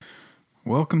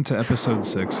Welcome to episode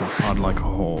 6 of Pod Like a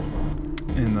Whole.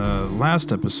 In the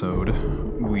last episode,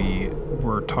 we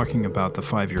were talking about the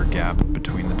 5-year gap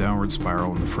between the downward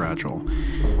spiral and the fragile.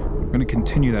 We're going to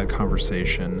continue that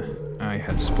conversation. I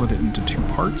had split it into 2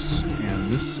 parts,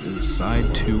 and this is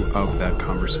side 2 of that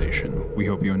conversation. We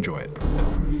hope you enjoy it.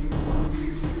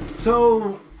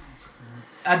 So,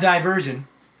 a diversion.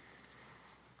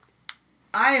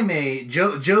 I am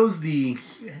Joe's the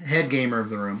head gamer of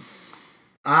the room.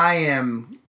 I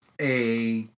am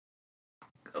a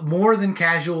more than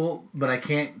casual, but I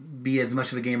can't be as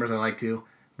much of a gamer as I like to.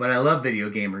 But I love video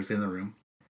gamers in the room.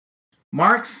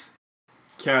 Mark's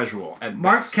casual.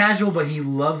 Casual, but he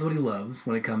loves what he loves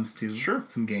when it comes to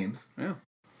some games. Yeah.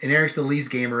 And Eric's the least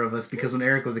gamer of us because when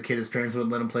Eric was a kid, his parents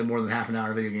wouldn't let him play more than half an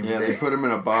hour of video games a day. Yeah, they put him in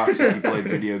a box and he played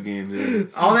video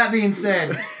games. All that being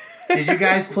said, did you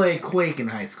guys play Quake in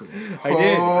high school? I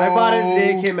did. I bought it the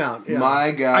day it came out. Yeah.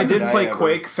 My God. I did play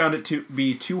Quake, found it to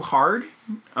be too hard.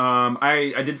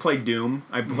 I did play Doom.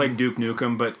 I played Duke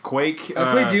Nukem, but Quake...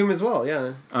 I played Doom as well,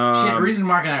 yeah. The reason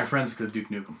Mark and I are friends is because of Duke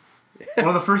Nukem. One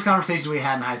of the first conversations we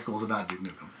had in high school was about Duke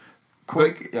Nukem.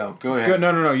 Quake... go ahead.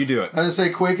 No, you do it. I was going to say,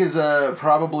 Quake is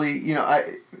probably,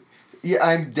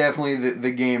 I'm definitely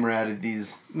the gamer out of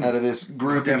this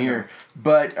group in here.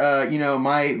 But,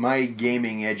 my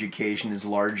gaming education is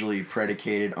largely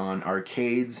predicated on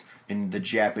arcades and the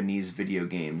Japanese video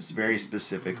games, very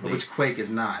specifically. Which Quake is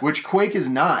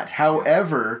not.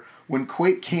 However, when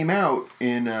Quake came out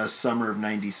in summer of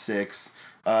 96,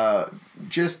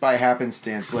 just by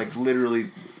happenstance,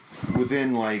 literally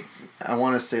within, I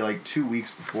want to say 2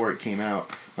 weeks before it came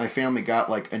out, my family got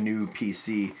a new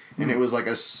PC, and it was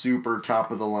a super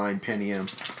top of the line Pentium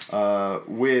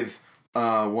with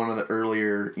one of the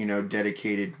earlier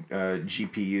dedicated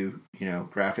GPU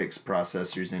graphics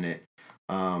processors in it.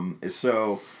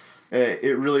 So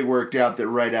it really worked out that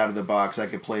right out of the box I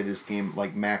could play this game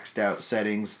maxed out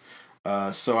settings.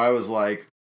 So I was like,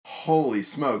 holy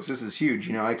smokes, this is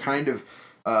huge. I kind of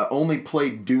only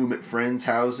played Doom at friends'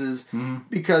 houses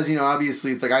because,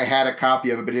 obviously it's I had a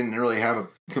copy of it but didn't really have a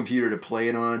computer to play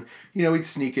it on. We'd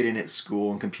sneak it in at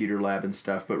school and computer lab and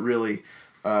stuff, but really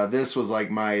this was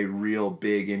my real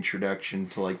big introduction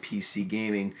to PC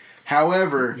gaming.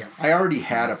 However, I already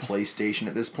had a PlayStation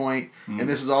at this point, and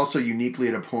this is also uniquely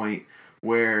at a point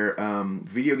where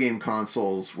video game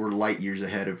consoles were light years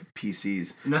ahead of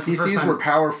PCs. PCs were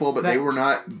powerful, but they were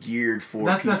not geared for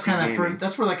PC gaming.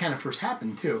 That's where that kind of first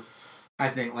happened, too. I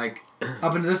think,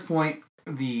 up until this point,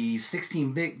 the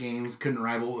 16-bit games couldn't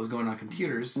rival what was going on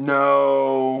computers.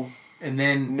 No. And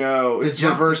then... No, it's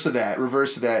reverse of that.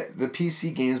 The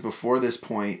PC games before this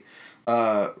point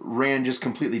ran just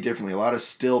completely differently. A lot of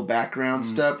still background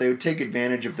stuff. They would take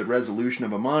advantage of the resolution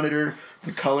of a monitor,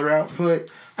 the color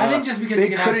output. I think just because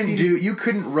you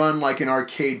couldn't run an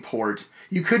arcade port.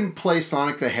 You couldn't play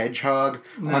Sonic the Hedgehog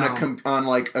on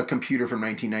a computer from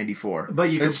 1994. But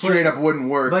it straight up wouldn't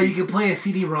work. But you could play a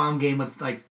CD-ROM game with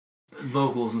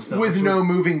vocals and stuff with no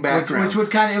moving background. Which was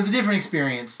it was a different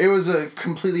experience. It was a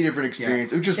completely different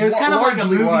experience. Yeah. It was kind of like a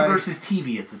movie versus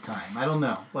TV at the time. I don't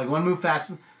know. One moved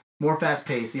more fast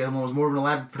paced. The other one was more of an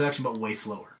elaborate production, but way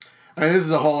slower. I mean, this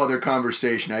is a whole other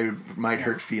conversation. I might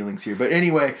hurt feelings here, but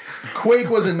anyway, Quake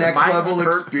was a next level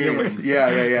experience.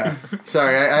 Yeah.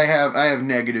 Sorry, I have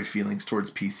negative feelings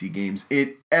towards PC games.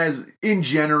 In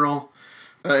general,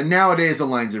 nowadays the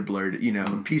lines are blurred.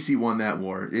 PC won that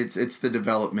war. It's the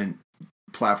development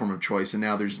platform of choice, and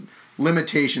now there's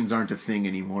limitations aren't a thing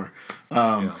anymore.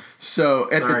 So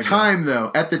at the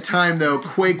time though,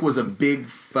 Quake was a big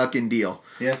fucking deal.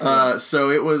 Yes. So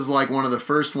it was one of the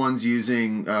first ones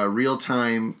using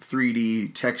real-time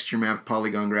 3D texture mapped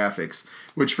polygon graphics,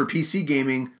 which for PC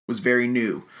gaming was very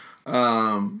new.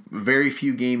 Very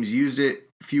few games used it.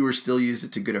 Fewer still used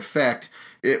it to good effect.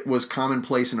 It was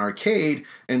commonplace in arcade,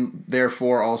 and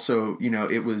therefore also,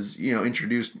 it was,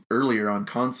 introduced earlier on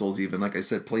consoles even. Like I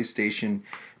said, PlayStation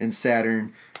and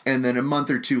Saturn. And then a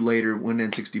month or two later, when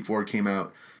N64 came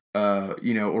out,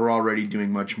 we're already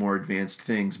doing much more advanced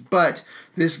things. But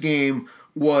this game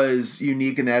was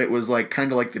unique in that it was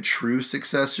kind of the true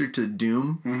successor to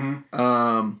Doom.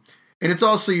 Mm-hmm. And it's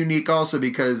also unique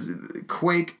because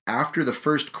Quake, after the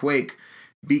first Quake,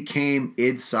 became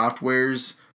id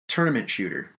Software's tournament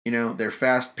shooter. Their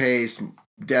fast-paced,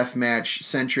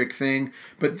 deathmatch-centric thing.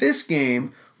 But this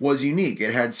game was unique.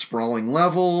 It had sprawling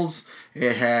levels.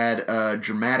 It had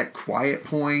dramatic quiet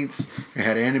points. It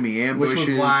had enemy ambushes. Which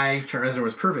was why Trent Reznor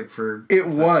was perfect for... It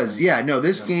was. Yeah, no,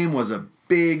 this game was a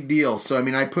big deal. So,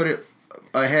 I put it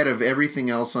ahead of everything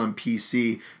else on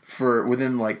PC for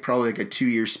within probably a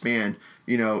 2-year span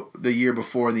the year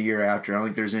before and the year after. I don't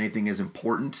think there's anything as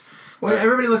important. Well,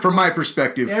 everybody looked from my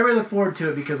perspective. Everybody looked forward to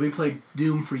it because we played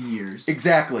Doom for years.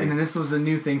 Exactly. And then this was the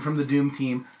new thing from the Doom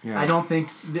team. Yeah. I don't think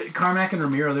Carmack and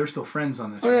Ramiro, they were still friends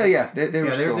on this. Oh right? yeah, they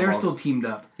were still teamed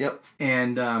up. Yep.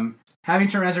 And having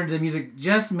Trent Reznor do the music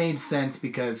just made sense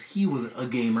because he was a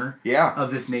gamer. Yeah. Of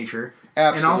this nature.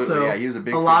 Absolutely. And also, yeah, he was a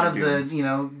big. A lot fan of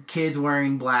Doom. the kids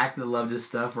wearing black that loved his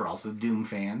stuff were also Doom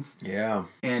fans. Yeah.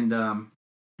 And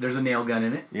there's a nail gun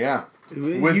in it. Yeah.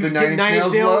 You With the get Nine Inch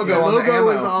Nails logo on the ammo.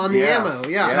 was on the ammo.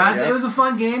 Yeah. It was a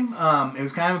fun game. It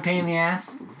was kind of a pain in the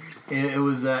ass. It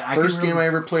was first game I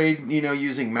ever played.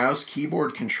 Using mouse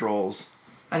keyboard controls.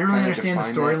 I didn't really understand the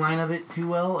find storyline of it too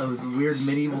well. It was a weird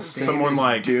medieval space. Someone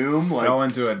like Doom fell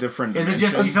into a different Is it dimension.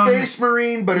 just- a space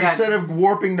marine, but Yeah. instead of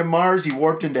warping to Mars, he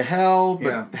warped into hell. But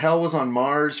Yeah. hell was on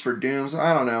Mars for Doom. So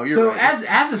I don't know. You're So right.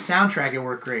 as a soundtrack, it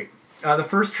worked great. The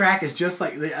first track is just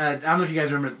like I don't know if you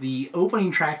guys remember the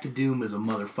opening track to Doom is a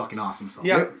motherfucking awesome song.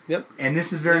 Yep. And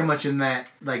this is very much in that.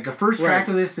 Like the first track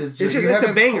of this is just, It's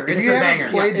a banger. If It's you a haven't banger.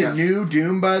 played Yeah, the new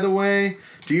Doom, by the way,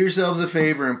 do yourselves a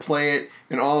favor and play it.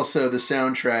 And also, the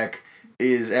soundtrack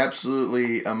is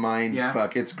absolutely a mind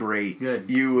fuck. It's great. Good.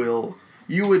 You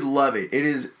would love it. It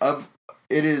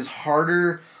is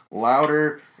harder,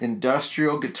 louder,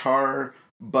 industrial guitar,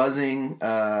 buzzing,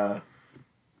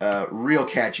 real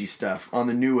catchy stuff on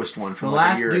the newest one from the like a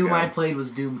last year Doom ago. I played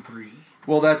was Doom 3.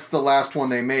 Well, that's the last one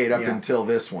they made up Yeah. until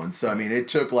this one. So I mean, it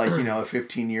took like a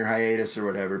 15-year hiatus or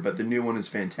whatever. But the new one is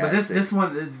fantastic. But this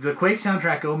one, the Quake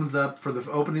soundtrack opens up for the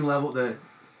opening level,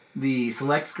 the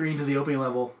select screen to the opening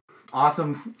level.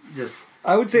 Awesome, just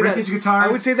I would say riffage guitars. I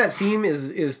would say that theme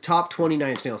is top 20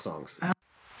 Nine Inch Nails songs.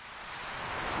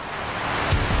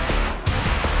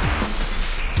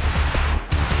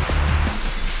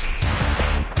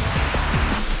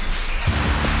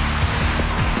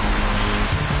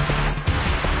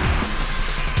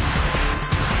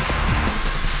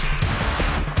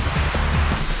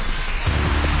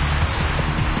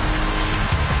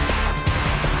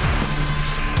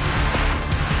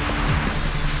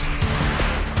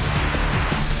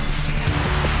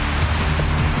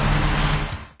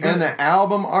 And the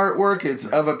album artwork, it's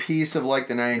of a piece of like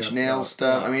the Nine Inch Nails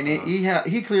stuff. I mean,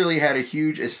 he clearly had a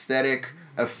huge aesthetic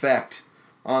effect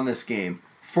on this game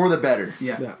for the better.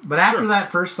 Yeah. But after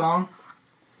that first song,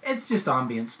 it's just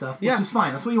ambient stuff, which is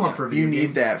fine. That's what you want for a video You game.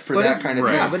 need that for But that it's- kind of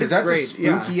right. thing Yeah, but because it's that's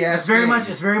great. a spooky ass.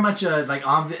 It's very much like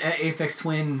Aphex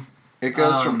Twin. It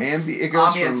goes from it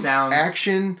goes ambient from sounds.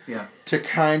 action to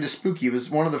kind of spooky. It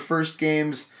was one of the first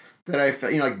games that I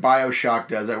felt, like BioShock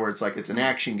does that, where it's like it's an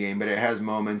action game, but it has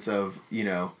moments of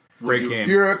Great game.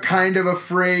 you're kind of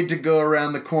afraid to go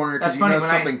around the corner because That's you know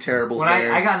funny, something terrible's when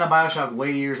there. I got into Bioshock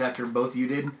way years after both you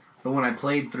did, but when I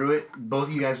played through it, both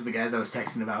of you guys were the guys I was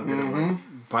texting about how good it was.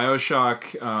 Bioshock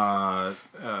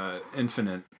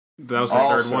Infinite. That was the third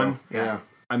Also, one. Yeah.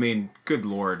 I mean, good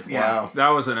lord. Yeah. Wow. That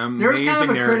was an There was amazing kind of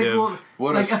a narrative. critical.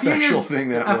 What like a few special years- thing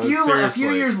that a was. few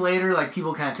Seriously. years later, like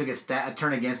people kind of took a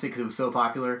turn against it because it was so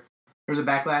popular. There was a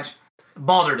backlash.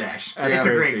 Balderdash. That's It's a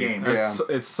great crazy. game.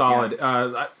 It's solid.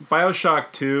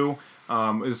 Bioshock 2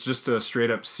 is just a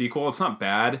straight up sequel. It's not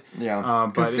bad. Yeah.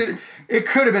 But It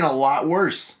could have been a lot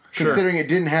worse, Sure. considering it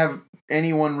didn't have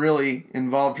anyone really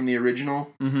involved from the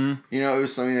original. Mm-hmm. It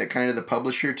was something that kind of the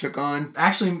publisher took on,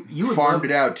 Actually, you would farmed love,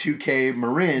 it out. 2K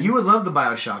Marin. You would love the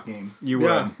Bioshock games. you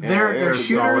Yeah. would. They're they're shooters,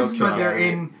 solid but stuff. they're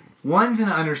in one's in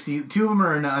an undersea. Two of them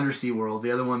are in an undersea world.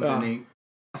 The other one's in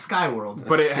a sky world.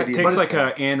 But it City takes of like Sun.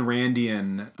 a Ayn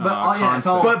Randian But, yeah, it's concept.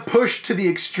 all- but pushed to the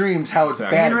extremes, how it's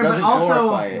Exactly. bad. It But doesn't also-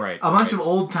 glorify it. Right. A bunch of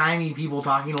old timey people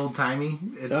talking old timey.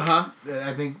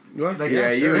 I think. Like,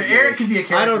 Yeah, you would Eric get- could be a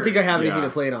character. I don't think I have Yeah. anything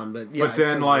to play it on, but yeah. But it then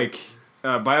sounds like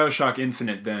Bioshock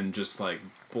Infinite then just like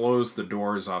blows the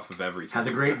doors off of everything. has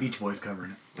a great Beach Boys cover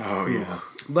in it. Oh yeah.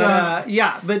 But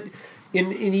but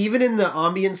in even in the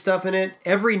ambient stuff in it,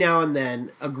 every now and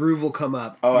then a groove will come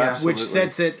up. Oh, Yeah. absolutely. Which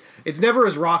sets it. It's never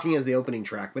as rocking as the opening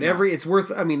track, but it's worth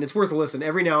a listen.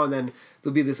 Every now and then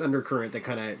there'll be this undercurrent that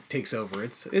kind of takes over.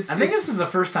 It's. I think this is the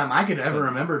first time I could ever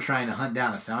remember trying to hunt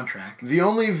down a soundtrack. The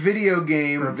only video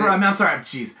game. I'm sorry,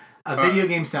 jeez. A video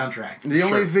game soundtrack. The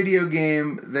only video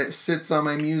game that sits on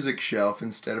my music shelf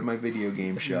instead of my video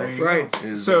game shelf Right.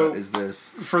 is So- is this.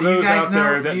 For Do you those guys out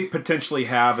there know- that do you- potentially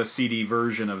have a CD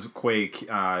version of Quake,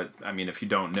 I mean, if you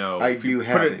don't know, I if you do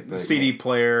have put it, but CD yeah.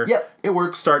 player, Yep, it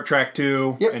works. start track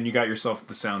 2, Yep. and you got yourself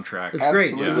the soundtrack. It's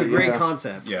great. It's a Absolutely, great yeah.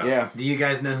 concept. Yeah. Yeah. Do you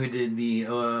guys know who did the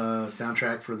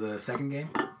soundtrack for the second game?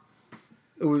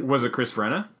 Was it Chris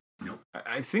Vrenna? Nope.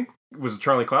 I think, was it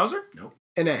Charlie Clouser?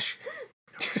 Anesh.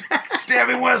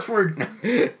 Stabbing westward.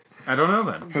 I don't know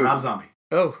then. Rob Zombie.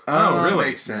 Oh. Oh, that really?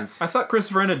 makes sense. I thought Chris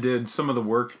Verena did some of the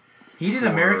work. He did For-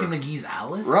 American McGee's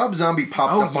Alice. Rob Zombie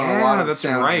popped Oh, up on a yeah, lot of that's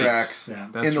right. soundtracks Yeah.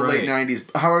 That's in the right. late 90s.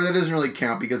 However, that doesn't really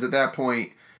count because at that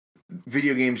point,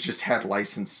 video games just had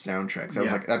licensed soundtracks. That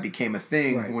was Yeah. like that became a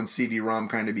thing Right. when CD-ROM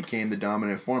kind of became the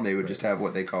dominant form. They would just have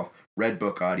what they call Red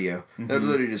Book audio. They Mm-hmm. would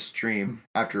literally just stream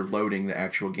after loading the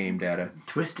actual game data.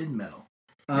 Twisted Metal.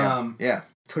 Yeah.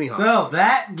 Tony Hawk. So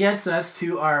that gets us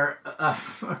to our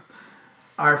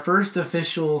first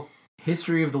official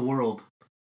history of the world.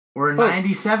 We're in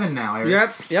 97 now,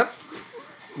 Eric. Yep.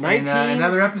 And, 19. in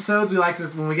other episodes, we like to,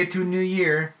 when we get to a new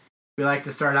year, we like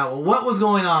to start out, well, what was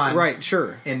going on Right,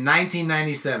 sure. in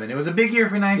 1997? It was a big year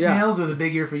for Nine Inch Yeah. Nails. It was a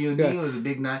big year for you and Yeah. me. It was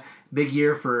a big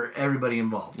year for everybody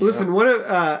involved. Listen, one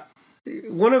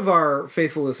of our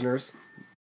faithful listeners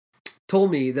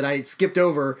told me that I had skipped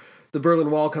over the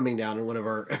Berlin Wall coming down in one of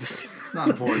our episodes. It's not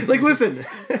important. Like, listen,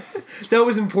 that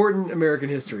was important American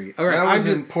history. All right, That was I'm just-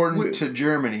 important to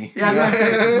Germany. Yeah, I was gonna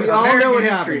say, We all know what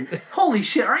history. happened. Holy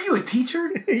shit, aren't you a teacher?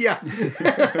 yeah.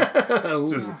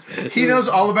 Just He knows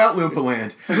all about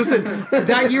Lumpaland. Listen,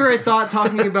 that year I thought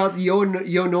talking about the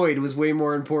Yonoid was way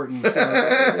more important. So.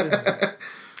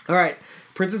 All right,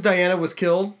 Princess Diana was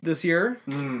killed this year,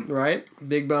 right?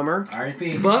 Big bummer.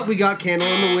 R.I.P. But we got Candle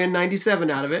in the Wind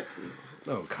 97 out of it.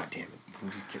 Oh, god damn it.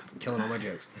 Killing all my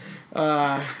jokes.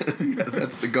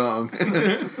 That's the gong. Get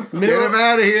him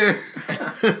out of here.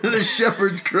 The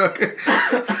shepherd's crook.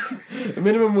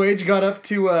 Minimum wage got up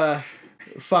to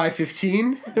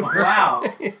 $5.15. Wow.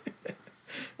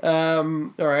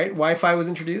 All right, Wi-Fi was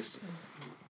introduced.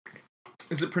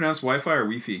 is it pronounced Wi-Fi or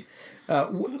Wi-Fi?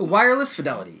 Wireless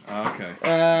fidelity. Oh, okay.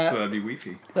 So that'd be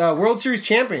Wi-Fi. World Series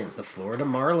champions, the Florida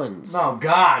Marlins. Oh,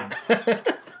 God.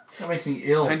 That makes me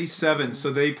ill. 97.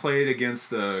 So they played against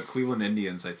the Cleveland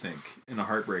Indians, I think, in a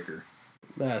heartbreaker.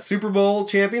 Super Bowl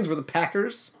champions were the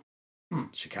Packers,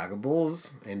 Chicago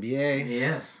Bulls, NBA,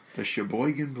 Yes. The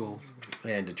Sheboygan Bulls.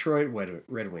 and Detroit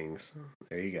Red Wings.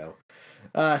 There you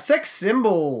go. Sex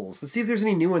symbols. Let's see if there's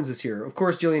any new ones this year. Of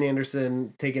course, Gillian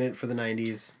Anderson taking it for the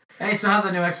 90s. Hey, so how's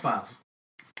the new X-Files?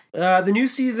 The new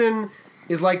season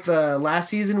is like the last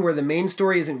season where the main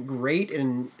story isn't great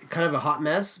and kind of a hot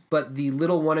mess, but the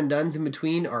little one and dones in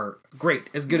between are great,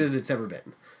 as good as it's ever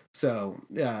been. So,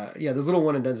 yeah, those little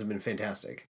one and dones have been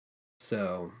fantastic.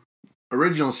 So,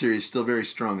 Original series still very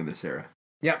strong in this era.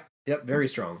 yep, very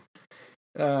strong.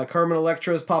 Carmen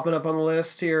Electra is popping up on the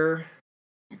list here.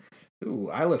 Ooh,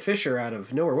 Isla Fisher out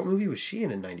of nowhere. What movie was she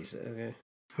in 96? Okay.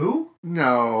 Who?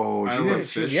 No, I she love didn't.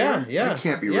 Fisher. Yeah. That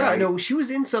can't be yeah, right. no, she was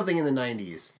in something in the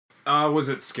 90s. Was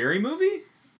it Scary Movie?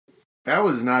 That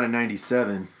was not in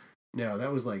 97. No,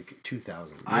 that was like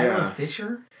 2000. Isla Yeah.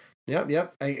 Fisher?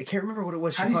 Yep. I can't remember what it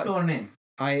was. How do you spell her name?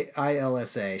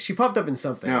 ILSA. She popped up in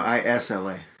something. No,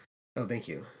 ISLA. Oh, thank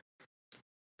you.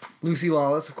 Lucy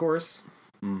Lawless, of course.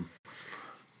 Mm.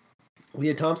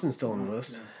 Leah Thompson's still on the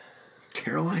list.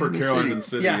 Carolina For in the Carolina City. and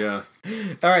City, Yeah.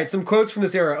 yeah. All right, some quotes from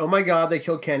this era. Oh my God, they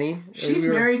killed Kenny. She's We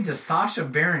were- married to Sasha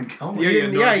Baron Cohen. Yeah, You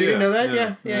didn't, no you idea. didn't know that?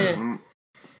 Yeah. Yeah. Mm.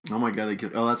 Oh my god,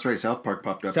 that's right. South Park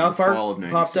popped up South in the Park fall of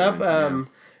popped up.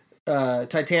 97.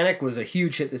 Titanic was a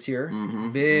huge hit this year.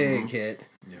 Mhm, Big hit.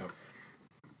 Yep.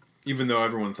 Even though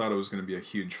everyone thought it was going to be a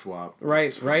huge flop.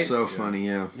 Right. So funny,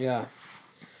 yeah. Yeah.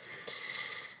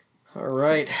 All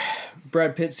right.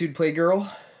 Brad Pitt sued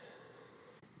Playgirl.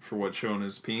 For what shown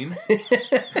as peen.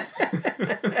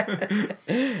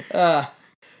 I'll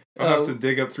have to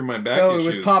dig up through my back Oh,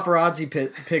 issues. it was paparazzi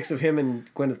pics of him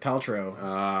and Gwyneth Paltrow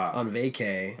Ah, on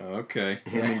vacay. okay.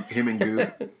 Him and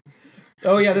Goop.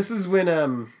 Oh yeah, this is when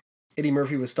Eddie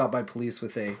Murphy was stopped by police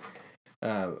with a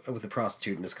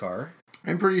prostitute in his car.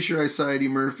 I'm pretty sure I saw Eddie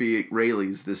Murphy at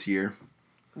Rayleigh's this year.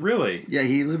 Really? Yeah,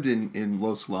 he lived in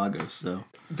Los Lagos, so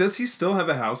Does he still have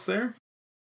a house there?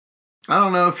 I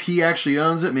don't know if he actually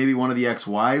owns it. Maybe one of the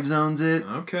ex-wives owns it.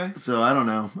 Okay. So I don't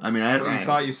know. I mean, I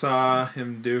thought you saw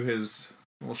him do his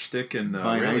little shtick in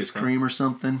buy Rayleigh's, ice cream or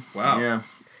something. Wow. Yeah.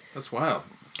 That's wild.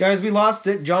 Guys, we lost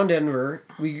John Denver.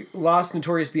 We lost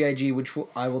Notorious B.I.G., which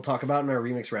I will talk about in our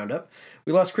remix roundup.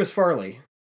 We lost Chris Farley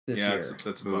this Yeah, year.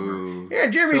 that's a bummer. Ooh. Yeah,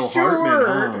 Jeremy Phil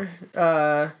Stewart.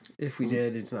 Hartman, If we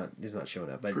did, it's not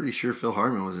showing up. But Pretty sure Phil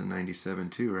Hartman was in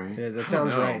 97 too, right? yeah, that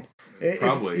sounds know. right.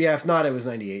 Probably. If not, it was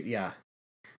 98. Yeah,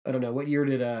 I don't know. What year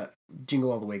did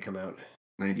Jingle All the Way come out?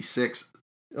 96.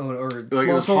 Oh, or Like, it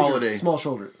Small was Soldiers. Holiday. Small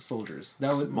Soldiers. That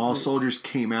was Small Soldiers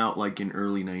came out like in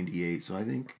early 98, so I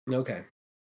think Okay.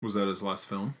 Was that his last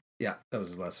film? Yeah, that was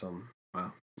his last film.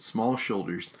 Small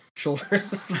Shoulders. Shoulders,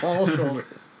 Small Shoulders.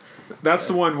 That's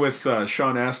the one with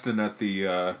Sean Astin at the...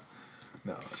 No,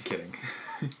 I'm kidding.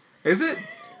 Is it?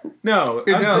 No,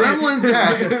 It's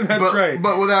Gremlins-esque. That's right.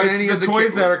 But without It's any the of the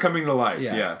toys that are coming to life.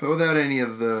 Yeah. Yeah. But without any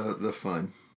of the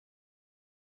fun.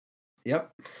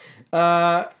 Yep.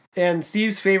 And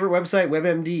Steve's favorite website,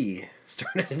 WebMD,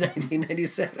 started in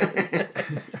 1997.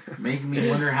 Making me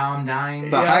wonder how I'm dying.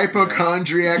 The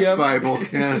Hypochondriac's Yep. Bible.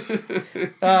 Yes.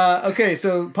 Okay,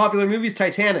 so popular movies: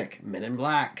 Titanic, Men in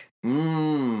Black,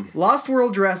 Lost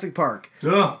World, Jurassic Park.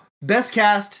 Ugh. Best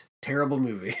cast, terrible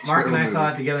movie. Mark and I Terrible saw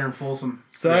movie. it together in Folsom.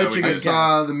 Such Yeah, a we good I cast.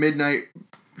 saw the midnight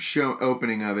show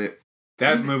opening of it.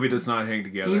 That movie does not hang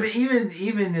together.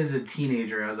 Even as a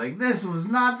teenager, I was like, this was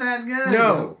not that good.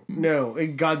 No.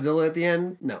 And Godzilla at the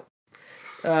end, no.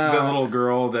 The little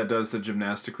girl that does the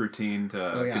gymnastic routine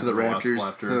to yeah. To the Raptors.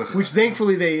 Velociraptor. Ugh. Which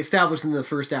thankfully they established in the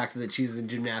first act that she's in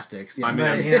gymnastics. Yeah. I mean,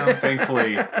 But, you know,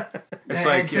 thankfully, it's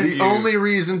like It's if The you, only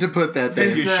reason to put that if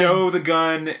there. you show the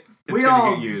gun, it's We going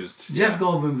all- to get used. Jeff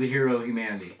Goldblum's a hero of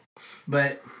humanity,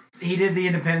 but he did the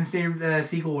Independence Day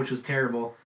sequel, which was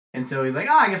terrible, and so he's like,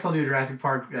 I guess I'll do Jurassic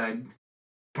Park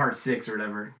Part 6 or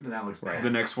whatever. And that looks bad. The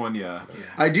next one, yeah. Yeah.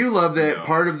 I do love that Yeah.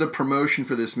 part of the promotion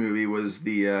for this movie was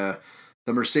the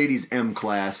Mercedes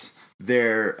M-Class,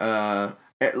 their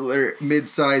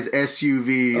mid-size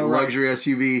SUV, Oh, right. luxury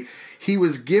SUV. He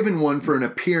was given one for an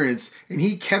appearance, and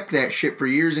he kept that shit for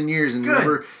years and years. And Good.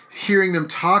 remember hearing them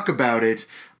talk about it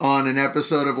on an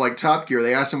episode of like Top Gear.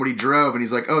 They asked him what he drove, and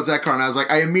he's like, "Oh, it's that car." And I was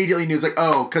like, I immediately knew, it's like,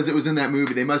 oh, because it was in that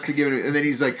movie. They must have given it. And then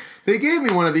he's like, they gave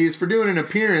me one of these for doing an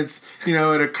appearance,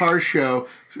 at a car show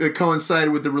that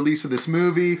coincided with the release of this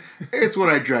movie. It's what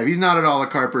I drive. He's not at all a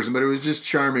car person, but it was just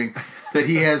charming that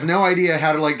he has no idea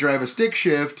how to like drive a stick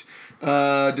shift.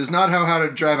 Does not know how to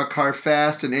drive a car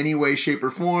fast in any way, shape, or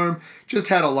form. Just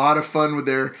had a lot of fun with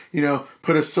their,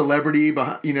 put a celebrity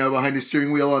behind a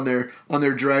steering wheel on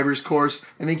their driver's course.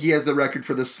 I think he has the record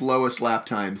for the slowest lap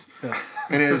times,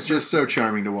 and it was just so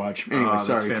charming to watch. Anyway, That's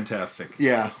sorry. fantastic.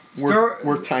 Yeah,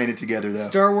 worth tying it together though.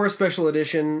 Star Wars Special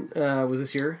Edition was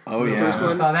this year. Oh, The yeah. first I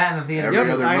one. saw that in the theater. Every Yep,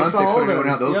 other I month saw they all put it out.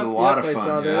 those. Those Yep, are a lot yep, of I fun.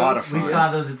 saw A those. lot of We fun.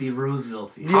 saw those at the Roseville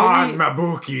Theater. The only,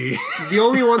 Mabuki. the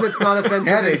only one that's not offensive.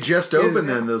 Yeah, they is- just is opened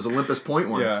them. Those Olympus Point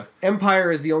ones. Yeah.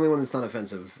 Empire is the only one that's not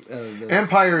offensive.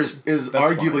 Empire is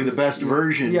arguably fine. the best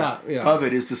version Yeah, yeah. of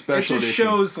it. Is the It special just edition.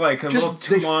 shows like a little Just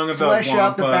too they long of the flesh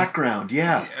out the Wampa. background.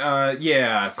 Yeah.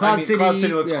 Yeah. Cloud Cloud City,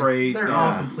 City looks yeah. great. They're Yeah.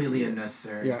 all completely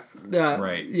unnecessary. Yeah,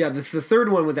 Right. Yeah, the third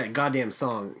one with that goddamn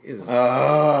song is.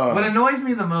 Oh. What annoys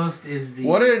me the most is the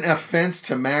What an offense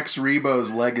to Max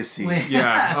Rebo's legacy.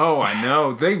 Yeah. Oh, I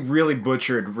know. They really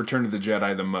butchered Return of the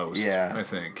Jedi the most. Yeah. I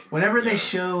think. Whenever they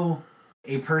show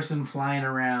a person flying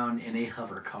around in a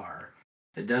hover car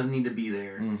that doesn't need to be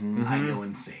there, I go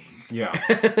insane. Yeah.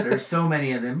 There's so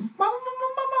many of them.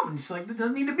 And it's like, that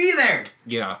doesn't need to be there.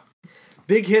 Yeah.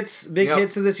 Big hits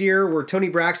Yep. of this year were Tony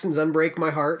Braxton's "Unbreak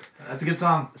My Heart," That's a good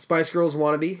song. Spice Girls'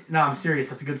 "Wannabe." No, I'm serious.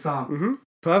 That's a good song.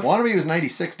 Puff. Wannabe was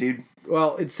 96, dude.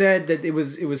 Well, it said that it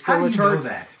was still How in do the you know charts.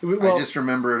 that? Well, I just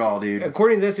remember it all, dude.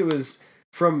 according to this, it was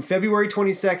from February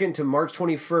 22nd to March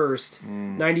 21st,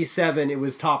 97. It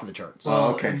was top of the charts.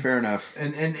 Oh, okay, fair enough.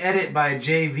 An edit by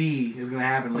JV is going to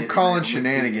happen later. I'm calling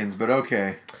tonight. shenanigans, but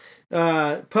okay.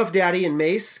 Puff Daddy and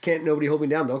Mace, "Can't Nobody Hold Me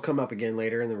Down." They'll come up again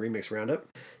later in the remix roundup.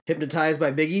 "Hypnotized"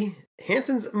 by Biggie.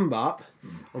 Hanson's "Mbop."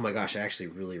 Oh my gosh, I actually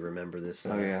really remember this.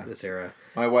 yeah. This era.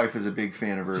 My wife is a big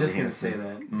fan of Herbie Just going to say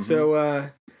Hanson. that. So,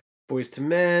 Boys to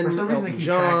Men, For some reason I Elton keep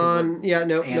track of John. what Yeah,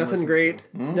 no, Ann nothing listens great.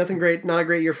 to. Nothing great. Not a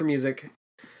great year for music.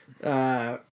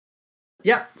 Yeah,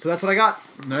 so that's what I got.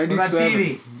 What about 97.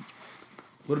 TV?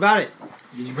 What about it?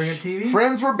 Did you bring up TV?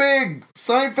 Friends were big.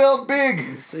 Seinfeld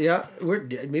big. So, yeah,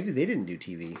 maybe they didn't do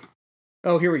TV.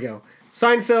 Oh, here we go.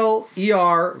 Seinfeld,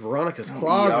 ER, Veronica's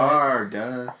Closet. ER,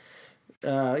 duh.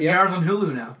 Yeah, ER's on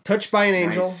Hulu now. Touched by an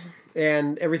Angel, Nice.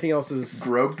 and everything else is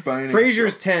Groped by an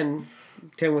Frasier's 10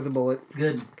 with a bullet.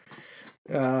 Good.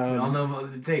 We all know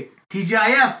what to take.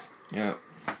 TGIF. Yeah.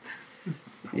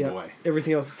 Yeah, Boy.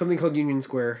 everything else. Something called Union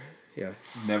Square. Yeah,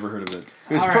 Never heard of it.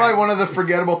 It was All probably right. one of the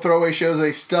forgettable throwaway shows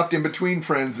they stuffed in between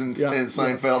Friends and, Yeah. and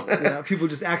Seinfeld. yeah. People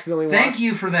just accidentally. Thank watched.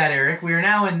 you for that, Eric. We are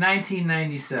now in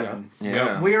 1997.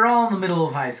 Yeah. We are all in the middle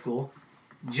of high school.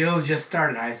 Joe just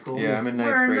started high school. Yeah, I'm in ninth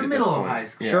We're in grade the at this middle of point. high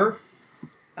school. Yeah. Sure.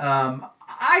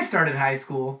 I started high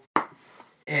school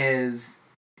as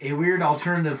a weird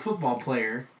alternative football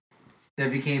player that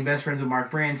became best friends with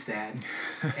Mark Brandstad.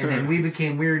 And then we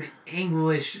became weird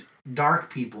English dark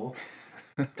people.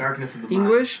 Darkness of the mind.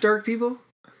 English, dark people?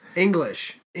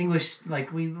 English. English,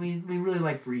 like, we really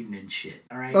liked reading and shit,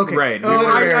 alright? Okay. Right. Oh,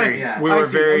 Literary. Yeah. We I were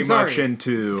see. very I'm sorry. much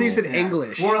into. I think you said Yeah.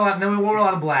 English. Then we wore a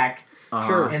lot of black.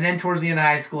 Sure. And then towards the end of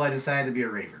high school, I decided to be a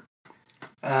raver.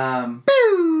 That's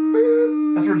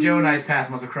where Joe and I's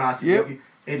path must have crossed. Yep.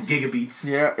 At gigabeats.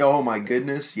 Yeah. Oh my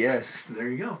goodness. Yes. There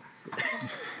you go.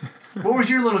 What was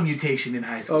your little mutation in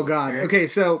high school? Oh God. Eric? Okay,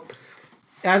 so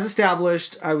as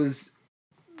established, I was,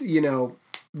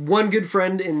 one good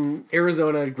friend in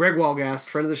Arizona, Greg Walgast,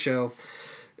 friend of the show.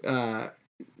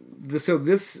 So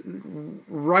this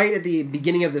right at the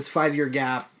beginning of this 5-year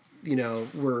gap,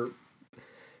 we're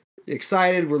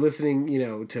excited. We're listening,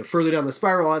 to Further Down the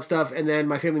Spiral, all that stuff, and then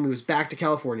my family moves back to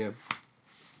California.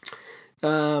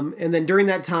 And then during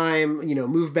that time,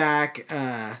 move back.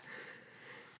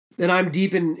 Then I'm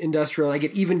deep in industrial, and I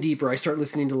get even deeper. I start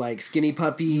listening to like Skinny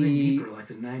Puppy, Even deeper, like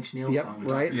the Nine Inch Nails Yep, song.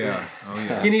 right? Yeah. Oh yeah.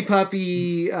 Skinny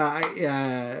Puppy,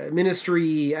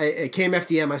 Ministry,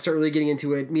 KMFDM. I start really getting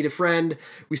into it. Meet a friend.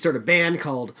 We start a band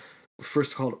called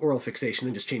Oral Fixation,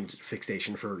 then just changed to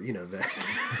Fixation for the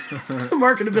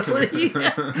marketability.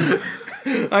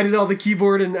 I did all the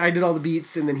keyboard and I did all the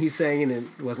beats, and then he sang, and it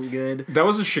wasn't good. That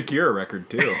was a Shakira record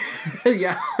too.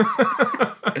 Yeah.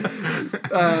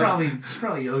 She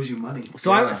probably owes you money.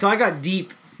 So I got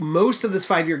deep. Most of this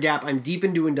 5-year gap, I'm deep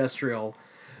into industrial.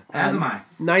 As am I.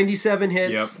 97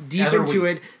 hits, Yep. deep As are into we.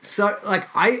 it. So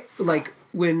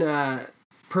when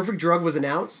Perfect Drug was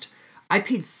announced, I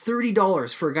paid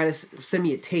 $30 for a guy to send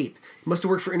me a tape. He must have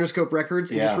worked for Interscope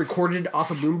Records and just Yeah. recorded it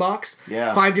off a boombox.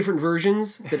 Yeah. 5 different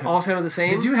versions that all sounded the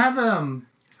same. Did you have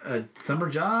a summer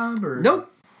job or?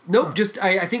 Nope. Just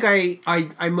I think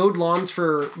I mowed lawns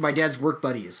for my dad's work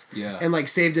buddies. Yeah. And like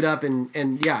saved it up and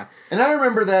yeah. And I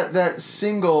remember that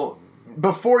single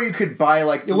before you could buy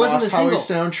like the It wasn't Lost a Highway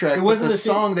single. soundtrack. It wasn't the a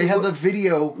sing- song. They had the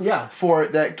video Yeah. for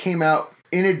it that came out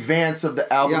in advance of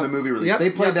the album Yep. and movie release. Yep. They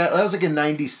played Yep. that was like a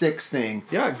 96 thing.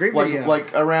 Yeah, great Like video. like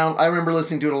around I remember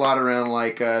listening to it a lot around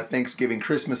like Thanksgiving,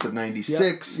 Christmas of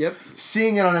 96. Yep.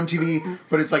 Seeing it on MTV,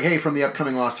 but it's like, hey, from the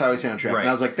upcoming Lost Highway soundtrack. Right. And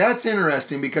I was like, that's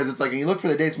interesting because it's like when you look for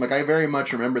the dates, I'm like, I very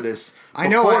much remember this. I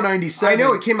know before it- 97. I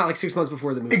know it came out like 6 months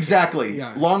before the movie. Exactly.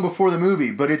 Yeah. Long before the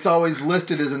movie, but it's always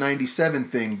listed as a 97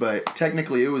 thing, but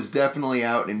technically it was definitely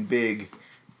out and big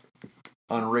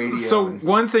on radio. So and-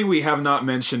 one thing we have not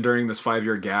mentioned during this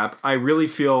 5-year gap, I really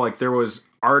feel like there was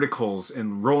articles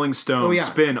in Rolling Stone, Oh, yeah.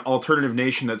 Spin, Alternative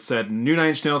Nation that said new Nine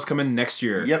Inch Nails coming next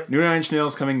year. Yep. New Nine Inch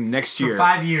Nails coming next year.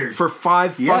 5 years. For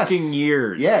 5 Yes. fucking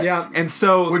years. Yes. Yeah. And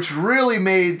so Which really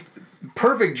made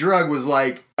Perfect Drug was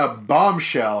like a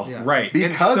bombshell. Yeah. Right.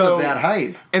 Because And so- of that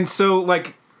hype. And so,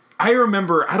 like, I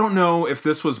remember, I don't know if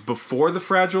this was before The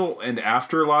Fragile and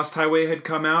after Lost Highway had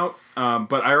come out,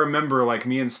 but I remember, like,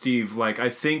 me and Steve, like, I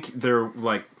think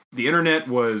the internet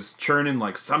was churning,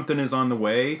 like, something is on the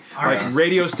way. Alright. Like,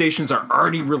 radio stations are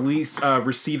already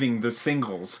receiving the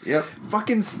singles. Yep.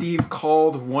 Fucking Steve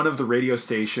called one of the radio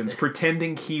stations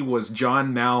pretending he was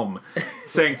John Malm,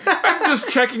 saying, I'm just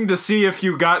checking to see if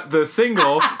you got the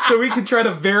single so we can try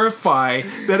to verify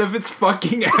that if it's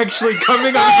fucking actually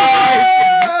coming on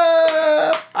the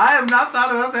I have not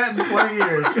thought about that in 20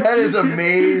 years. That is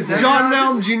amazing. John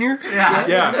Malm Jr. Yeah,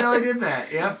 Yeah. I definitely did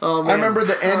that. Yep. Oh, man. I remember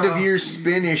the end of year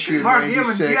Spin issue of Mark, you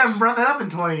 96. haven't brought that up in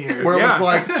 20 years. Where it was Yeah.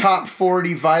 like top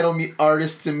 40 vital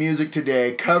artists in music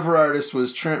today. Cover artist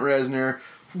was Trent Reznor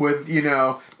with,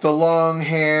 the long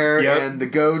hair Yep. and the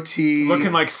goatee.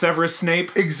 looking like Severus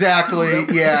Snape. Exactly,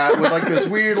 yeah, with like this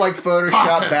weird like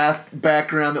Photoshop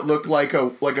background that looked like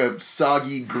a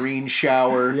soggy green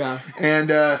shower. Yeah.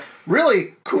 And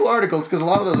really cool articles because a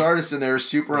lot of those artists in there are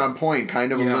super on point,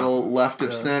 kind of a Yeah. little left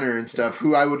of center and stuff.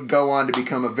 Who I would go on to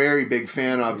become a very big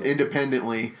fan of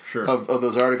independently Sure. of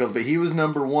those articles. But he was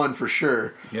number one for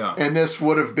sure. Yeah. And this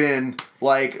would have been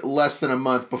like less than a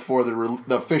month before the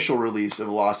official release of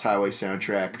the Lost Highway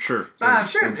soundtrack. Sure. I'm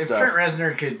sure and if stuff. Trent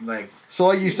Reznor could, like, So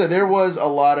like you said, there was a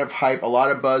lot of hype, a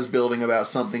lot of buzz building about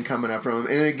something coming up from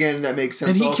him. And again, that makes sense.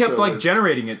 And he also kept like with-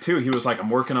 generating it too. He was like, "I'm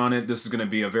working on it. This is going to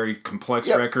be a very complex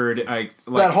Yep. record."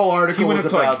 That whole article He went was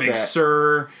up to like about Big that.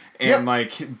 Sur and Yep.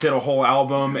 like did a whole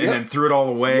album and Yep. then threw it all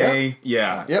away.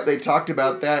 Yeah. Yep, they talked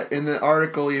about that in the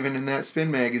article, even in that Spin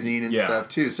magazine and Yeah. stuff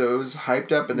too. So it was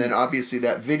hyped up, and then obviously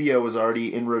that video was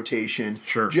already in rotation.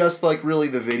 Sure. Just like really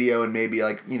the video, and maybe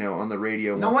like on the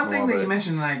radio. no, once one in a thing while, that you but-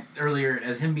 mentioned earlier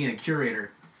as him being a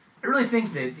curator, I really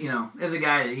think that, as a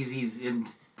guy that he's in,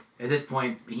 at this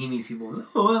point, he meets people,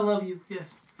 oh, I love you,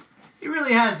 yes. It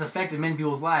really has affected many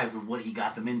people's lives of what he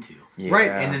got them into. Yeah, Right,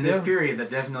 And in this Yeah. period,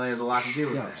 that definitely has a lot to do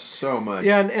with that. so much.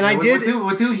 Yeah, and I with, did.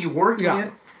 with who he worked Yeah.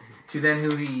 with, to then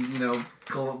who he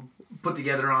put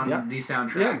together on Yeah. these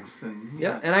soundtracks, and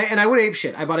Yeah, and I went ape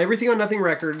shit. I bought everything on Nothing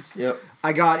Records. Yep.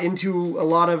 I got into a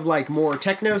lot of like more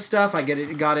techno stuff.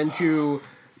 Got into,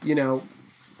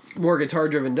 more guitar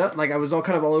driven. Like I was all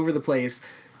kind of all over the place,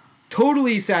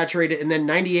 totally saturated. And then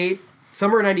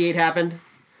summer of '98 happened,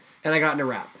 and I got into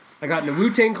rap. I got into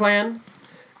Wu-Tang Clan.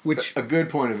 which A good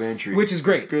point of entry. which is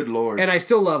great. Good lord. And I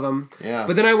still love him. Yeah.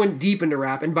 But then I went deep into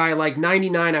rap, and by like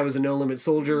 99, I was a No Limit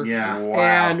Soldier. Yeah. Wow.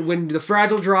 And when the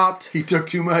Fragile dropped, he took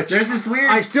too much. There's this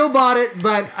weird. I still bought it,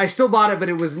 but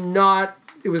it was not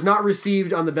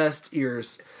received on the best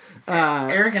ears.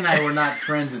 Eric and I were not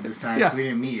friends at this time, Yeah. so we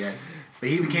didn't meet yet. But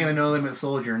he became a No Limit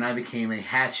Soldier, and I became a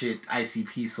Hatchet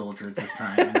ICP soldier at this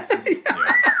time. And it's just-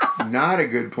 Not a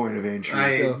good point of entry.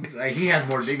 he has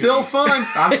more dignity. Still fun.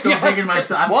 I'm still thinking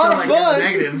myself. I'm Lot still of like fun.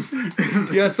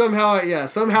 negatives.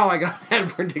 Somehow I got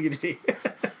that more dignity.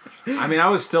 I mean, I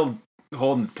was still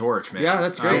holding the torch, man. Yeah,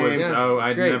 that's great. I was, Yeah, oh,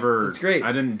 that's I great. never. That's great.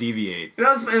 I didn't deviate.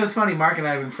 It was funny. Mark and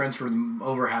I have been friends for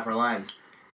over half our lives,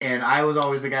 and I was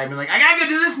always the guy being like, "I gotta go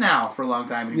do this now" for a long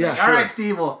time. And he'd be Yeah, like, "All sure. right,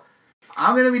 Steve. Well,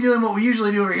 I'm gonna be doing what we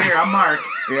usually do over here. I'm Mark.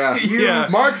 Yeah. Yeah.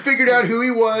 Mark figured out who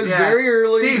he was Yeah. very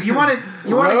early. Steve, you want to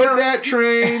rode go? that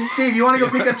train. Steve, you want to go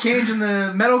pick up change in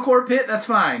the metalcore pit? That's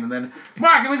fine. And then,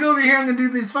 Mark, I'm gonna go over here. I'm gonna do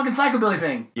this fucking psychobilly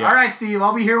thing. Yeah. All right, Steve.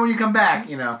 I'll be here when you come back.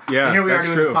 You know. Yeah, And here we are that's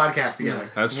doing true. this podcast together.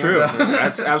 That's true.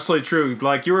 That's absolutely true.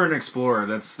 Like, you were an explorer.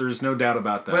 There's no doubt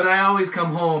about that. But I always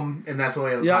come home, and that's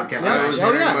why the Yeah. podcast. Yeah. I was,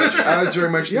 Oh, very yeah. much, I was very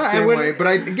much the Yeah, same and when- way. But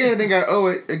I think I owe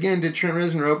it again to Trent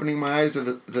Reznor opening my eyes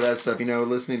to that stuff. You know,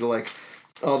 listening to like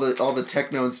all the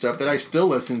techno and stuff that I still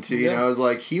listen to. You Yeah. know, I was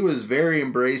like he was very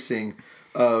embracing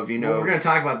of Well, we're gonna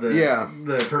talk about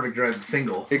the Perfect Drug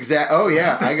single. Oh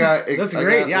yeah, I got. That's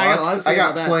great. Yeah, I got a lot to say I got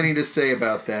about that. plenty to say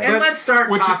about that. And let's start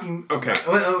Which- talking. okay.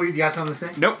 Oh, you got something to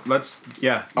say? Nope. Let's.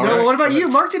 Yeah. All No, right. what about you?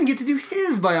 Mark didn't get to do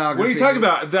his biography. What are you talking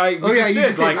about? We Oh, yeah, just you did.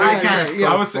 just Like, did. I, Yeah, just,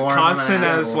 yeah. I was Form, constant I'm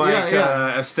an as asshole. like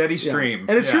Yeah. a steady Yeah. stream.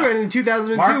 And it's Yeah. true. And in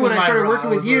 2002, Mark when was I started my- working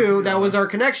with you, was- that was our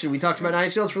connection. We talked about Nine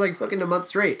Inch Nails for like fucking a month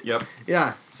straight. Yep.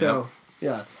 Yeah. So,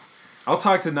 yeah. I'll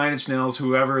talk to Nine Inch Nails,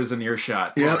 whoever is in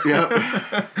earshot. Yep.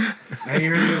 Hey,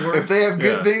 you ready to work? If they have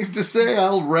good Yeah. things to say,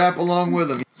 I'll rap along with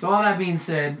them. So all that being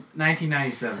said,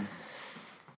 1997,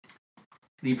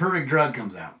 The Perfect Drug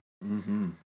comes out. Mm-hmm.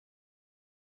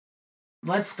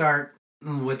 Let's start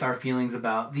with our feelings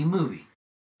about the movie.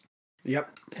 Yep.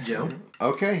 Joe?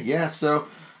 Okay, yeah. So,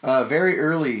 very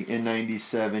early in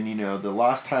 '97, you know, The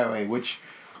Lost Highway, which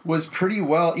was pretty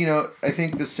well, you know, I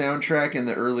think the soundtrack and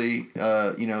the early,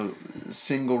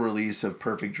 single release of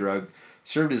Perfect Drug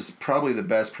served as probably the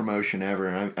best promotion ever.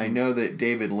 And I know that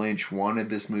David Lynch wanted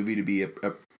this movie to be a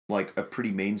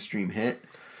pretty mainstream hit.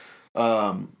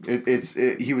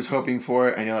 He was hoping for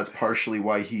it. I know that's partially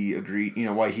why he agreed, you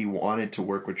know, why he wanted to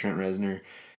work with Trent Reznor.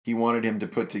 He wanted him to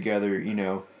put together, you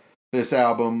know, this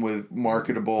album with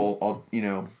marketable, you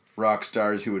know, rock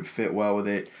stars who would fit well with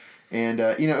it. And,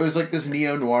 you know, it was like this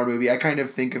neo-noir movie. I kind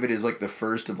of think of it as like the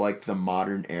first of like the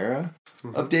modern era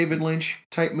of David Lynch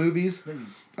type movies,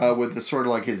 with the sort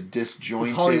of like his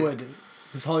disjointed...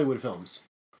 His Hollywood films.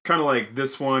 Kind of like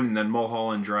this one, and then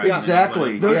Mulholland Drive. Yeah.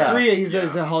 Exactly. Those Yeah. three, he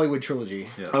says, a Hollywood trilogy.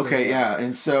 Yeah. Okay, yeah.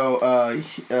 And so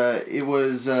it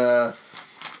was... I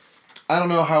don't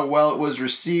know how well it was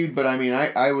received, but I mean,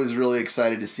 I was really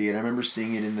excited to see it. I remember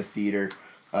seeing it in the theater.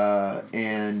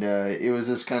 And it was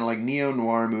this kind of like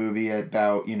neo-noir movie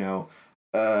about, you know,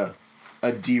 a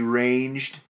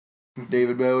deranged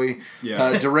David Bowie.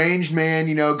 Yeah. Deranged man,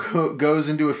 you know, goes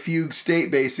into a fugue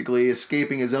state, basically,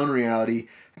 escaping his own reality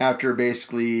after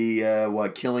basically,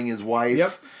 killing his wife.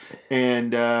 Yep.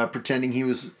 And pretending he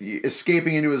was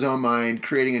escaping into his own mind,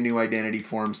 creating a new identity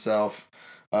for himself.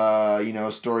 You know,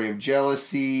 a story of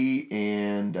jealousy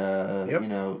and, Yep. you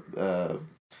know,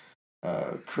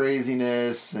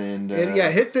 craziness and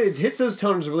it hits those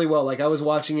tones really well. Like I was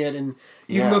watching it, and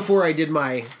even Yeah. before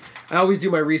I always do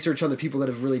my research on the people that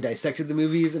have really dissected the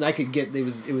movies, and I could get it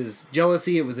was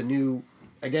jealousy. It was a new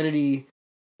identity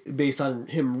based on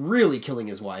him really killing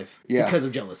his wife because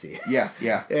of jealousy, yeah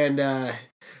and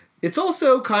it's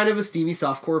also kind of a steamy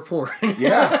softcore porn.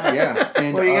 yeah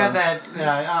and Well, you got that.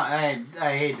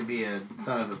 I hate to be a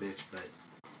son of a bitch, but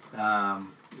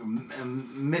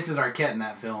Mrs. Arquette in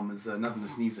that film is nothing to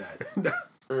sneeze at.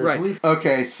 Right.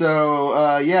 Okay, so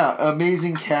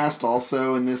amazing cast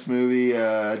also in this movie.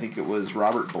 I think it was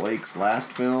Robert Blake's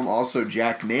last film. Also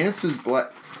Jack Nance's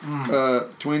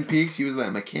Twin Peaks. He was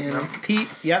that mechanic. Pete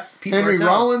Henry Martell.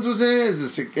 Rollins was in it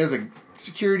as a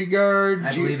security guard.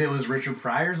 I believe it was Richard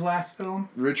Pryor's last film.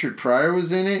 Richard Pryor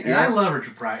was in it. And I love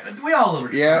Richard Pryor. We all love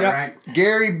Richard Yeah. Pryor, right?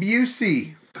 Gary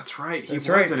Busey, That's right. He That's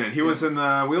was right. in it. He was in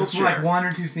the It's wheelchair. like one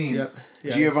or two scenes. Yep.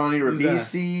 Yeah, Giovanni it was,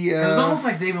 Ribisi. It was almost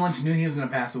like David Lynch knew he was going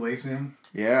to pass away soon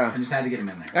yeah. and just had to get him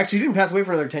in there. actually, he didn't pass away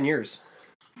for another 10 years.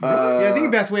 Yeah, I think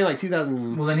he passed away in like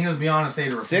 2000. Well, then he was beyond a state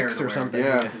of repair. Six or something.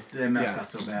 Yeah. The MS Yeah. got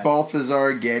so bad.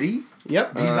 Balthazar Getty.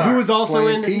 Yep. These Who was also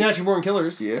Playing in Pete. Natural Born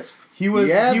Killers. Yeah. He was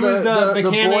Yeah, he was the the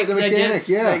mechanic, boy- the mechanic,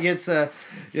 that gets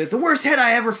It's the worst head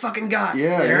I ever fucking got.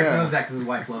 Yeah, Eric yeah. knows that because his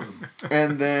wife loves him.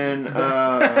 And then,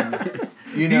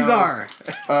 you know, These are.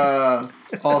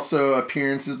 Also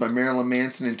appearances by Marilyn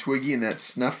Manson and Twiggy in that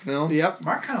snuff film. Yep.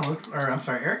 Eric kind of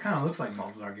looks like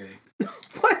Balthazar Getty.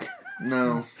 What?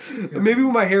 No, Maybe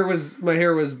when my hair was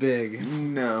big.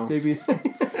 no. Maybe.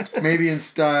 Maybe in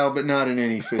style, but not in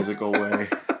any physical way.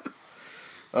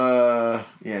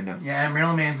 Yeah, no. Yeah,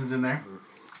 Marilyn Manson's in there.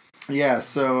 Yeah,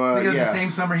 so, Because yeah. the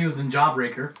same summer he was in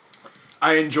Jawbreaker.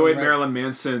 I enjoyed Right. Marilyn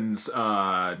Manson's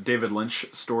David Lynch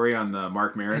story on the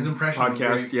Mark Maron His impression was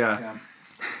podcast. great. Yeah.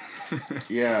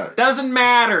 Yeah. Doesn't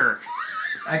matter.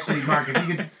 Actually, Mark, if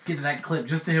you could get to that clip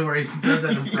just to hear where he does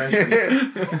that impression.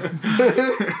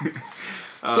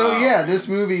 So, yeah, this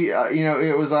movie, you know,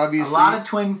 it was A obviously... lot of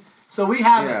twin... So we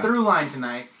have Yeah. a through line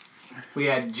tonight. We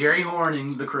had Jerry Horn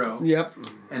in The Crow. Yep.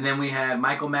 And then we had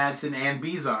Michael Madsen and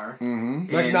Beezar.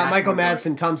 Mm-hmm. Not Michael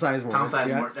Madsen, Tom Sizemore. Tom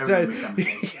Sizemore. Yeah. Every movie comes in.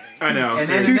 I know. And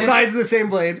then- Two seriously. sides of the same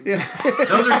blade. Yeah.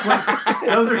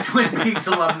 Those are Twin Peaks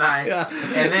alumni. Yeah.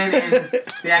 And then in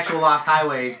the actual Lost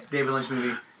Highway, David Lynch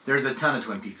movie, there's a ton of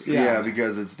Twin Peaks. Yeah,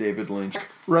 because it's David Lynch.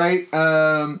 Right.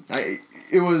 I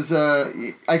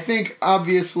think,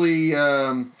 obviously,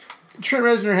 Trent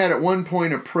Reznor had at one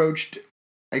point approached,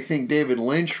 I think, David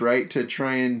Lynch, right, to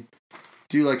try and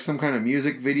do, like, some kind of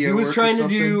music video He was work or trying to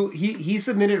something? do. He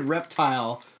submitted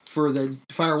Reptile for the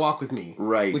Fire Walk with Me,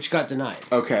 Right. which got denied.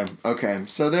 Okay.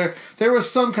 So there was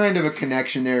some kind of a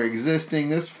connection there existing.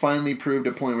 This finally proved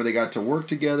a point where they got to work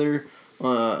together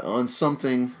on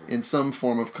something in some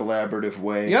form of collaborative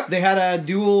way. Yep, they had a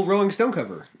dual Rolling Stone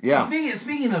cover. Yeah.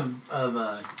 Speaking of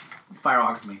Fire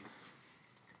Walk with Me,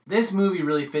 this movie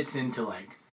really fits into like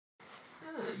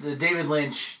the David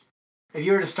Lynch. If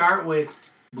you were to start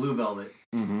with Blue Velvet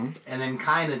Mm-hmm. and then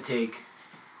kind of take,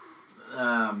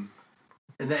 and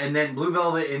then Blue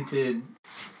Velvet into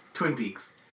Twin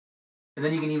Peaks, and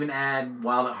then you can even add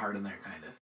Wild at Heart in there, kind of.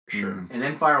 Sure. Mm. And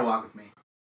then Fire Walk with Me,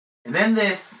 and then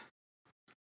this,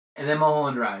 and then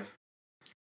Mulholland Drive.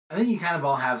 I think you kind of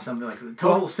all have something like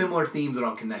total similar themes that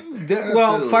all connect there.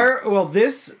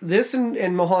 This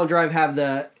and Mulholland Drive have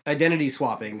the identity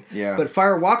swapping. Yeah. But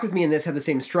Fire Walk with Me and this have the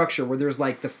same structure where there's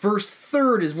like the first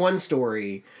third is one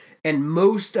story, and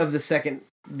most of the second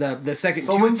the second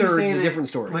But wouldn't you 2/3 say is a that- different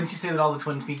story. Wouldn't you say that all the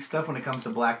Twin Peaks stuff, when it comes to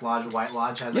Black Lodge, White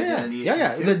Lodge, has Yeah, identity yeah,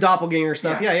 issues too? the doppelganger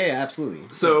stuff. Yeah. Yeah, absolutely.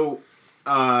 So,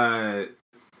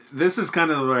 this is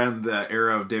kind of around the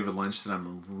era of David Lynch that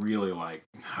I'm really like,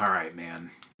 all right, man,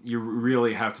 you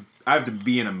really have to. I have to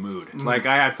be in a mood. Like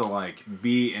I have to like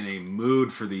be in a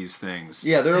mood for these things.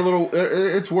 Yeah, they're a little...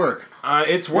 It's work.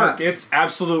 It's work. Yeah. It's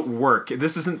absolute work.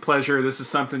 This isn't pleasure. This is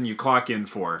something you clock in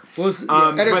for. Well, it's-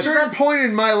 Um, At a but- certain point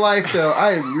in my life, though,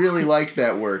 I really liked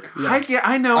that work.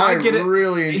 I know. I get it.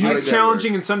 really enjoyed He's that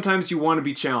challenging, work. and sometimes you want to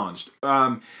be challenged.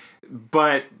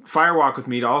 But Firewalk with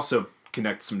Me, to also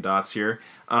connect some dots here.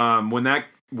 When that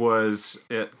was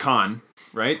at Cannes,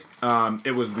 right?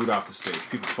 It was booed off the stage.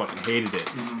 People fucking hated it.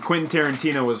 Quentin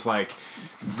Tarantino was like,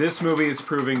 "This movie is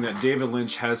proving that David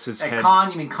Lynch has his At head."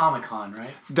 Con, you mean Comic Con,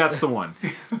 right? That's the one.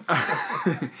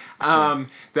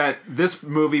 That this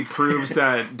movie proves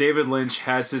that David Lynch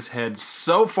has his head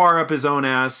so far up his own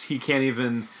ass he can't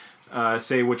even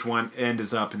say which one end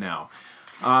is up now.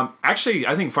 Actually,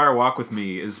 I think Fire Walk with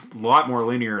Me is a lot more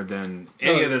linear than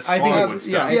any of this I think Hollywood it's-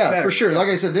 stuff. It's Yeah, better. for sure. Like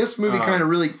I said, this movie kind of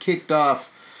really kicked off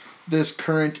this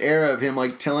current era of him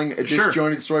like telling a Sure.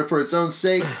 disjointed story for its own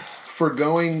sake,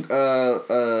 forgoing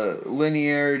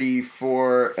linearity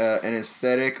for an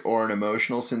aesthetic or an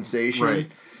emotional sensation.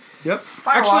 Right. Yep.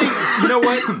 Actually, you know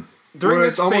what? During Where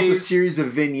this it's almost a phase, series of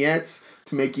vignettes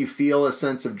to make you feel a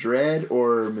sense of dread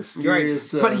or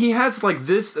mysterious. but he has like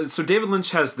this. So David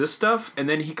Lynch has this stuff, and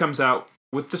then he comes out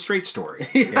with the straight story.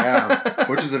 yeah,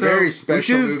 which is a So- very Which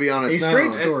special is movie on a its straight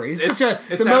own. story. It's It's- such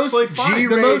a it's the most absolutely fine.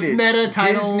 the most G-rated meta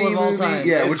title Disney of all movie. time.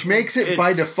 Yeah, It's- which makes it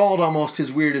by it's- default almost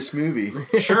his weirdest movie.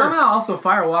 Sure. Somehow also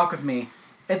Fire Walk with Me,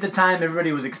 at the time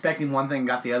everybody was expecting one thing and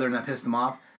got the other and that pissed them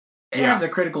off. It Yeah. has a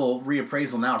critical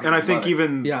reappraisal now. And I think People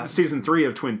even Yeah. season 3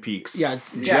 of Twin Peaks Yeah,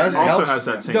 Just also helps has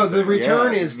that them. same No, the thing.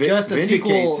 return Yeah, is it just a vindicates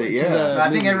sequel it, to yeah. the. But I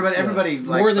think movie. everybody Yeah.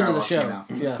 likes more than Fire to the Walk with show. Me now.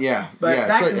 Yeah. Yeah, But yeah.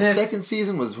 back So to the this- second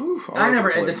season was. Whew, all I over never,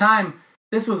 the at the place. time,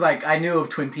 this was like, I knew of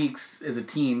Twin Peaks as a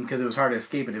teen because it was hard to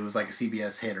escape it. It was like a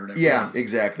CBS hit or whatever. Yeah, it was.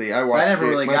 exactly. I watched never it.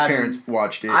 really My got parents in-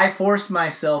 watched it. I forced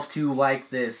myself to like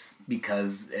this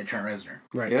because of Trent Reznor.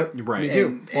 Right. Yep. Right. Me too.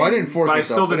 And- Well, I didn't force But I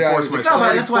myself. still didn't but force was myself. No, but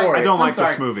excited that's why- for I it. don't I'm like this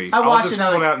sorry. movie. I I'll watched just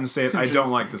another- pull it out and say it. I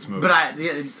don't like this movie. But at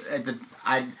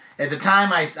the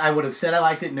time I would have said I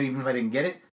liked it, even if I didn't get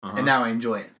it, and now I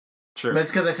enjoy it. Sure. But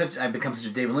it's because I've become such a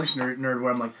David Lynch nerd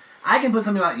where I'm like, I can put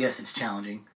something out. Yes, it's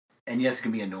challenging, and yes, it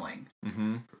can be annoying.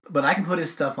 Mm-hmm. But I can put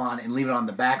his stuff on and leave it on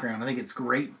the background. I think it's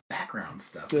great background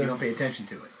stuff. You don't pay attention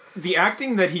to it. The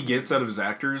acting that he gets out of his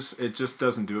actors, it just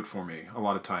doesn't do it for me a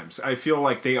lot of times. I feel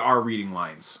like they are reading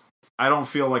lines. I don't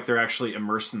feel like they're actually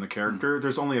immersed in the character.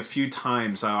 There's only a few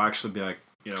times I'll actually be like,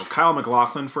 Kyle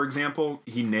MacLachlan, for example,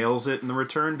 he nails it in The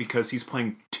Return because he's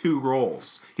playing 2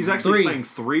 roles. He's actually playing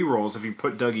 3 roles if you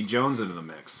put Dougie Jones into the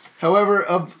mix. However,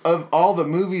 of all the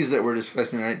movies that we're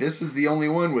discussing tonight, this is the only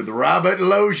one with Robert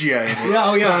Loggia in it. Yeah,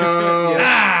 oh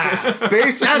yeah. So,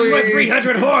 basically, That's what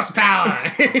 300 horsepower.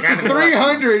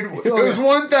 300. It was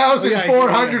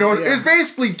 1,400 horse. It was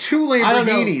basically 2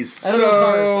 Lamborghinis.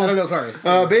 I don't know cars.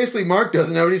 Basically, Mark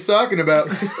doesn't know what he's talking about.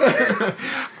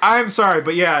 I'm sorry,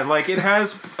 but yeah, like it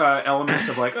has elements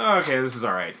of like, oh, okay, this is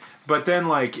all right. But then,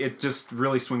 like, it just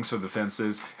really swings for the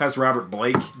fences. Has Robert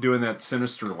Blake doing that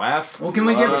sinister laugh. Well, can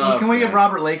we give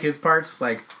Robert Lake his parts?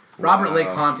 Like, Robert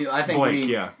Lake's haunting. I think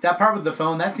Blake, that part with the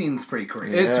phone, that scene's pretty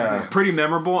crazy. It's pretty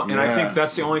memorable, and I think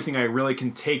that's the only thing I really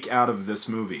can take out of this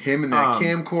movie. Him and that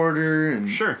camcorder and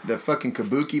the fucking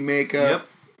kabuki makeup. Yep.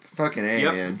 Fucking A,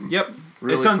 man. Yep.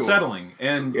 Really it's unsettling,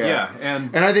 and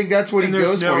and I think that's what he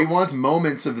goes for. He wants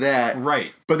moments of that,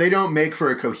 right? But they don't make for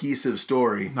a cohesive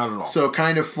story, not at all. So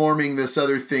kind of forming this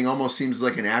other thing almost seems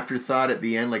like an afterthought at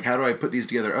the end. Like, how do I put these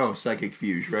together? Oh, psychic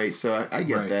fuse, right? So I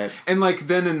get that. And like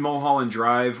then in Mulholland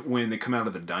Drive, when they come out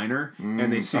of the diner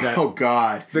and they see that, oh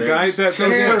god, the guy that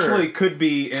essentially could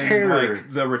be in like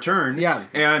The Return,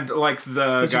 and like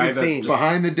the guy that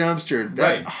behind the dumpster,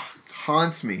 that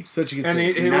haunts me. Such a good scene.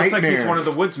 And he looks like he's one of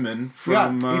the woodsmen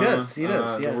from he does.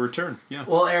 The Return. Yeah.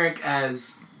 Well, Eric,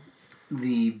 as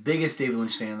the biggest David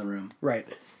Lynch fan in the room, right?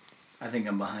 I think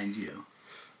I'm behind you.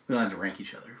 We don't have to rank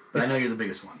each other, but I know you're the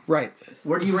biggest one. Right.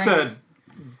 Where do you rank?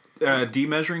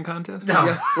 D-measuring contest? No.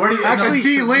 Yeah. Where do you actually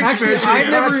D-Lynch measuring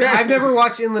contest? I've never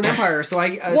watched Inland Empire, so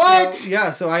I what?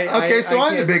 So I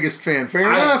I'm the biggest fan. Fair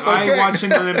enough. Okay. I watched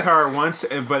Inland Empire once,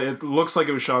 but it looks like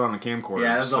it was shot on a camcorder.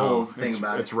 Yeah, that's the whole thing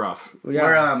about it. It's rough.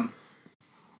 Yeah.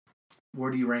 Where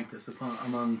do you rank this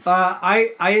among?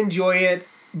 I enjoy it,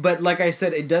 but like I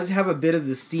said, it does have a bit of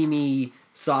the steamy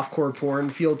softcore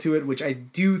porn feel to it, which I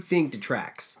do think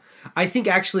detracts. I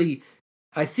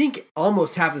think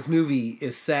almost half this movie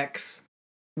is sex,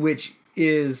 which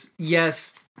is,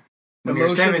 yes, when you're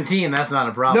 17, that's not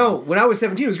a problem. No, when I was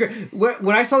 17, it was great.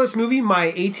 When I saw this movie,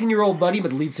 my 18-year-old buddy, but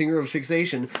the lead singer of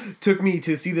Fixation, took me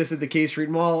to see this at the K Street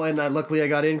Mall, and luckily I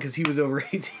got in because he was over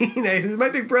 18. He's my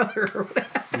big brother or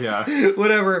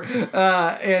whatever.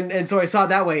 And so I saw it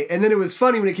that way. And then it was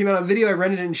funny when it came out on video, I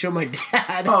rented it and showed my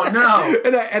dad. Oh, no.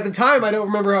 And at the time, I don't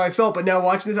remember how I felt, but now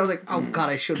watching this, I was like, oh, God,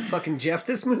 I showed fucking Jeff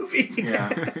this movie. Yeah.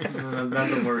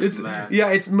 Nothing worse than that. Yeah,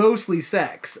 it's mostly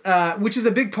sex, which is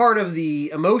a big part of the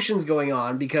emotions going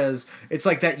on, because it's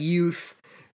like that youth,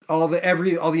 all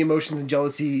the emotions and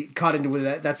jealousy caught into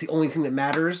that. That's the only thing that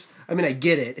matters. I mean, I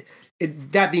get it.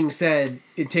 That being said,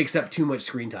 it takes up too much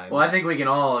screen time. Well, I think we can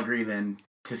all agree then,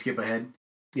 to skip ahead,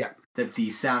 that the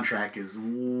soundtrack is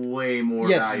way more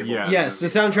valuable. Yes, the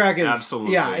soundtrack is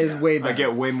absolutely is way better. I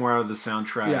get way more out of the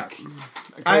soundtrack. Yeah.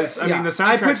 Because, I mean, the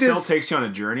soundtrack still takes you on a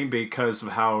journey because of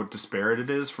how disparate it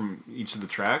is from each of the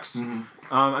tracks. Mm-hmm.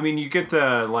 I mean, you get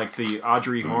the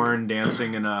Audrey Horne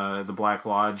dancing in the Black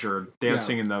Lodge or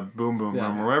dancing in the Boom Boom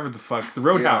Room or whatever the fuck, the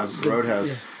Roadhouse.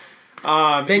 Roadhouse.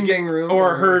 Bang Bang Room.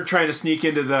 Or her trying to sneak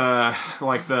into the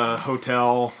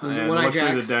hotel and look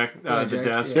through the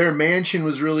desk. Their mansion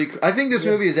was really cool. I think this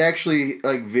movie is actually,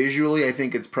 like, visually, I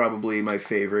think it's probably my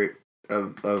favorite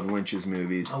of Lynch's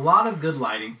movies. A lot of good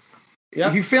lighting. Yeah,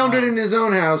 he filmed it in his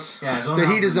own house that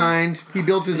he designed. He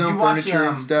built his own furniture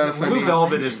and stuff. Blue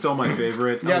Velvet is still my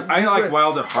favorite. I like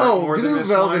Wild at Heart more than this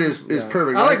Blue Velvet one. is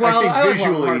perfect.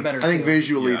 I think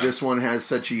visually this one has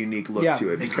such a unique look to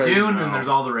it. Because Dune and there's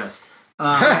all the rest.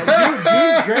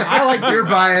 Dune's great. I like Dune. You're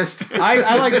biased.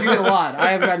 I like Dune a lot.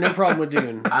 I have got no problem with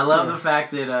Dune. I love the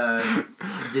fact that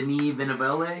Denis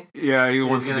Villeneuve he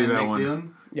wants to do that one.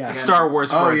 Dune. Yeah. Star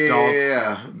Wars for adults.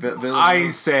 Yeah. I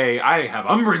say I have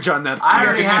umbrage on that. I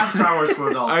already have Star Wars for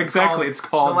adults. Exactly. It's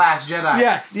called The Last Jedi.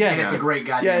 Yes. And it's a great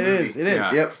goddamn movie. It is. It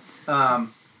is. Yeah. Yep.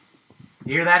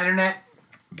 You hear that, internet?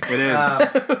 It is.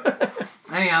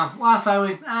 Anyhow, Lost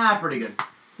Highway, pretty good.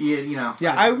 You know.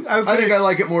 Yeah, I think I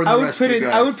like it more than the rest of you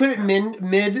guys. I would put it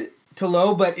mid to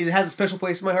low, but it has a special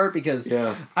place in my heart because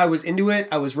I was into it.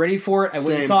 I was ready for it. I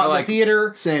went and saw it in the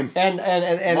theater. Same. And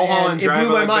it blew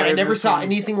my mind. I never saw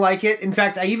anything like it. In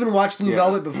fact, I even watched Blue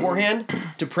Velvet beforehand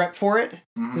to prep for it.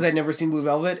 because I'd never seen Blue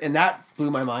Velvet, and that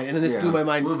blew my mind. And then this blew my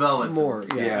mind Blue Velvet's more.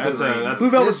 Yeah. Yeah. Blue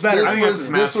Velvet's better. I think that's his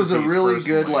This was a masterpiece, really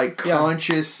good, personally. like,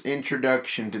 conscious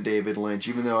introduction to David Lynch.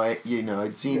 Even though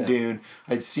I'd seen Dune,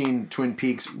 I'd seen Twin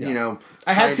Peaks. You know,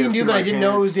 I had kind seen of Dune, through but my I didn't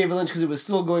know it was parents. David Lynch because it was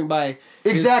still going by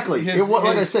Exactly. his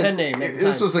Like I said, pen name at the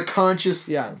this time. was the conscious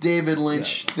David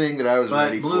Lynch thing that I was But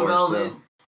ready Blue for. Velvet So.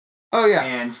 Oh yeah,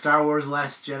 and Star Wars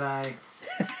Last Jedi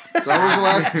Star Wars: The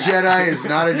Last Jedi is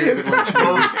not a David Lynch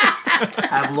movie.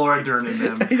 have Laura Dern in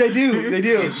them. They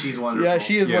do. And she's wonderful. Yeah,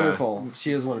 she is Yeah. wonderful.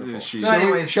 She is wonderful. She- So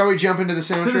anyways, Shall we jump into the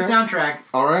soundtrack? to the soundtrack.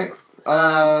 All right.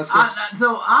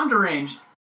 So I'm deranged.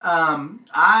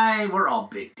 We're all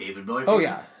big David Bowie fans. Oh,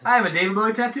 yeah. I have a David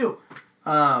Bowie tattoo.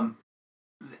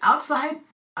 Outside,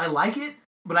 I like it,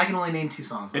 but I can only name 2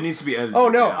 songs. It needs to be edited. Oh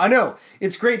no, down. I know.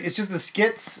 It's great. It's just the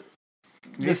skits.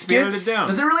 The Needs to be edited skits. down.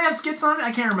 Does it really have skits on it?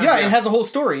 I can't remember. Yeah, it has a whole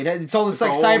story. It's all this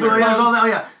like all Oh, there's all cyberpunk. that, oh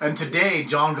yeah. And today,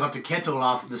 John got the kettle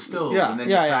off the stove. Yeah, and then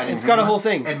yeah. decided It's got a whole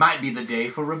thing. It might be the day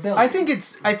for rebellion. I think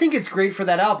it's great for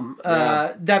that album.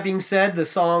 That being said, the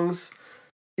songs,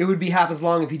 it would be half as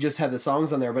long if you just had the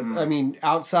songs on there. But I mean,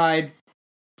 outside.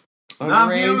 the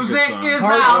Underage, music song. is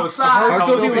Hearts- outside. Hearts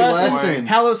Go Through Filthy Lesson. Lesson.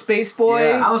 Hello Space Boy.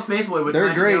 Yeah. Alice Space Boy with They're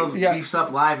Nine great. Nails Yeah. beefs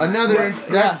up live.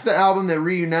 That's the album that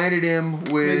reunited him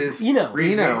with Eno.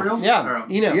 Reed Eno. Gabriel? Yeah, Or-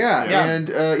 Eno. Yeah, and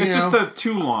It's just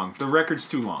too long. The record's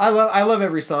too long. I love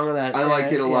every song on that. I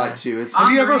like it a Yeah. lot too. It's Have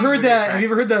you ever Underage heard is a good that? track. Have you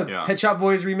ever heard the Yeah. Pet Shop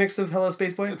Boys remix of Hello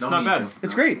Space Boy? It's Don't not need bad. to.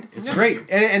 It's great. It's great,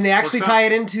 and they actually Works tie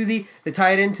out. it into the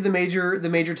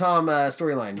Major Tom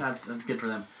storyline. That's good for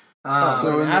them.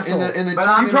 so in asshole. the But two-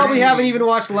 I'm You probably Underage. haven't even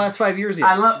watched the last 5 years yet.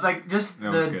 I love just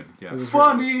That was the good. Yeah.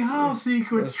 funny how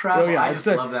secrets travel. I just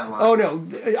love that line. Oh no,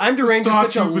 I'm Deranged is Stop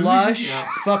such a to believe. lush Yeah.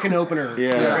 fucking opener.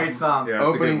 Yeah. Great song. Yeah, it's a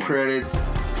good opening one. credits.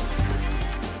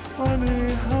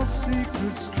 Funny how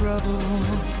secrets travel.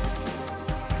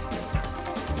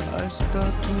 I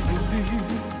start to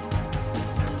believe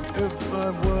if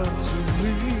I were to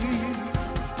leave,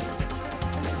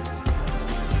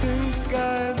 in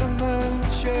sky the man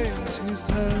shakes his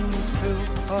hands held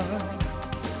high.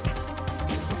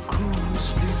 A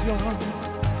cruise beyond,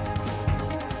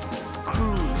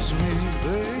 cruise me,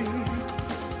 babe.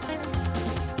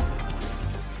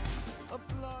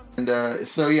 And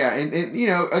so yeah, and you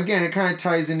know, again, it kind of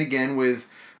ties in again with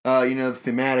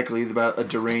thematically about a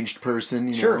deranged person.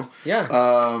 You Sure. know,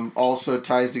 Yeah. also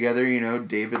ties together. You know,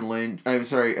 David Bowie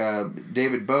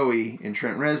and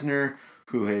Trent Reznor,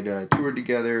 who had toured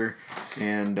together,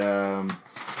 and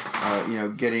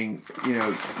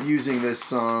using this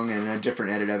song and a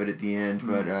different edit of it at the end,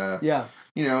 but Yeah.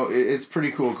 it's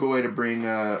pretty cool way to bring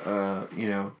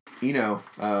Eno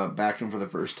back to him for the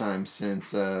first time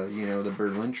since the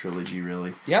Berlin trilogy,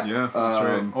 really. Yep. Yeah, that's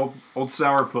right. Old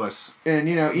sourpuss. And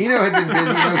Eno had been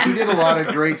busy. He did a lot of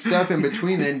great stuff in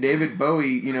between. Then David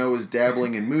Bowie, was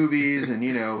dabbling in movies and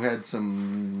had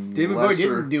some David Bowie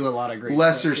didn't do a lot of great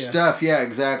lesser stuff. stuff. Yeah,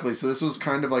 exactly. So this was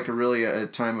kind of like a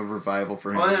time of revival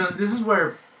for him. Well, then, this is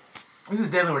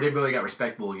definitely where David Bowie got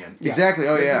respectable again. Exactly.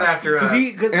 Oh This is yeah. after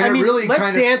Because And I it mean, really Let's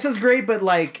kind of- Dance is great, but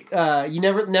like you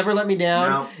never let me down,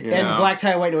 No. and Yeah. Black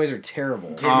Tie White Noise are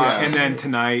terrible. And then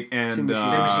Tonight and Tin Machine.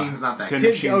 Tin Machine's not that Tin good.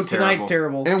 Machine's Tonight's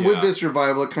terrible. And with Yeah. this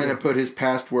revival, it kind of put his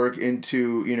past work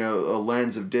into a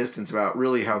lens of distance about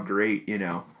really how great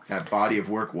that body of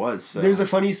work was. So. There's a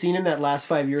funny scene in that Last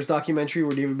 5 Years documentary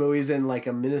where David Bowie's in like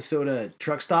a Minnesota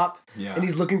truck stop, Yeah. and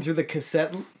he's looking through the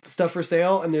cassette stuff for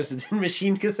sale, and there's a Tin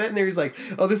Machine cassette in there. He's like,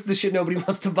 "Oh, this is the shit nobody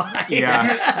wants to buy."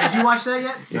 Yeah. Did you watch that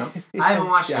yet? No. I haven't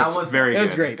watched it. How It's was very It was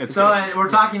good. great. It's So we're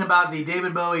talking about the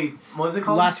David Bowie. What was it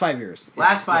called? Last 5 years.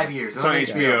 Last 5 years. It's on Okay.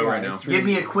 HBO right now. it's Give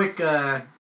me a quick.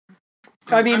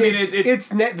 I mean, it- it's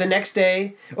the next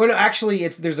day. Oh no, actually,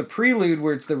 there's a prelude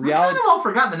where it's the I kind reality. of all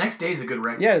forgot. The next day is a good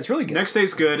record. Yeah, it's really good. Next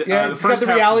day's good. Yeah, The it's got first the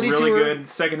half's reality really tour. good.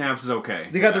 Second half is okay.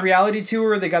 They got the reality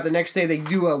tour. They got the next day. They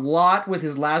do a lot with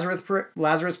his Lazarus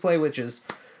play, which is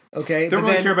okay. Don't but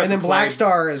really then, care about and then the Black play.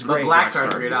 Star is But great. Black Star's a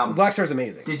Star. great album. Black Star's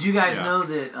amazing. Did you guys Yeah. know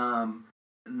that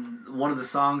one of the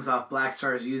songs off Black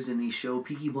Star is used in the show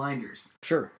Peaky Blinders?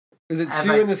 Sure. Is it Have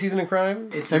Sue I- in the Season of Crime?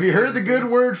 Have you heard the good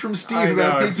word from Steve I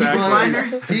about know, Peaky exactly.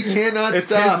 Blinders? He cannot It's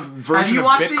stop. his version Have you of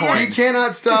watched it Bitcoin. yet? He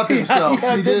cannot stop himself.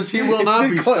 Yeah, He will it's not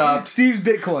be Bitcoin. stopped. Steve's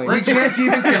Bitcoin. We can't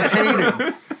even contain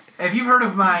him. If you've heard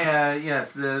of my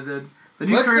yes, the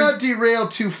new Let's currency. not derail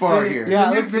too far here.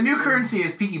 Yeah. The new currency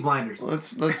is Peaky Blinders.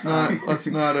 Let's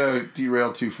not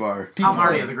derail too far. Tom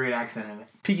Hardy has a great accent in it.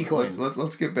 Peaky Coin.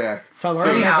 Let's get back. Tom So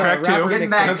Hardy has a track two? rapper Getting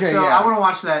mix back, up. Okay, so yeah. I want to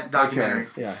watch that documentary.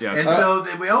 Yeah. Yeah, And it's- so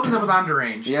we opens up with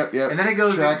Underage. Yep. And then it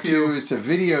goes Track into 2 is to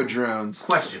video drones.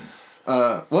 questions.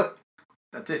 What?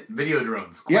 That's it. Video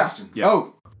drones. Yeah. Questions. Yeah.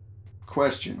 Oh,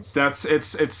 questions.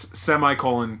 It's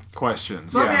semicolon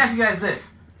questions. So let me Yeah. ask you guys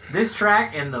this: this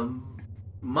track and the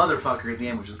motherfucker at the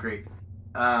end, which is great,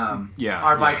 Yeah,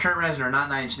 are by yeah. Trent Reznor, not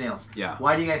Nine Inch Nails. Yeah.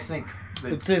 Why do you guys think?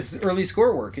 That, It's his early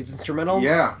score work. It's instrumental.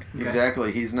 Yeah,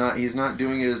 exactly. He's not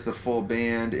doing it as the full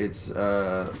band. It's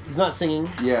He's not singing.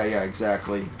 yeah,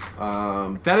 exactly.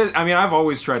 That is, I mean, I've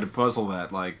always tried to puzzle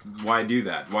that. Like, why do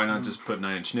that? Why not just put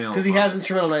Nine Inch Nails? Because he on has it?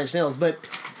 instrumental Nine Inch Nails. But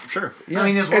Sure. I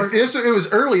mean, it's work. It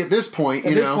was early at this point.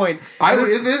 At You this know? point.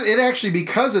 It actually,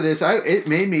 because of this, it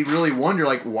made me really wonder,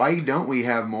 like, why don't we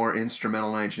have more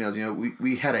instrumental Nine Inch Nails? You know,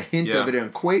 we had a hint of it in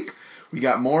Quake. We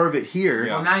got more of it here.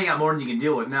 Yeah. Well, now you got more than you can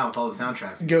deal with now with all the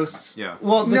soundtracks. Ghosts. Yeah.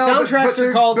 Well, the No, but soundtracks they're-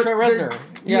 are called but Trent they're- Reznor.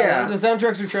 yeah. The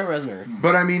soundtracks are Trent Reznor.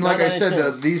 But I mean, like Not I Nine said, Inch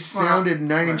Nails. these sounded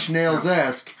Nine Inch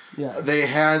Nails-esque. Yeah. They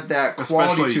had that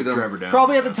quality Especially to them. Driver Down.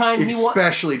 Probably at the time he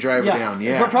Especially Driver Down,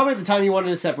 yeah. But probably at the time he wanted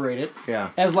to separate it.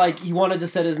 Yeah. As like he wanted to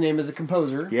set his name as a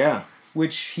composer. Yeah.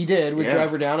 Which he did with Yeah.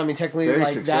 Driver Down. I mean, technically, Very like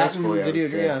that and successfully, I would video.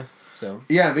 say. Yeah. So.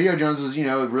 Yeah, Video Jones was,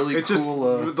 really It's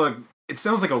cool. just like it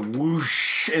sounds like a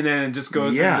whoosh, and then it just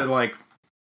goes Yeah. into like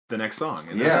the next song.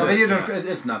 And Yeah. that's So it. video,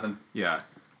 Yeah. it's nothing. Yeah.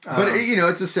 But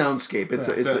it's a soundscape. It's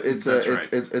That's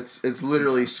right. it's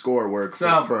literally score work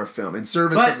So- for a film in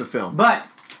service But of the film. But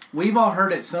we've all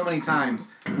heard it so many times.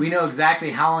 We know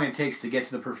exactly how long it takes to get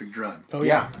to the perfect drug. Oh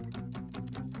yeah.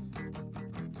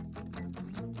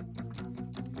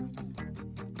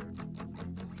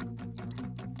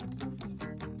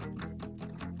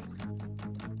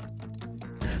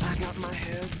 I got my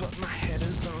head, but my head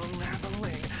is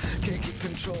unraveling. Can't keep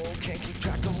control, can't keep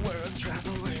track of where it's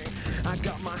traveling. I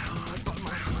got my heart, but my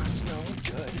heart's no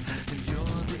good. And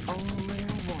you're the only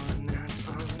one that's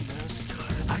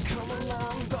understood. I come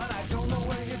along, but I don't know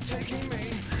where you're taking me.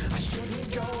 I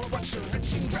shouldn't go, but you're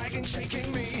reaching, dragging,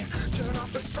 shaking me. Turn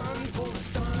off the sun, pull the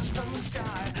stars from the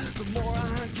sky. The more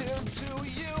I give to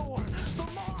you, the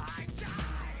more I die.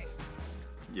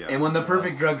 Yeah. And when the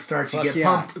perfect drug starts, you Fuck get yeah.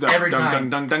 pumped every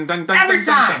time. Every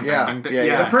time!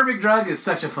 Yeah. The perfect drug is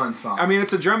such a fun song. I mean,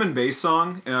 it's a drum and bass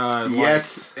song.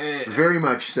 Yes, like, very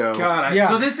much so. God, Yeah.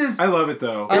 so this is I love it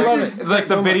though. I love is it. Like the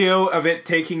so much. video of it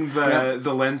taking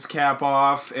the lens cap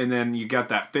off, and then you got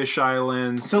that fisheye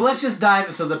lens. so let's just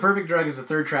dive. So the perfect drug is the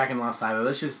third track in Lost Highway.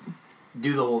 Let's just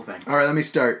do the whole thing. All right, let me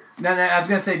start. Now, I was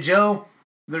gonna say Joe.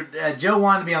 Joe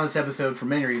wanted to be on this episode for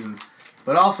many reasons,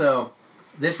 but also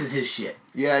this is his shit.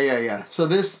 Yeah. So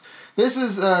this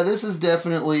is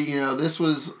definitely, this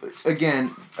was again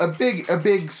a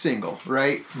big single,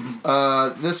 right?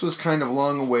 This was kind of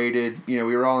long awaited. We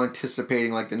were all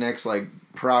anticipating like the next like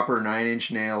proper Nine Inch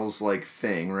Nails like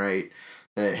thing, right?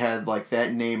 That had like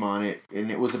that name on it, and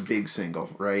it was a big single,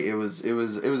 right? It was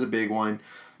a big one.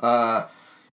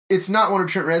 It's not one of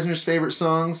Trent Reznor's favorite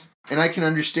songs, and I can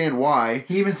understand why.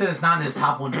 He even said it's not in his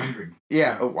top 100,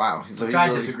 Yeah. Oh wow. So which he I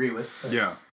really- disagree with.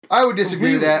 Yeah. I would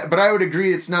disagree with Completely. that, but I would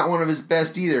agree it's not one of his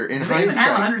best either. In Do they even have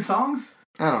hindsight, 100 songs?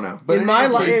 I don't know. But In my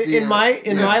life, in my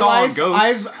It's all on life,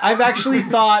 Ghosts. I've actually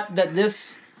thought that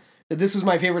this was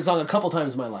my favorite song a couple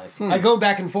times in my life. I go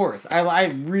back and forth. I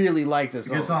really like this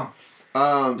song. Good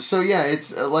song. So yeah,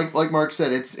 it's like Mark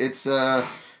said, it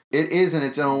is in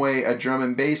its own way a drum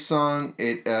and bass song.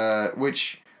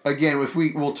 Which again,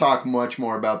 we'll talk much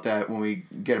more about that when we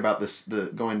get about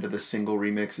go into the single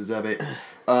remixes of it.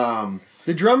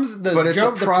 The drums, But it's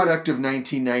a product of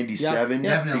 1997 Yeah,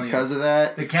 definitely because is. of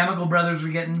that. The Chemical Brothers were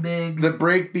getting big. The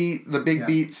breakbeat, the big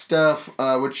beat stuff,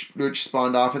 which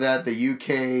spawned off of that,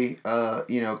 the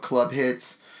UK, club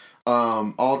hits,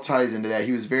 all ties into that.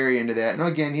 He was very into that, and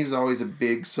again, he was always a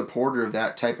big supporter of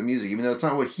that type of music. Even though it's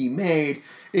not what he made,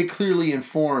 it clearly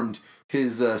informed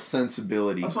his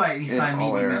sensibility. That's why he in signed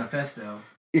all me to era. Manifesto.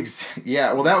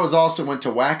 Yeah, well, that was also went to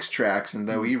Wax Tracks, and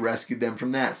though he rescued them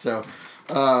from that. So,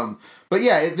 but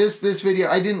yeah, this video,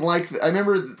 I didn't like. I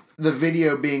remember the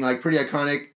video being like pretty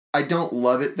iconic. I don't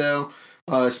love it though,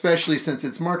 especially since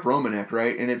it's Mark Romanek,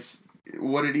 right? And it's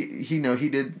what did he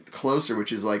did Closer,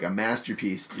 which is like a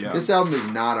masterpiece. Yeah. This album is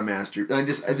not a masterpiece. I mean,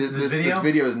 this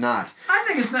video is not. I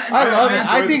think it's not. I love it.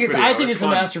 enjoy I think this it's video. a It's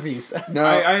fun. masterpiece. No,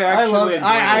 I actually love it. enjoy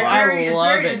I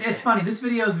love it. It's funny. This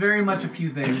video is very much a few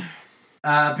things.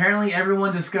 Apparently,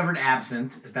 everyone discovered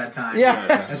Absinthe at that time. Yeah.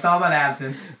 It's all about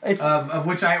Absinthe, It's of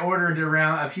which I ordered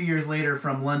around a few years later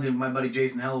from London. My buddy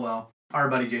Jason Hellowell, our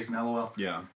buddy Jason Hellowell,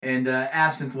 Yeah. and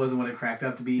Absinthe wasn't what it cracked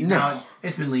up to be. No. Now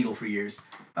it's been legal for years.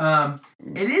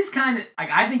 It is kind of like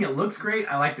I think it looks great.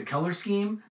 I like the color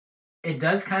scheme. it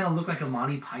does kind of look like a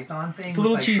Monty Python thing. It's a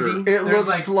little Like, cheesy. It There's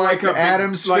looks like like a big-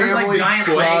 Adam's like- There's like Family giant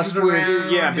legs crossed with.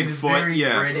 around. yeah, and it's Bigfoot, very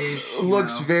yeah. British. you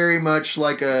Looks know. very much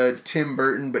like a Tim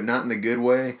Burton, but not in the good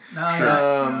way. No,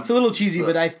 yeah. It's a little cheesy, So-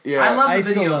 but I Yeah. I love the I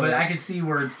still video, love but it. I could see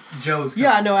where Joe's.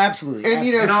 yeah, coming. no, absolutely. And,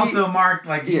 you know, And he- also Mark,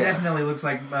 like he Yeah. definitely looks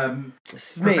like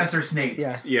Snape. Professor Snape.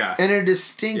 Yeah. Yeah. and a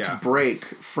distinct Yeah. break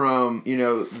from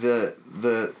the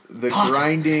Potter.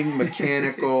 grinding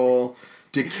mechanical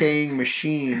decaying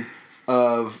machine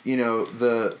of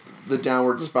the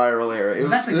downward spiral era. It Well,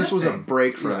 that's a this good was a thing.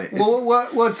 break from it. It's, Well,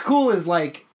 what's cool is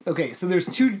like, okay, so there's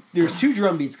two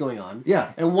drum beats going on.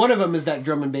 Yeah. And one of them is that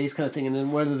drum and bass kind of thing, and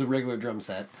then one is a regular drum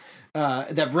set.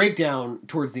 That breakdown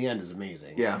towards the end is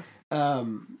amazing. yeah.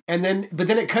 But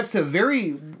then it cuts to a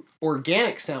very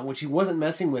organic sound, which he wasn't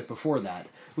messing with before that,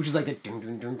 which is like the dun,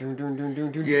 dun, dun, dun, dun, dun,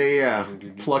 dun, dun. Yeah,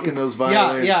 plucking those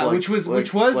violins. Yeah, like- which was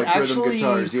like rhythm actually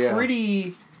guitars, yeah.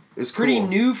 pretty It's pretty cool.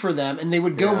 new for them, and they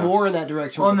would go Yeah. more in that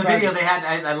direction. Well, in with the video, project. they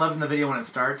had. I love in the video when it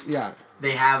starts. Yeah.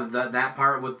 They have that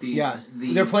part with the Yeah.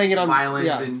 the They're playing it on- violins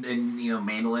yeah. and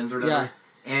mandolins or whatever.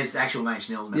 Yeah. And it's actual Nine Inch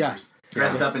Nails Yeah. members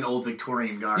dressed up in old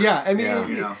Victorian garb. Yeah, I mean, Yeah.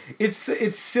 You know. it's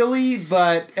silly,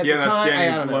 but at Yeah, the that's time, Danny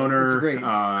I don't know. Lohner. It's great.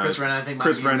 Chris Renna, I think. might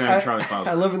Chris be- Renna and Charlie Fowler.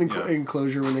 I love in the Yeah.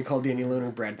 enclosure when they call Danny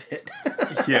Lohner Brad Pitt.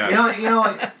 Yeah. You know,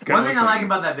 like, one thing looks I like like him.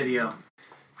 about that video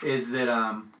is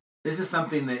that this is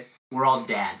something that we're all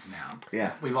dads now.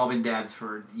 Yeah. We've all been dads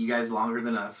for you guys longer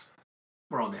than us.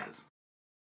 We're all dads.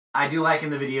 I do like in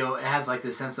the video. It has like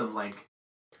this sense of like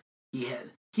he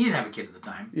didn't have a kid at the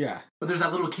time, Yeah. but there's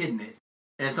that little kid in it,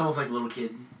 and it's almost like a little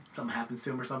kid. Something happens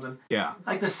to him or something. Yeah.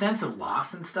 Like the sense of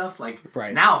loss and stuff. Like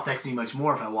Right. now affects me much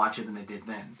more if I watch it than it did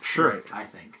then. Sure. I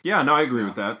think. Yeah, no, I agree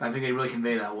with that. I think they really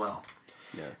convey that well.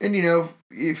 And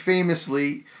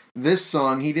famously, this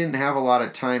song he didn't have a lot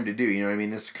of time to do. You know what I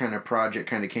mean? This kind of project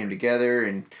kind of came together,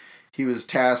 and he was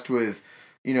tasked with,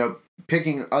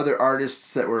 picking other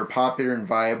artists that were popular and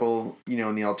viable,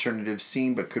 in the alternative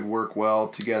scene, but could work well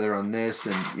together on this.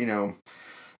 And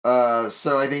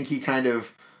so I think he kind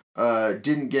of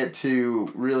didn't get to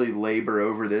really labor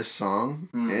over this song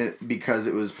because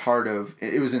it was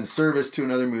it was in service to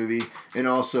another movie and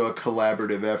also a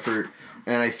collaborative effort.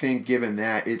 And I think given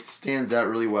that, it stands out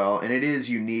really well, and it is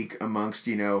unique amongst,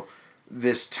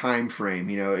 this time frame.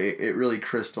 It really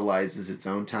crystallizes its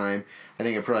own time. I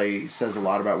think it probably says a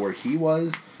lot about where he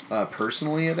was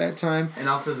personally at that time. And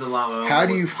also there's a lot of How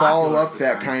do you follow popular at up the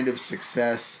that time. kind of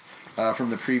success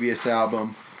from the previous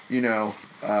album, when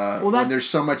that- there's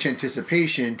so much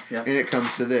anticipation Yeah. and it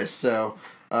comes to this? So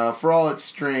for all its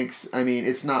strengths, I mean,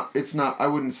 it's not, I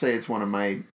wouldn't say it's one of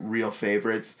my real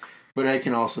favorites, but I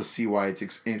can also see why it's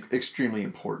extremely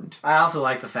important. I also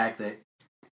like the fact that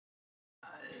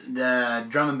the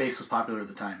drum and bass was popular at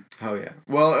the time. Oh yeah.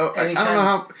 Well, I Any don't kind know of-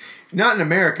 how. Not in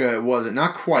America, it wasn't.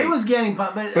 Not quite. It was getting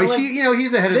popular, but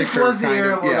he's ahead of the this curve. was the kind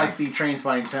era of, where yeah. like the train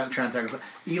spotting,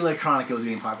 electronica was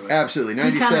getting popular. Absolutely. He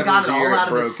kind 97 of got was it the year all it out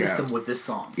of broke his system out. with this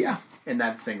song. Yeah. And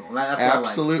that single. That's what I like.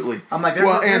 Absolutely. I'm like,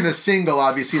 and the single,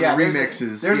 obviously, the there's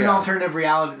remixes. There's an yeah. alternative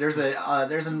reality. There's an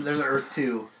Earth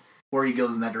 2 where he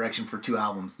goes in that direction for 2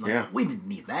 albums. Like, Yeah. we didn't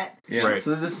need that. Yeah. Right. So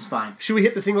this is fine. Should we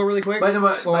hit the single really quick? But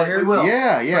While we're here? we will.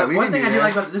 Yeah, But we one can thing do I do that.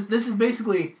 like about this is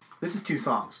basically this is 2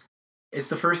 songs. It's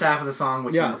the first half of the song,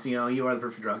 which Yeah. is You Are the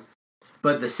Perfect Drug,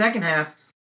 but the second half,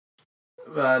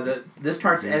 this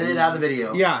part's edited out of the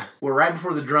video. Yeah. We're right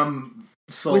before the drum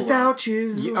solo. Without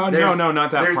you. Oh, There's- no,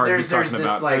 not that there's- part there's- he's talking there's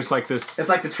this, about. like- There's like this It's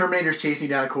like the Terminator's chasing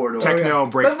you down a corridor. techno Bum,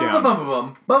 breakdown. bum, bum, bum,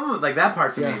 bum, bum, like that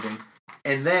part's Yeah. amazing.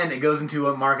 And then it goes into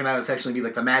what Mark and I would affectionately be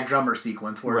like the Mad Drummer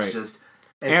sequence, where Right. it's just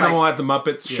it's Animal like, at the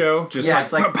Muppets show. Just yeah, like,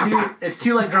 it's like bah, bah, bah. it's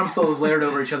two like drum solos layered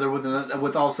over each other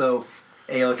with also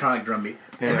a electronic drum beat.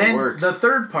 And And it then works. the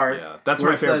third part, Yeah, that's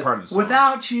where my it's favorite part of the song.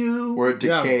 Without you, Where it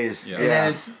decays. Yeah. and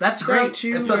then that's Without great.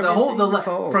 you, And so the whole everything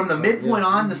falls from the apart. midpoint Yeah.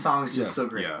 on, the song is just so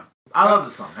great. Yeah. I love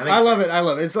the song. think I it's love great. it. I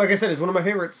love it. It's like I said, it's one of my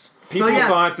favorites. People yeah.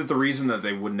 thought that the reason that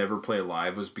they would never play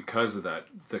live was because of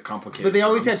the complicated. But they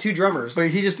always had drums. 2 drummers. But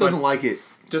he just doesn't like it.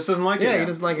 Just doesn't like it. Yeah, he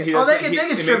doesn't like it. He Oh, they doesn't- can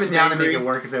he- strip makes it him down and make angry. it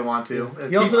work if they want to.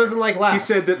 He also doesn't like laughs.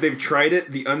 He said that they've tried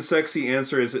it. The unsexy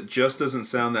answer is it just doesn't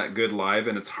sound that good live,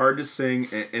 and it's hard to sing.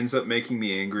 And it ends up making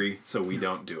me angry, so we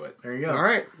don't do it. There you go. All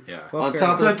right. Yeah, Well, On fair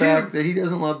top of enough. the So, fact that he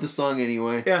doesn't love the song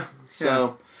anyway. yeah.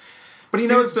 So. But he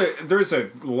knows that there's a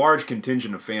large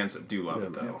contingent of fans that do love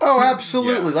it, though. Oh,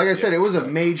 absolutely. Yeah. Like I said, it was a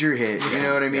major hit. You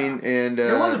know what I mean? And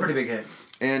It was a pretty big hit.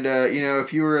 And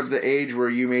if you were of the age where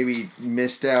you maybe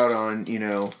missed out on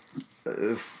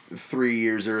 3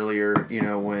 years earlier,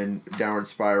 when Downward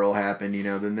Spiral happened,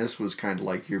 then this was kind of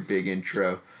like your big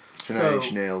intro to Nine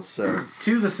Inch Nails. So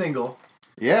To the single,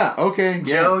 yeah, okay,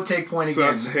 yeah. Joe, take point So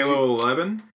again. that's Halo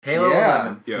 11. Halo Yeah.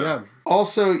 11. Yeah.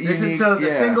 Also, This unique. is so the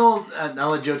yeah. single. I'll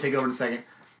let Joe take over in a second.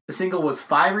 The single was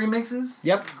 5 remixes.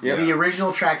 Yep. Yep. The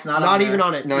original track's not Not on even there.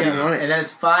 on it. Not Yeah. even on it. And then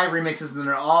it's 5 remixes, and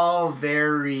they're all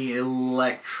very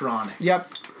electronic.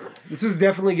 Yep. This was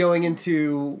definitely going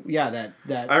into that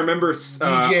I remember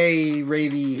DJ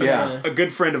ravey. Yeah. a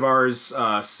good friend of ours,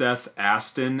 Seth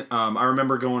Aston. I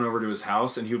remember going over to his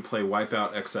house and he would play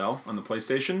Wipeout XL on the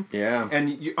PlayStation. Yeah.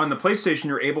 And on the PlayStation,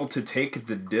 you're able to take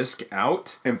the disc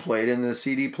out And played in the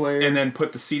CD player. and then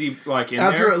put the CD like in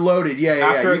After there. it loaded, yeah.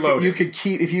 After it You loaded. you could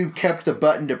keep if you kept the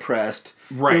button depressed.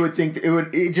 Right. It would think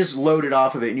it just loaded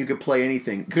off of it, and you could play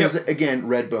anything. Because Yep. again,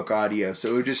 Redbook audio, so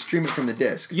it would just stream it from the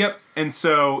disc. Yep. And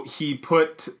so he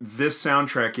put this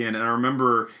soundtrack in, and I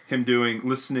remember him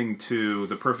listening to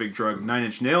the Perfect Drug 9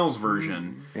 Inch Nails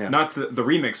version, Yeah. not the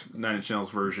remix 9 Inch Nails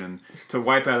version, to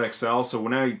Wipeout XL. So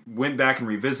when I went back and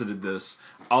revisited this,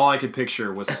 all I could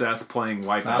picture was Seth playing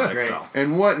Wipeout That's great. XL.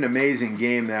 And what an amazing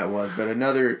game that was! But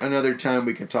another time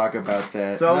we can talk about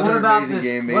that. So Another what about amazing this?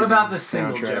 game, What amazing about this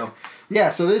single, soundtrack. Joe? Yeah,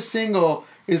 so this single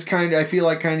is I feel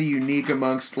like kind of unique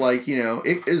amongst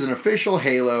it is an official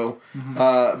Halo,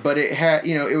 but it had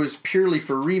it was purely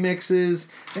for remixes,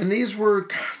 and these were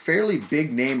fairly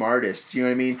big name artists. You know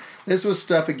what I mean? This was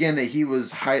stuff again that he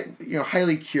was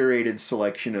highly curated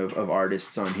selection of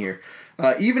artists on here.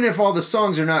 Even if all the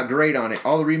songs are not great on it,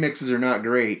 all the remixes are not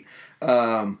great.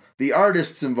 The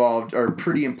artists involved are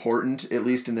pretty important, at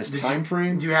least in this time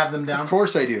frame. Do you have them down? Of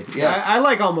course I do. Yeah. I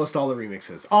like almost all the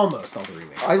remixes. Almost all the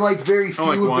remixes. I like very few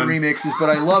like of one. the remixes,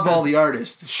 but I love all the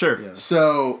artists. Sure.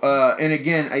 So, and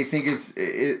again, I think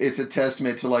it's a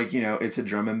testament to it's a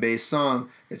drum and bass song.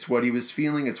 It's what he was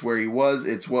feeling. It's where he was.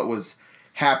 It's what was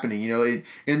happening.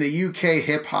 In the UK,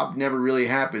 hip hop never really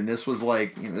happened. This was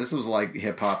like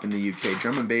hip hop in the UK.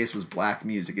 Drum and bass was black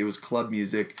music. It was club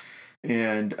music,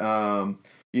 and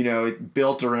it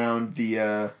built around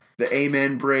the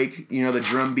amen break. The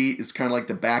drum beat is kind of like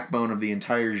the backbone of the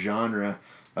entire genre.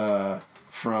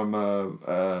 From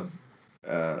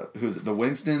who's it? The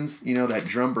Winstons. That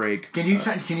drum break. Can you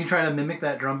try to mimic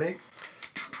that drum beat?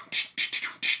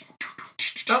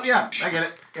 Oh yeah, I get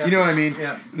it. Yeah. You know what I mean?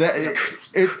 Yeah.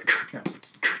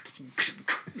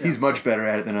 He's much better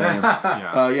at it than I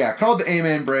am. Yeah. Called the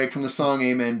Amen Break from the song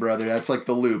Amen Brother. That's like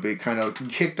the loop. It kind of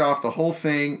kicked off the whole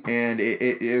thing, and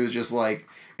it was just like,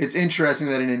 it's interesting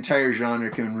that an entire genre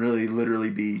can really literally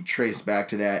be traced back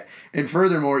to that. And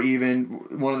furthermore, even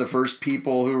one of the first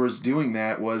people who was doing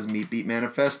that was Meat Beat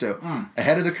Manifesto.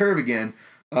 Ahead of the curve again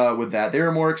with that. They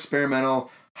were more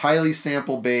experimental, highly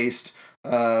sample based.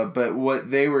 But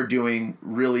what they were doing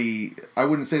really, I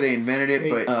wouldn't say they invented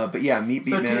it, but yeah, Meat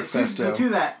Beat Manifesto. So to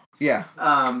that, Yeah.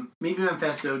 Meat Beat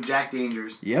Manifesto, Jack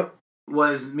Dangers. Yep.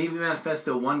 Was Meat Beat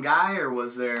Manifesto one guy, or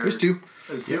was there? There's two.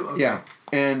 There's two. Okay. Yeah.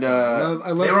 And I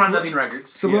love They were on Nothing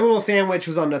Records. Subliminal Sandwich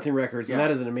was on Nothing Records, and Yeah.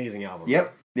 that is an amazing album.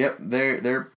 Yep.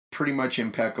 They're pretty much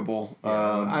impeccable.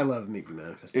 I love Meet Me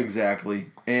Manifesto. Exactly.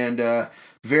 And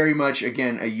very much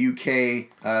again a UK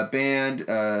band.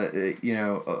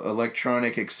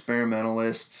 Electronic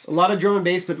experimentalists. A lot of drum and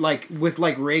bass, but with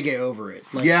reggae over it.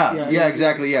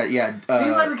 Exactly. Yeah.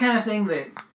 Seemed like the kind of thing that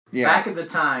back at the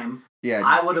time. Yeah.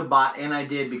 I would have bought, and I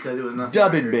did because it was Nothing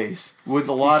Dub and Records. bass with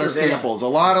a lot of Sure did. samples, a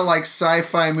lot of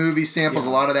sci-fi movie samples,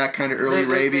 a lot of that kind of early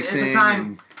ravey At thing. the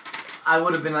time, I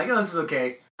would have been like, "Oh, this is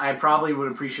okay." I probably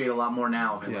would appreciate a lot more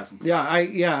now if I listened.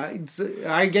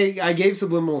 I gave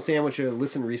Subliminal Sandwich a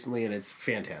listen recently, and it's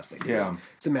fantastic.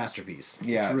 It's a masterpiece.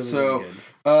 Yeah. It's really, really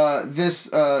good.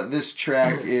 This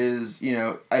track is,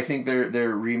 I think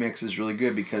their remix is really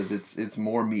good because it's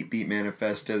more Meat Beat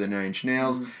Manifesto than 9 Inch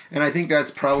Nails, and I think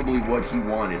that's probably what he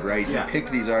wanted, right? Yeah. He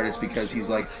picked these artists because he's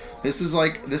like, this is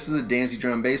a dancey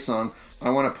drum and bass song.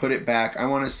 I want to put it back. I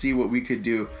want to see what we could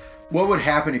do. What would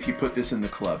happen if you put this in the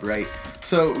club, right?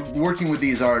 So working with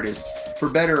these artists, for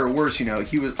better or worse,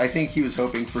 I think he was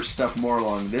hoping for stuff more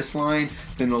along this line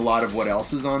than a lot of what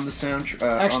else is on the soundtrack.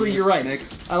 Actually, you're right.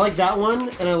 Mix. I like that one,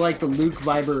 and I like the Luke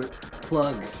Vibert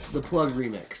the plug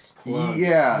remix.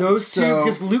 Yeah, Those two,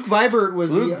 because Luke Vibert was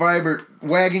Vibert,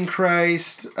 Wagon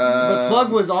Christ, but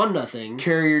Plug was on Nothing.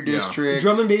 Carrier District,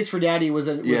 Drum and Bass for Daddy was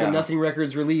a Nothing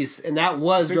Records release, and that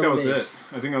was drum and bass.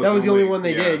 I think that was the only one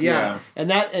they did. Yeah.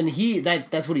 And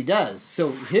that's what he does.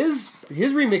 So his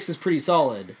remix is pretty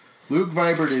solid. Luke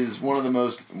Vibert is one of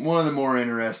the more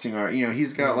interesting art.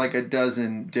 He's got like a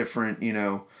dozen different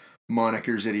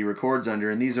monikers that he records under,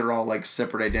 and these are all like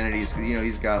separate identities.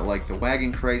 He's got like the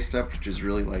Wagon Christ stuff, which is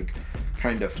really like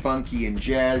kind of funky and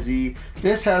jazzy.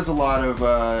 This has a lot of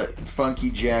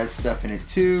funky jazz stuff in it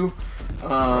too.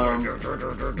 But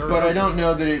I don't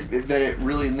know that it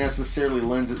really necessarily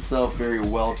lends itself very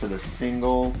well to the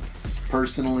single,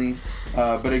 personally.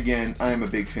 But again, I am a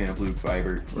big fan of Luke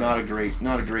Vibert. Right.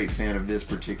 Not a great fan of this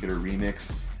particular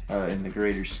remix in the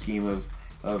greater scheme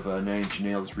of Nine Inch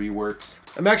Nails reworks.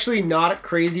 I'm actually not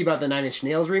crazy about the Nine Inch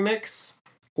Nails remix.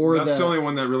 That's the only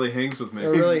one that really hangs with me.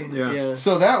 Really? Yeah.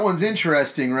 So that one's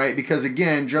interesting, right? Because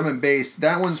again, drum and bass,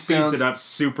 that one speeds it up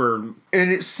super,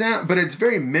 and but it's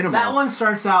very minimal. That one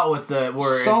starts out with the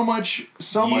where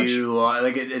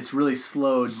it's really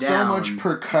slowed down. So much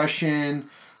percussion.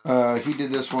 He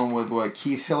did this one with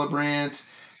Keith Hillebrandt.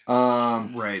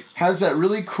 Right. Has that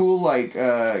really cool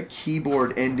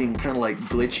keyboard ending kind of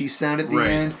glitchy sound at the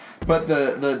end. But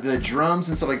the drums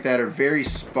and stuff like that are very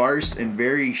sparse and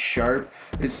very sharp.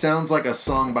 It sounds like a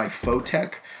song by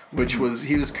Photek, which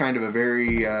he was kind of a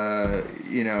very a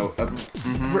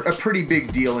pretty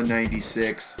big deal in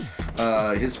 '96.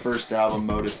 His first album,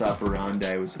 Modus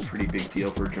Operandi, was a pretty big deal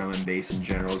for drum and bass in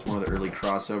general. It was one of the early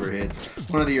crossover hits.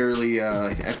 One of the early,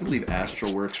 I believe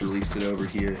Astralwerks released it over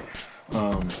here.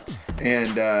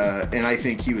 And I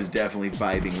think he was definitely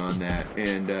vibing on that,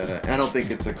 and I don't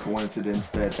think it's a coincidence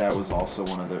that was also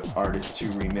one of the artists who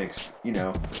remixed,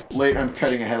 I'm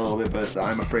cutting ahead a little bit, but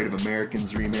I'm Afraid of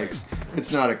Americans remix.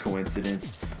 It's not a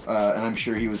coincidence, and I'm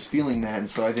sure he was feeling that, and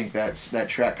so I think that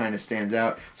track kind of stands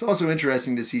out. It's also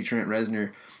interesting to see Trent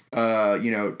Reznor,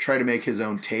 try to make his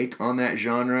own take on that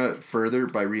genre further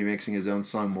by remixing his own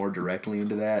song more directly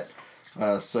into that.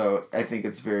 So I think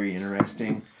it's very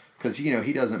interesting. Because,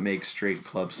 he doesn't make straight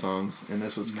club songs, and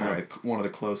this was kind of one of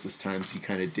the closest times he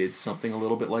kind of did something a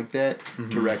little bit like that,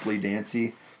 directly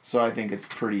dancey. So I think it's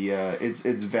pretty, it's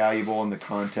valuable in the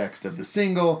context of the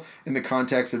single, in the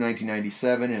context of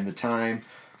 1997 and the time.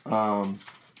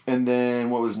 And then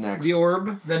what was next? The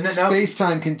Orb.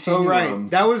 Space-Time Continuum. Oh,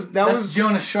 right. That was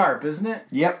Jonas Sharp, isn't it?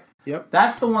 Yep.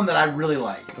 That's the one that I really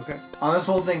like. Okay. On this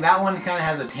whole thing, that one kind of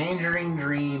has a Tangerine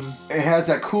Dream. It has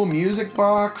that cool music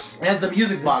box. It has the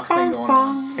music box thing going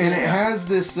on. And it has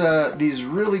these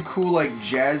really cool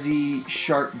jazzy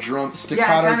sharp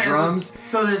staccato drums.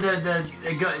 So it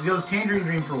goes Tangerine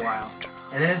Dream for a while.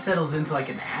 And then it settles into an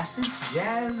acid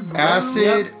jazz.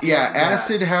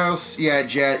 Acid house,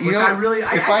 jazz.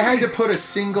 If I had to put a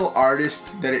single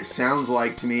artist that it sounds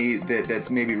like to me that's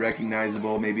maybe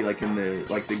recognizable, maybe in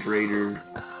the greater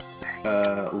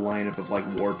lineup of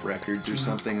Warp Records or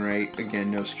something, right? Again,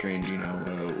 no strange,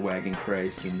 Wagging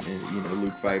Christ and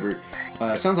Luke Vibert.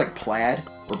 Sounds like Plaid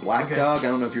or Black Dog. I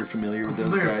don't know if you're familiar with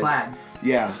those guys. Plaid.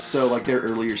 Yeah, so their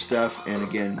earlier stuff, and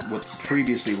again,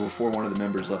 before one of the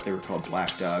members left, they were called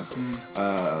Black Dog.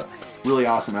 Really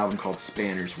awesome album called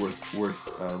Spanners,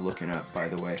 worth looking up, by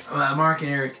the way. Mark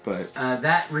and Eric, but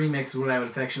that remix is what I would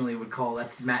affectionately call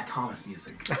that's Matt Thomas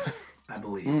music, I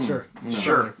believe. Sure.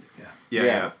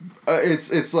 Yeah.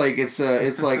 It's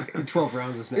like 12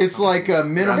 rounds is it's like a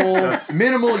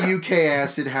minimal UK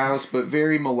acid house, but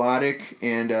very melodic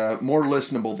and more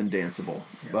listenable than danceable.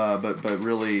 But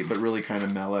really kind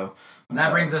of mellow. And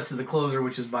that brings us to the closer,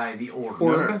 which is by The Orb.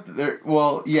 The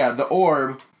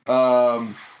Orb.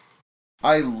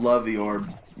 I love The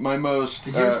Orb. My most.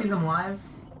 Did you ever see them live?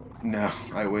 No,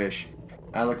 I wish.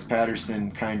 Alex Patterson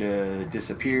kind of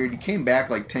disappeared. He came back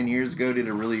 10 years ago, did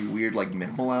a really weird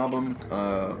minimal album,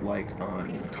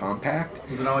 on Compact.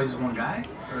 Was it always just one guy?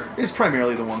 Or? It's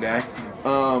primarily the one guy.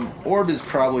 Orb is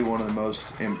probably one of the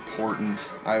most important,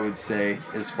 I would say,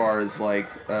 as far as the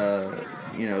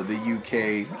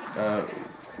UK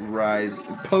rise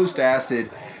post acid.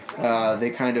 They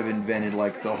kind of invented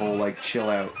the whole chill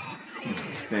out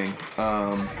thing.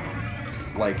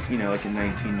 In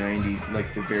 1990,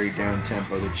 the very down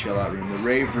tempo, the chill out room, the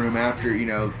rave room after,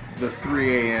 the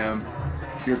 3 a.m.,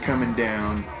 you're coming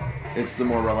down. It's the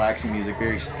more relaxing music,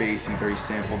 very spacey, very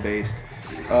sample based.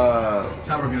 That's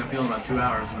how we're gonna feel in about 2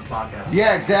 hours in this podcast.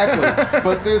 Yeah, exactly.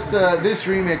 But this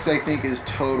remix, I think, is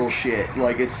total shit.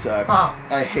 It sucks.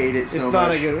 I hate it so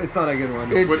much. It's not a good one.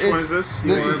 Which one is this?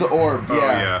 This is The Orb. Oh,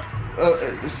 yeah.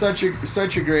 Such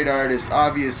a great artist.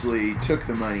 Obviously, took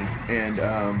the money and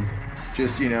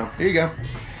just here you go.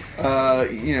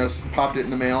 Popped it in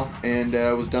the mail and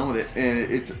was done with it. And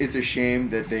it's a shame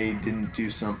that they didn't do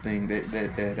something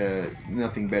that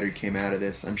nothing better came out of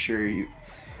this. I'm sure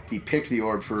he picked The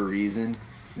Orb for a reason.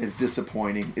 It's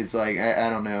disappointing. It's I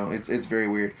don't know. It's very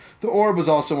weird. The Orb was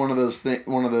also one of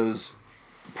those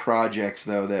projects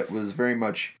though that was very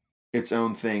much its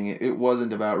own thing. It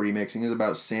wasn't about remixing. It was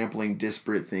about sampling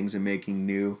disparate things and making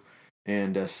new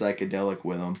and psychedelic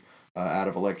with them out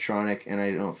of electronic. And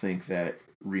I don't think that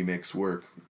remix work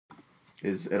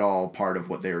is at all part of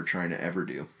what they were trying to ever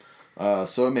do.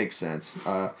 So it makes sense.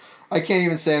 I can't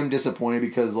even say I'm disappointed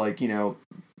because, like, you know,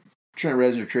 Trent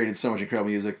Reznor created so much incredible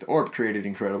music. The Orb created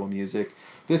incredible music.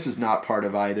 This is not part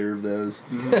of either of those.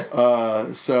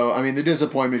 So, I mean, the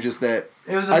disappointment is just that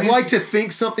I'd like to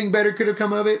think something better could have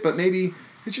come of it, but maybe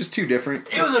it's just too different.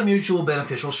 It was a mutual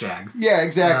beneficial shag. Yeah,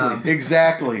 exactly.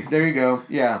 Exactly. There you go.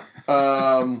 Yeah.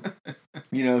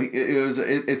 You know,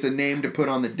 it's a name to put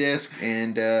on the disc,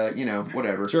 and you know,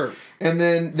 whatever. Sure. And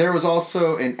then there was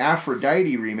also an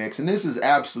Aphrodite remix, and this is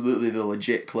absolutely the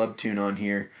legit club tune on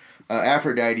here.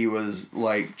 Aphrodite was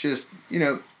like just, you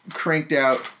know, cranked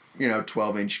out, you know,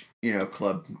 12-inch, you know,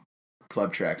 club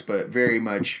tracks, but very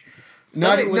much. Was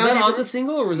that on the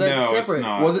single or was that No, separate? it's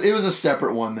not. Was it? It was a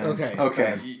separate one then. Okay.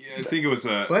 Okay. I think it was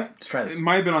a. What? Let's try this. It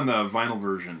might have been on the vinyl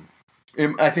version.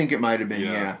 I think it might have been.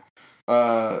 Yeah.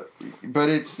 But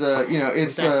it's you know,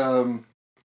 it's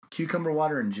Cucumber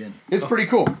water and gin. it's pretty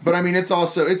cool. But I mean, it's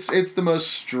also it's the most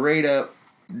straight up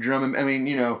drum. I mean,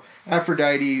 you know,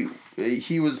 Aphrodite.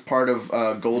 He was part of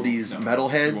Goldie's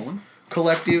Metalheads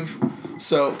collective,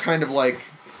 so kind of like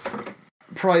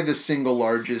probably the single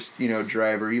largest, you know,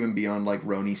 driver, even beyond like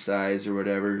Ronnie Size or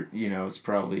whatever. You know, it's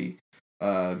probably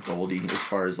Goldie as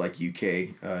far as like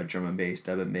UK drum and bass,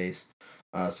 dub and bass.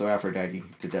 So Aphrodite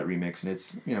did that remix, and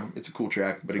it's, you know, it's a cool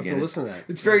track. But again, listen to that.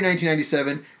 It's very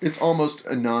 1997. It's almost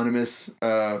anonymous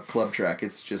club track.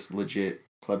 It's just legit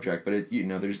club track. But it, you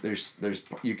know, there's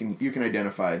you can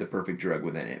identify the perfect drug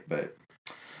within it. But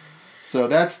so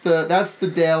that's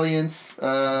the dalliance.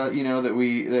 You know, that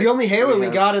we. It's the only Halo we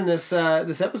have. got in this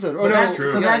episode. Oh But no, that's,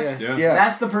 true. so yeah, that's yeah. Yeah.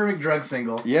 that's the perfect drug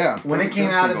single. Yeah. When it perfect came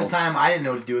drug out at single. the time, I didn't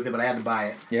know what to do with it, but I had to buy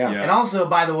it. Yeah. Yeah. And also,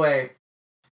 by the way,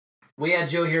 we had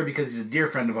Joe here because he's a dear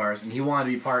friend of ours, and he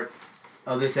wanted to be part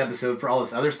of this episode for all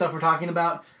this other stuff we're talking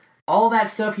about. All that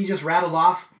stuff he just rattled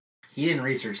off, he didn't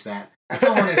research that. That's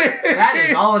all that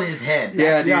is all in his head.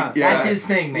 Yeah, That's, dude, yeah. That's his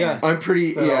thing, man. Yeah. I'm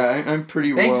pretty. So, I'm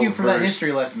pretty. Thank well you for that versed.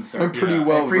 history lesson, sir. I'm pretty Yeah.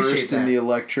 well I appreciate versed in that. the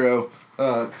electro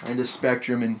kind of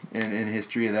spectrum and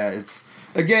history of that. It's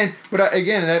again,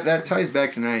 that ties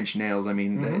back to Nine Inch Nails. I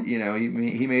mean, that, you know,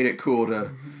 he made it cool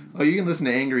to. Oh, you can listen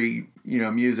to angry, you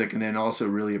know, music and then also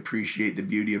really appreciate the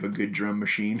beauty of a good drum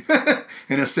machine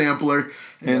and a sampler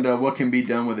and what can be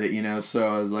done with it. You know, so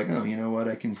I was like, oh, you know what,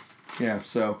 I can. Yeah,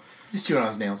 so Just chewing on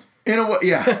his nails. in a way,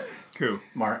 yeah. Cool.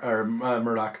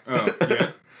 Murdoch. Oh, yeah.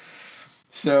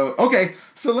 So okay,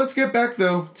 so let's get back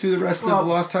though to the rest of the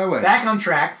Lost Highway. Back on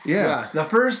track. Yeah. The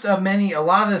first of many, a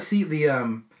lot of the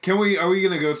Are we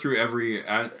gonna go through every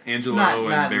Angelo not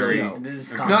and Barry? really, no,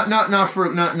 just Not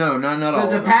all.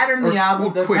 the of pattern them. the Or- album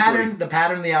well, the quickly.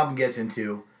 pattern the album gets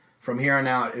into from here on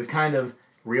out is kind of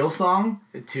real song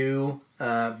to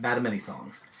Bad Many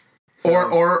songs. So,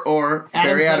 Or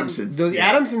Barry Adamson. The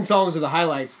Adamson songs are the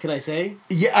highlights. Can I say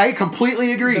Yeah, I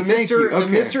completely agree. the Thank you. Okay.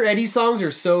 the Mr. Eddie songs are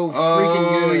so freaking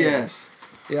Oh good. yes,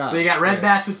 Yeah. so you got Red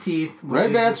Bats with Teeth.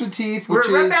 Red Bats with Teeth, which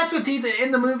Red is Bats with Teeth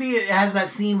in the movie. It has that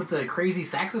scene with the crazy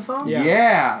saxophone. Yeah.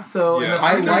 yeah. So in Yeah. the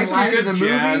I first liked one- it in the movie.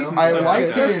 jazz and I stuff liked like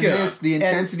it that. in That's this. The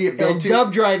intensity it and built to.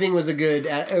 dub driving was a good.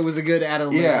 It was a good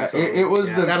Adam. Yeah, song. it was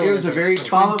Yeah. it was a very Twin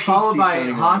followed Peaksy by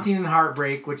sounding one. Haunting and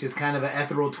Heartbreak, which is kind of an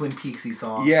ethereal Twin Peaksy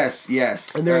song. Yes.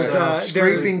 And there's,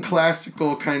 scraping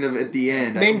classical kind of at the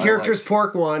end. Main I characters liked.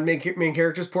 pork 1, main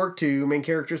characters pork 2, main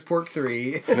characters pork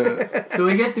 3. So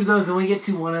we get through those, and we get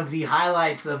to one of the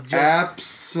highlights of just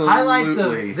Absolutely. highlights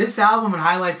of this album, and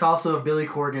highlights also of Billy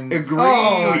Corgan's. Agreed.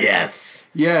 Oh yes.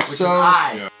 Yes. Which So is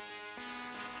I. Yeah.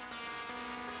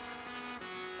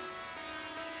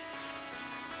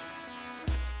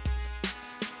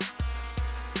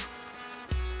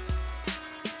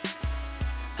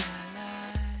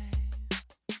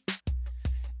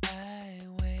 I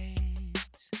wait,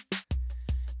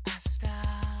 I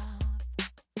stop,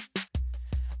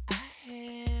 I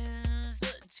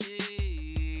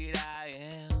hesitate, I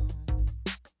am,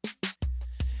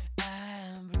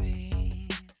 I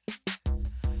breathe,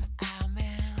 I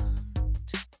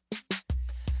meant,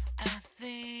 I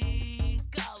think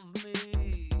of me.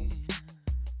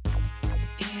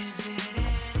 Is it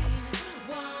any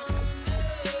wonder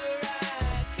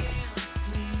I can't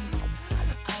sleep?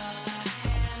 All I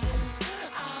have is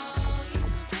all you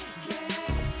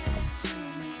gave to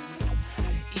me.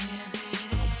 Is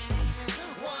it any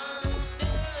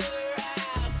wonder I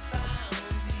found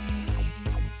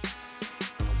peace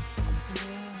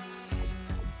through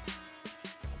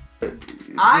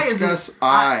you? I is discuss a-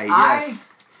 I. I- Yes.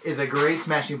 is a great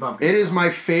Smashing Pumpkins. It is my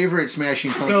favorite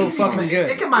Smashing Pumpkins So song. fucking good.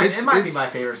 It might It's- be it's- my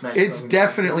favorite Smashing It's Pumpkins.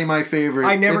 definitely my favorite.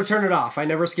 I never It's- turn it off. I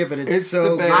never skip it. It's It's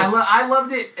so the best. good. I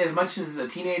loved it as much as a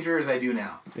teenager as I do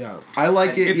now. Yeah. I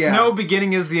like it. It's yeah. no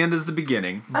beginning as the end is the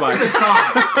beginning, That's a but good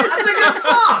song. That's a good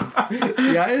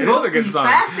song. Yeah, it is. Both a good the song.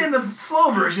 fast and the slow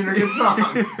version are good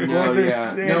songs. No, there's-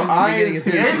 yeah. yeah, No, it's the I beginning is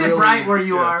of the- Is it really, bright where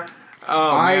you are?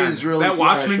 oh, I man. is really that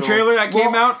Watchmen special. trailer that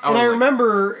came out. And I was like,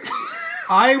 remember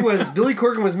Billy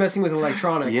Corgan was messing with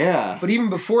electronics. Yeah. But even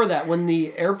before that, when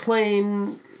the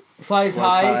Airplane Flies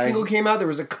High High. single came out, there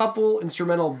was a couple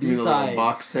instrumental You mean the little B-sides.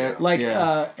 box set? Like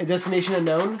Yeah. A Destination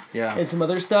Unknown. Yeah. Mm-hmm. And some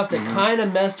other stuff that kind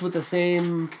of messed with the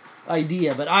same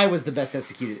idea, but I was the best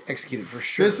executed for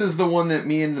sure. This is the one that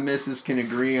me and the missus can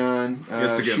agree on.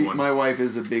 It's a good one. My wife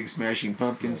is a big Smashing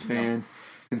Pumpkins fan,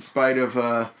 in spite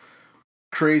of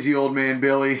crazy old man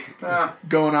Billy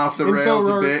going off the rails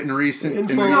a bit in recent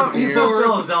Info- years. You feel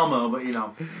still as Elmo, but you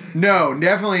know. No,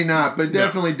 definitely not, but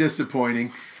definitely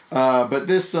disappointing. But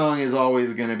this song is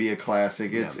always going to be a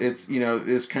classic. It's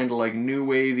this kind of like new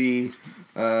wavy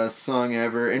song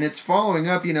ever, and it's following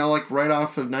up like right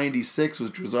off of '96,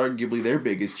 which was arguably their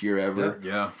biggest year ever.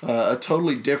 yeah. A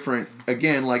totally different,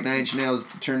 again, like Nine Inch Nails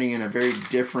turning in a very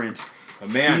different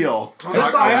Man. feel.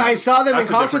 I saw them That's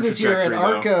in a concert different this year at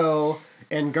trajectory, Arco,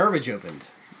 and Garbage opened.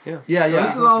 Yeah.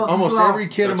 This is all- Almost this is all- every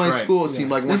kid in my That's right. school, it seemed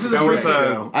like, wants This to is see always that a-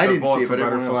 show. I the didn't Bullet see it, for but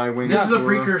everyone Butterfly else. Wings. This is a Yeah.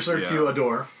 precursor Yeah. to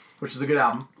Adore, which is a good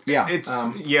album. Yeah. It's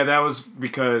that was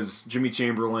because Jimmy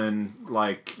Chamberlain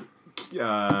did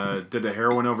a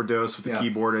heroin overdose with the Yeah.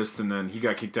 keyboardist, and then he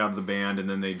got kicked out of the band, and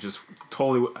then they just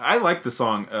totally. I like the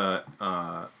song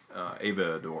Ava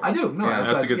Adore. I do. No, Yeah,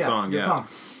 that's a good song, yeah. song.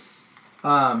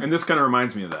 and this kind of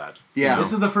reminds me of that. Yeah.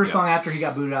 This is the first Yeah. song after he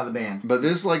got booted out of the band. But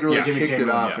this really Yeah. Jimmy kicked it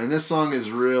Chamberlain, off, yeah. and this song is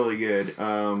really good.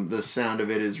 The sound of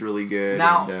it is really good.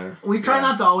 Now, and, we try yeah.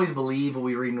 not to always believe what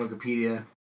we read in Wikipedia,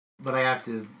 but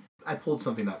I pulled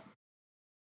something up.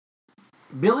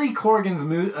 Billy Corgan's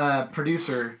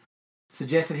producer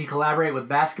suggested he collaborate with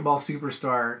basketball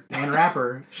superstar and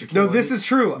rapper Shaquille No, O'Neal. this is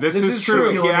true. This is true.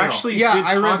 Shaquille He O'Neal. actually Yeah, did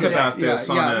I read talk this. about Yeah, this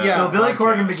on yeah, a yeah. So Billy podcast.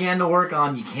 Corgan began to work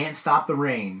on "You Can't Stop the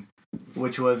Rain,"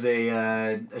 which was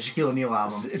a Shaquille O'Neal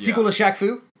album, Sequel to Shaq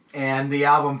Fu. and the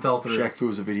album fell through. Shaq Fu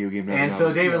was a video game. not And an so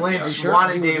album. David Are you Lynch sure?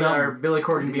 wanted He was not- Billy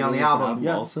Corgan to be on the album.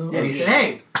 Yeah. Also, And he said,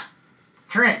 "Hey,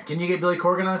 Trent, can you get Billy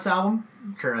Corgan on this album?"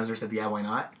 Kurt Ezra said, "Yeah, why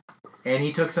not?" And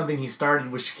he took something he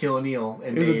started with Shaquille O'Neal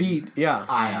and In the made beat. Yeah.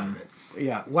 eye out of it.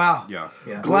 Yeah. Wow. Yeah.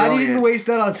 Yeah. Glad he didn't Brilliant. waste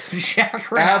that on some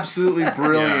Shaq raps. absolutely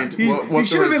brilliant. He, what he the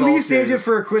should have at result least saved it is.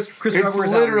 for a Chris It's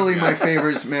Roberts literally album. my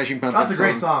favorite Smashing Pumpkins. That's a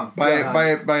great song.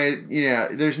 By yeah.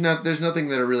 There's nothing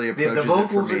that really The approaches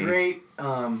vocals it for are me. great.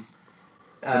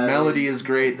 The melody is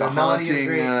great. The melody is haunting,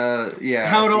 great. yeah.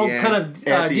 How it at all the kind end- of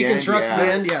at the end, deconstructs yeah.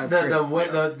 the end. Yeah,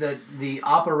 it's great. The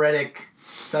operatic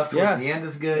stuff towards Yeah. the end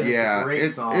is good. Yeah, It's a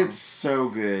great song. it's so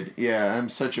good. Yeah, I'm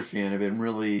such a fan of it. I'm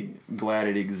really glad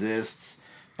it exists.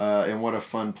 And what a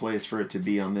fun place for it to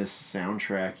be on this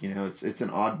soundtrack. You know, it's an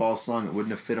oddball song. It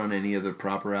wouldn't have fit on any of the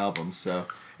proper albums. So,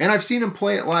 and I've seen him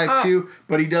play it live too,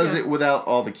 but he does it without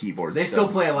all the keyboards. They so. still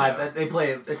play it live. They play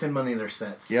it. It's in many of their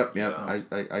sets. Yep.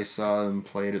 I saw them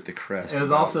play it at the Crest. It was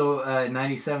about- also in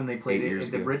 '97. They played 8 it years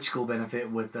at the ago. Bridge School benefit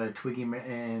with Twiggy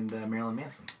and Marilyn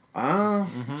Manson. Oh,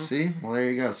 see? Well,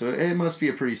 there you go. So it must be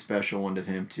a pretty special one to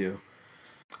him, too.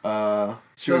 Should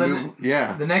So we then move?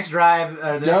 Yeah. The next drive, the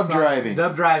Dub next song- Driving.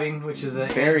 Dub Driving, which is a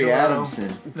Barry Angelo-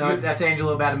 Adamson. No, that's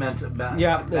Angelo Badalamenti.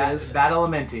 Yeah, it is.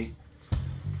 Badalamenti.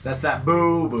 That's that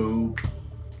boo boo.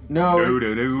 No. Do,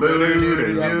 do, do, Boo do, doo do, doo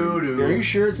do. doo Are you doo.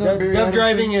 sure it's not Barry Dub Adamson?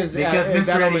 driving is Because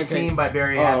Mr. Badalamenti. Eddie's theme by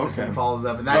Barry Oh, Adamson okay. follows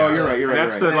up, and that's Oh, you're right. You're right.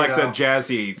 That's you're the right. like There the you go.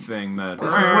 jazzy thing that. This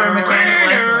is where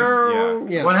mechanical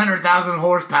excellence. Yeah. Yeah. 100,000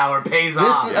 horsepower pays This,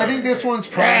 off. I think this one's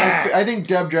probably. I think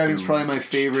Dub Driving's probably my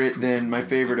favorite. Than my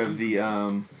favorite of the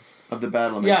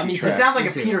Badalamenti Yeah, me too. It tracks. sounds like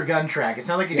a too. Peter Gunn track. It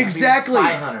sounds like a Exactly.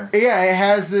 Spy Hunter. Yeah, it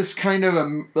has this kind of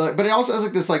but it also has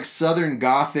like this like Southern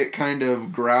Gothic kind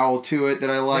of growl to it that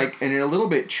I like, and a little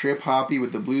bit trip hoppy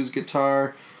with the blues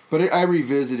guitar. But I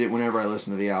revisit it whenever I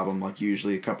listen to the album. Like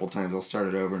usually a couple times, I'll start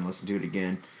it over and listen to it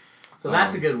again. So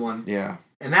that's a good one. Yeah.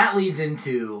 And that leads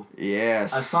into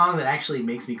Yes. a song that actually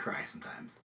makes me cry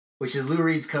sometimes, which is Lou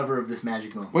Reed's cover of This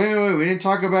Magic Moment. Wait. We didn't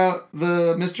talk about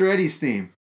the Mr. Eddie's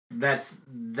theme.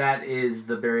 That is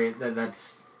the Barry.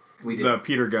 That's we did. The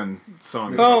Peter Gunn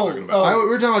song. Oh, I was talking about.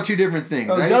 We're talking about two different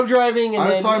things. Oh, Dub driving and I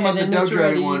was then, talking about and the then Dub Mr.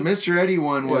 Driving Eddie. one. Mr. Eddie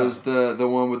one was the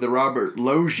one with the Robert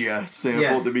Loggia sample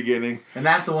Yes. at the beginning. And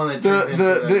that's the one that The turns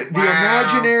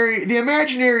into the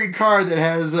imaginary car that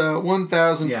has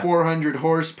 1,400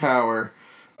 horsepower.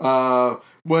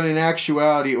 When in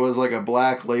actuality it was like a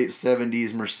black late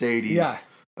 70s Mercedes. Yeah.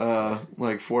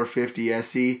 like 450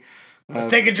 SE. Let's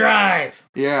take a drive.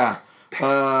 Yeah.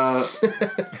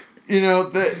 You know,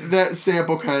 that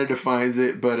sample kind of defines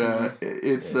it, but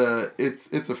it's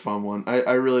a fun one.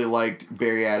 I really liked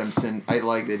Barry Adamson. I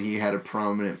like that he had a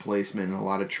prominent placement in a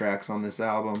lot of tracks on this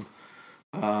album.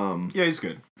 Yeah, he's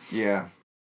good. Yeah.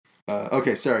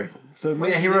 Okay, sorry. So Well,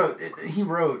 yeah, he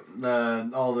wrote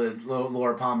all the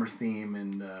Laura Palmer's theme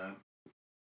and the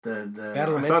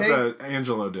Battle I of thought Mente? that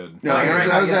Angelo did. No,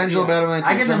 that was Angelo Badalamenti.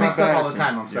 I get them mixed up all the Addison.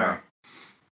 time. I'm sorry.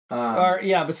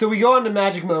 Yeah, but so we go on to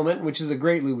Magic Moment, which is a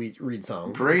great Lou Reed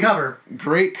song. Great cover.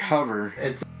 Great cover.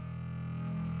 It's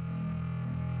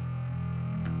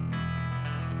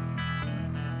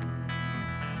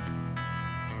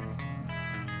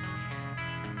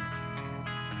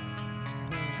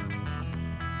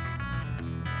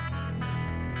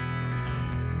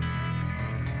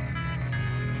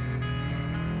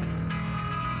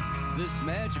This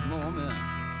magic moment,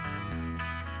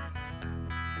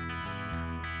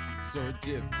 so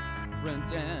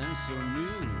different and so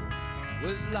new,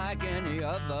 was like any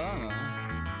other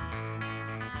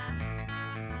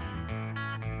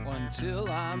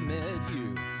until I met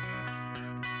you,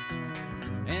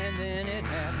 and then it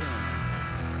happened.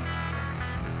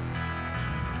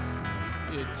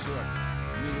 It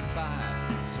took me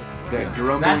by surprise. That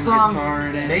drumming that song guitar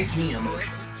in it. makes me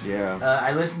emotional. Yeah.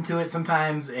 I listen to it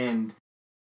sometimes, and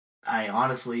I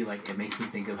honestly it makes me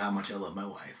think of how much I love my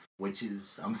wife, which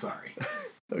is I'm sorry.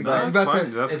 Okay, No, he's that's about fine.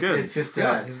 to, That's good. It's just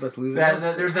yeah, he's about to lose it.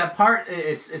 there's that part.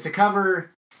 It's a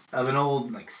cover of an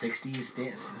old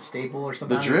 60s staple or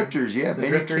something. The Drifters, yeah. The Benny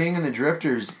Drifters. King and the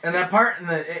Drifters. And that part,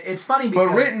 it's funny because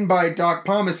But written by Doc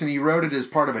Pomus, and he wrote it as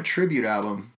part of a tribute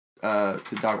album to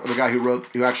Doc, the guy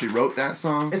who actually wrote that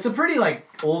song. it's a pretty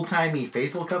old timey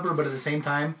faithful cover, but at the same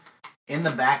time, in the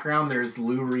background there's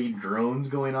Lou Reed drones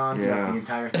going on throughout Yeah. the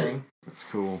entire thing. That's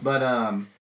cool. But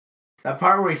that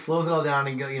part where he slows it all down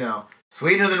and go,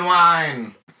 sweeter than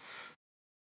wine,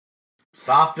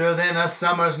 softer than a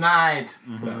summer's night.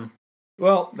 Mm-hmm.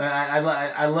 Well,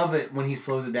 I love it when he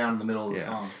slows it down in the middle of the Yeah.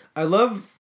 song. I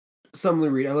love some Lou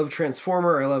Reed. I love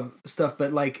Transformer. I love stuff,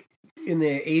 but in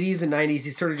the 80s and 90s,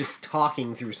 he started just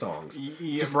talking through songs.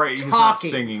 Yeah, Just right. He's not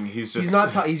talking. singing. He's just. He's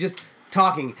not. He's just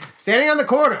talking. Standing on the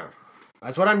corner.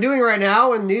 That's what I'm doing right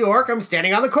now in New York. I'm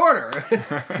standing on the corner.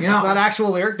 It's not actual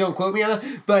lyric. Don't quote me on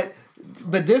that. But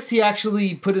this he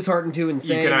actually put his heart into and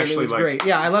sang, can and actually it was great.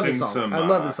 Yeah, I love this sing song. some, I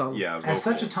love this song. Yeah. As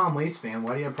such a vocal. Tom Waits fan,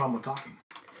 why do you have a problem with talking?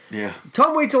 Yeah.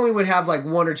 Tom Waits only would have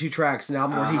one or two tracks an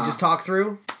album where he just talked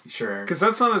through. Sure. Because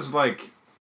that's not as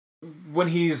when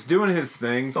he's doing his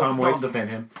thing, Tom Don't Waits. defend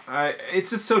him.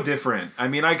 It's just so different. I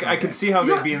mean, I could see how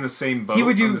they'd be in the same boat. He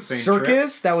would on do the same trip.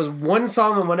 Circus. That was one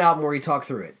song on one album where he talked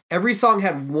through it. Every song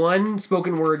had one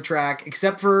spoken word track,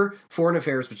 except for Foreign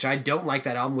Affairs, which I don't like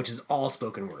that album, which is all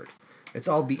spoken word. It's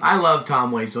all beat. I love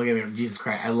Tom Waits. Don't get me wrong. Jesus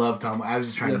Christ, I love Tom. I was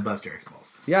just trying to bust Eric's balls.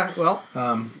 Yeah, well,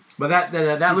 But that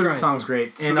lyric trying. song's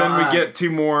great. So then we get two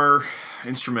more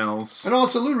instrumentals. And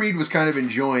also, Lou Reed was kind of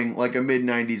enjoying a mid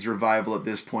 '90s revival at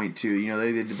this point too.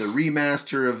 They did the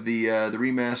remaster of the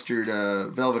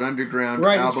remastered Velvet Underground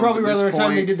right. albums. It's probably at around this the time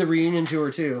they point. did the reunion tour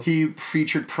too. He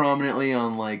featured prominently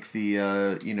on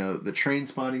the Train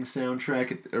Spotting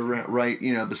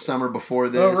soundtrack the summer before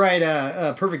this. Oh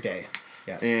right, Perfect Day.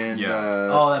 Yeah. And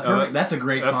Yeah. that's a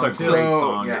great That's song a too. great So,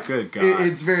 song. yeah. Good God.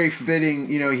 it's very fitting.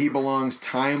 He belongs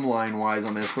timeline wise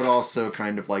on this, but also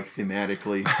kind of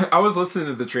thematically. I was listening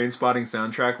to the Train Spotting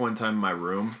soundtrack one time in my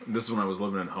room. This is when I was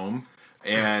living at home.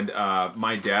 And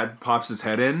my dad pops his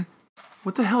head in.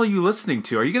 What the hell are you listening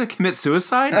to? Are you going to commit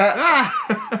suicide?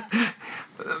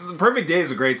 The Perfect Day is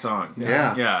a great song.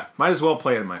 Yeah. Yeah. Might as well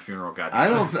play it at my funeral,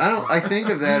 goddamn. I think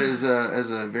of that as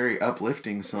a very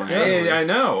uplifting song. Yeah, I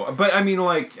know. But I mean,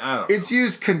 I don't know. It's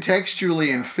used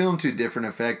contextually and filmed to different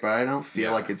effect, but I don't feel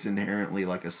Yeah. like it's inherently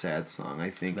a sad song. I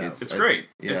think It's great.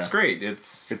 Yeah. It's great.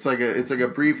 It's like a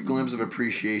brief glimpse of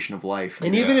appreciation of life.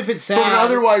 And even if it's sad, from an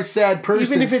otherwise sad person,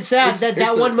 even if it's sad, it's that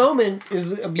a- one moment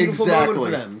is a beautiful exactly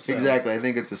moment for them. So. exactly. I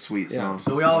think it's a sweet song,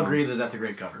 So we all agree that that's a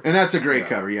great cover. and that's a great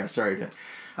cover. Yeah, sorry to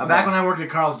Back when I worked at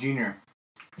Carl's Jr.,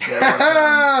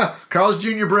 Carl's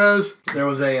Jr. Bros. there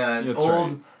was a That's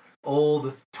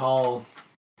old, tall,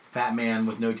 fat man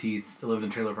with no teeth that lived in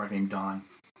a trailer park named Don.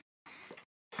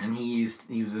 And he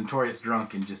was a notorious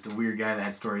drunk and just a weird guy that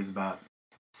had stories about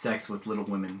sex with little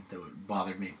women that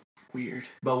bothered me. Weird.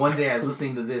 But one day I was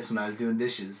listening to this when I was doing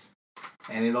dishes,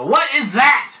 and he's like, "What is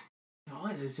that?"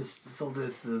 What? It's just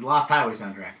this Lost Highway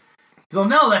soundtrack. He's like,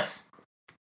 "No,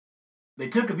 they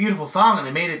took a beautiful song and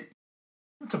they made it.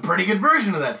 It's a pretty good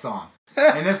version of that song."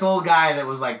 And this old guy that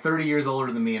was 30 years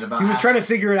older than me and about He was trying to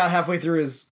figure it out halfway through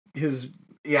his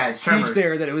Yeah, it's speech Tremors.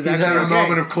 there that it was He's actually having a okay.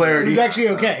 moment of clarity. It was actually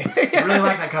okay. I really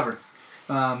like that cover.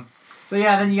 So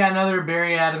yeah, then you got another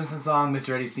Barry Adamson song,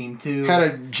 Mr. Eddie's Theme 2. Had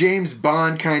a James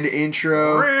Bond kind of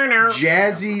intro.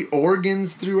 Jazzy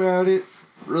organs throughout it.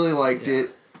 Really liked it.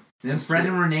 Then Fred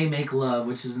and Renee Make Love,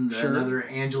 which is another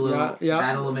Angelo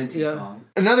Badalamenti song.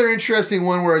 Another interesting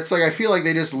one where it's like I feel like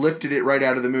they just lifted it right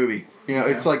out of the movie. You know,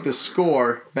 it's like the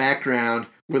score background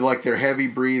with like their heavy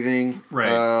breathing. Right.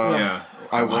 Yeah.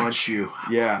 I want you.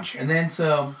 Yeah. And then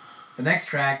so the next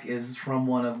track is from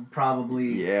one of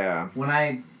probably when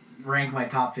I rank my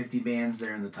top 50 bands,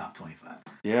 they're in the top 25.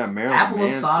 Yeah, Marilyn Apple of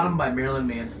Manson. Sodom by Marilyn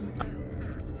Manson.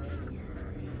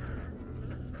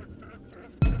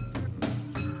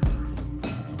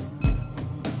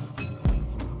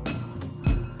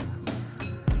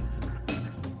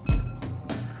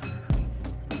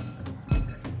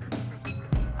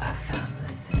 I found the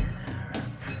center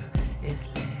of who is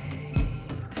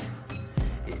late.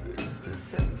 It is the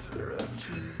center of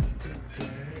truth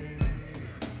today.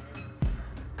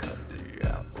 Cut the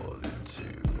apple in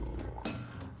two.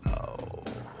 Oh,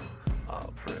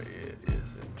 I'll pray it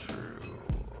isn't true.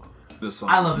 This song.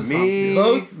 I love this Me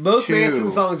song. Both too.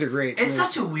 Manson songs are great. It's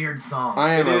such a weird song.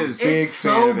 I am It a is. big It's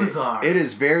fan so of it. bizarre. It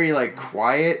is very like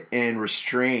quiet and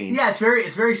restrained. Yeah, it's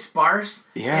very sparse.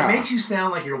 Yeah. It makes you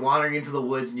sound like you're wandering into the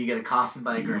woods and you get accosted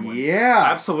by a gremlin. Yeah.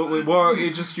 Absolutely. Well,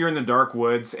 you're in the dark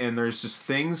woods, and there's just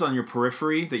things on your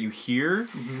periphery that you hear,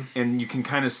 and you can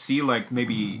kind of see like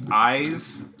maybe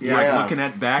eyes, Yeah. like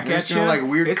looking back There's at some you. like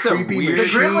weird It's creepy a weird,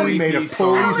 machine made of creepy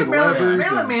song. pulleys and levers.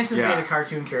 Marilyn and- Manson's Yeah. made a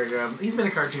cartoon character. He's been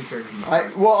a cartoon character.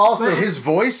 Well, also But- his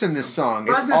voice in this song,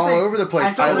 But I was it's gonna all say, over the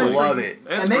place. I I thought it was love like- it.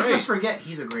 It's It makes great. us forget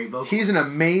he's a great vocalist. He's an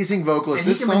amazing vocalist.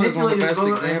 and This he can song is one of the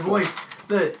manipulate best his examples. voice.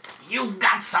 The you've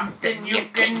got something you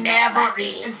can never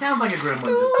eat. It sounds like a gremlin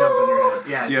just jumping in your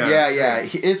head. Yeah. Yeah.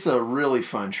 It's a really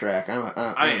fun track.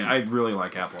 I really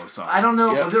like Apple of Sodom. I don't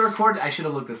know. Yep. Was it recorded? I should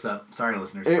have looked this up. Sorry,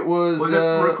 listeners. It was. Was it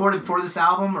recorded for this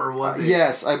album or was it?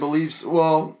 Yes, I believe. So.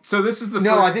 Well, So this is the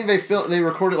no, first, I think they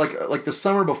recorded like the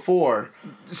summer before.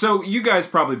 So you guys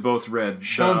probably both read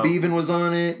Sean Beavan was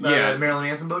on it. Yeah. Marilyn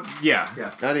Manson book. Yeah.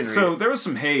 Yeah. I didn't read So it. there was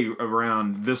some hay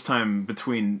around this time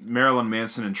between Marilyn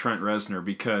Manson and Trent Reznor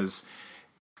because,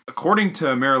 according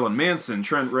to Marilyn Manson,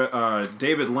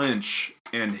 David Lynch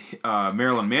and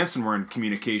Marilyn Manson were in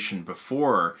communication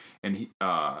before, and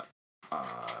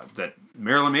that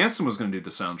Marilyn Manson was going to do the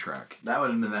soundtrack, That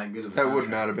would have been that good of a That would soundtrack.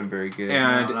 not have been very good.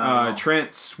 and not at all.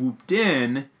 Trent swooped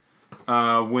in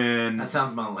when. That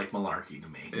sounds like malarkey to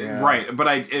me. Yeah. Right, but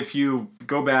if you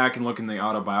go back and look in the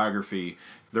autobiography,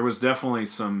 there was definitely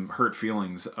some hurt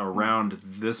feelings around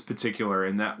this particular,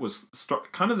 and that was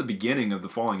kind of the beginning of the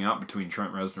falling out between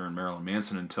Trent Reznor and Marilyn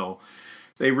Manson until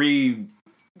they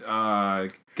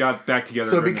got back together.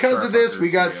 So during the because of this, Starfuckers we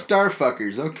got video.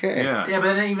 Starfuckers. Okay. Yeah. Yeah,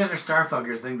 but then even their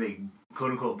Starfuckers, I think they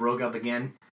quote unquote broke up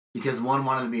again because one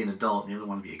wanted to be an adult and the other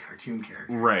wanted to be a cartoon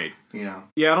character. Right. You know.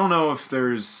 Yeah, I don't know if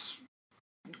there's.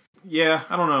 Yeah,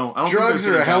 I don't know. I don't Drugs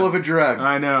think are there's a hell any- of a drug.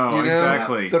 I know, You know?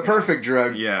 exactly. The perfect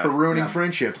drug Yeah. for ruining Yeah.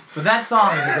 friendships. But that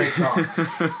song is a great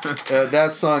song.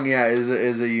 That song,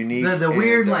 is a unique. the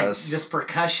weird and, like just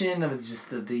percussion of just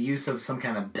the use of some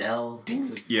kind of bell.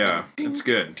 Yeah, it's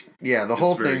good. yeah, the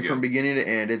whole very thing from good. beginning to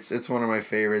end. It's one of my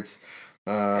favorites.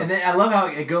 And then I love how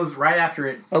it goes right after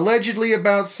it. Allegedly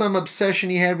about some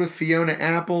obsession he had with Fiona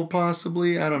Apple,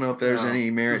 possibly. I don't know if there's any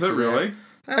merit Is it to really? that.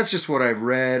 That's just what I've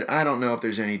read. I don't know if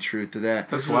there's any truth to that.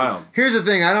 That's wild. Here's the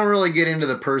thing. I don't really get into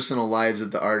the personal lives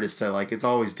of the artists I like. It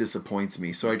always disappoints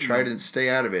me. So I try to stay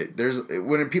out of it.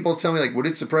 When people tell me, like, would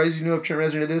it surprise you to know if Trent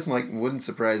Reznor did this? I'm like, wouldn't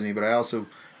surprise me. But I also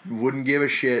wouldn't give a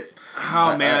shit.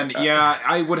 Oh man, yeah,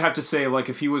 I would have to say, like,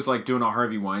 if he was like doing a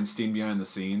Harvey Weinstein behind the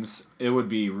scenes, it would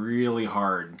be really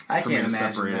hard I for can't me to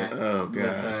imagine separate that. it. Oh,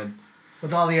 God.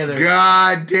 With all the other.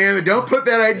 God damn it. Don't put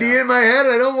that idea in my head.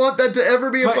 I don't want that to ever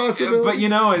be a possibility. But you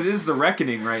know, it is the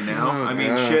reckoning right now. Oh, I mean,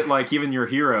 God. shit, like even your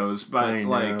heroes, but I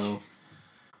like, know.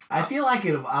 I feel like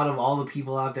out of all the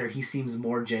people out there, he seems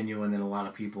more genuine than a lot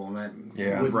of people, and that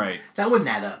Yeah. right, that wouldn't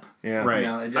add up. Yeah. right. You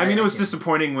know, I mean, it was I-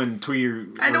 disappointing when Tweety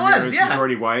And it Ramirez was, yeah. and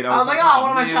Jordy White. I was like, oh, one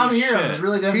of my man, childhood heroes shit. is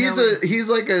really definitely. He's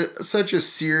like such a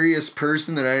serious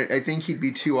person that I think he'd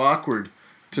be too awkward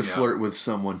to Yeah. flirt with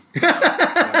someone.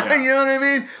 Yeah, You know what I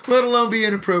mean? Let alone be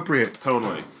inappropriate.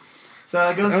 totally. So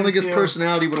it goes I don't think his into-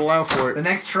 personality would allow for The it.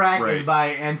 next track Right. is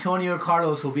by Antonio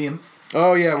Carlos Jobim,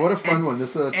 Oh yeah, what a fun And- one!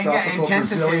 This is a and yeah, tropical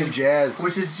Intensity, Brazilian jazz.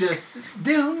 which is just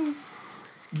doom,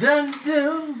 dun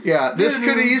dun. Yeah, this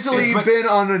could easily But- been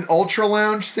on an Ultra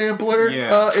Lounge sampler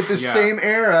Yeah. at the Yeah. same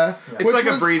era. It's which like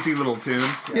was, a breezy little tune.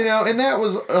 You know, and that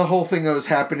was a whole thing that was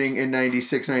happening in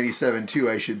 96, 97 too,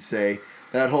 I should say.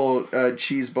 that whole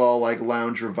cheeseball like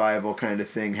lounge revival kind of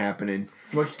thing happening.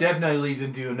 Which definitely leads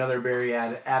into another Barry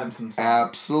Adamson song.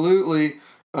 Absolutely.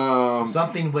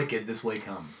 Something Wicked This Way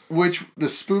Comes. Which the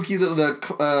spooky little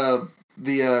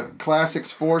the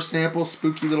Classics 4 sample,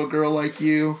 Spooky Little Girl Like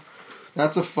You.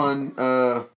 That's a fun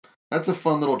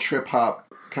little trip hop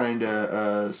kind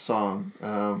of song.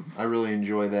 I really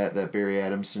enjoy that Barry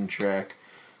Adamson track.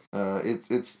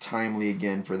 It's timely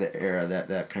again for the era,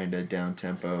 that kind of down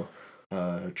tempo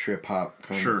trip hop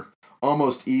kind of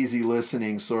almost easy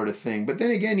listening sort of thing. But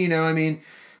then again, you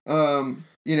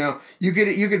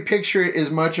could picture it as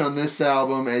much on this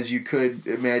album as you could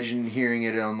imagine hearing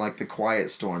it on like the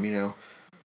Quiet Storm,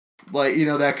 like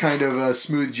that kind of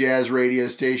smooth jazz radio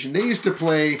station. They used to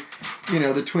play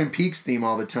the Twin Peaks theme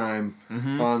all the time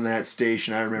on that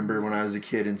station. I remember when I was a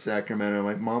kid in Sacramento,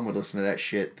 my mom would listen to that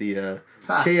shit, the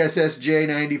KSSJ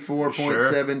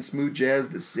 94.7 Smooth Jazz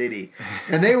The City.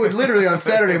 And they would literally on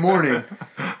Saturday morning,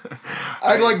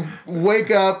 I'd like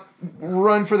wake up,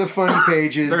 run for the funny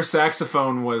pages. Their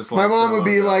saxophone was like my mom would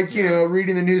be like,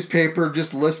 reading the newspaper,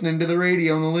 just listening to the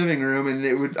radio in the living room,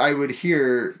 and I would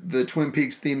hear the Twin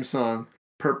Peaks theme song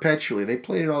perpetually. They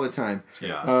played it all the time.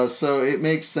 Yeah. So it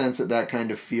makes sense that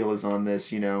kind of feel is on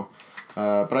this,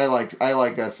 But I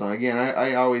like that song. Again,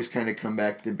 I always kind of come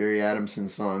back to the Barry Adamson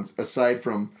songs. Aside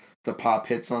from the pop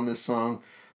hits on this song,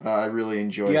 I really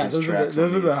enjoy his tracks.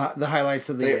 Those are the highlights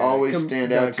of the. They always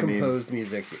stand out to me. Composed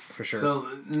music for sure. So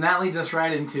and that leads us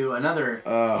right into another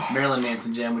Marilyn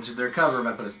Manson gem, which is their cover of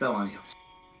 "I Put a Spell on You."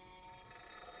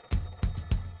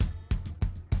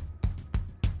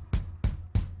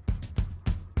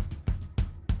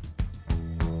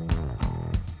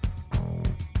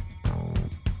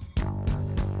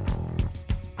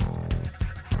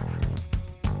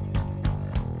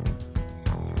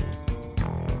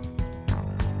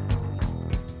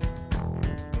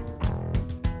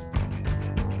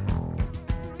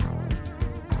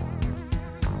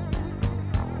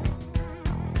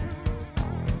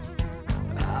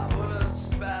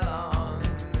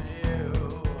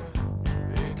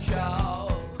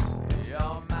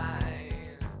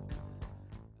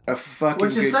 A fucking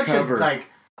Which is good such cover.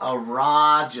 a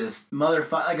raw, just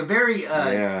motherfucker, like a very.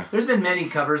 There's been many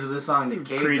covers of this song. The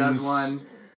Cave does one.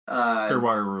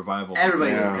 Clearwater Revival.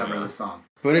 Everybody does a cover of this song.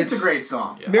 But it's a great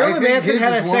song. Yeah. Marilyn Manson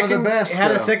had a second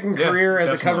second career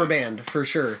as definitely. a cover band for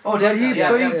sure. Oh, But he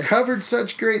definitely. covered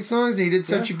such great songs and he did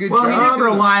such a good Well, job. he did for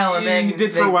a while, and then He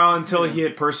did for a while until he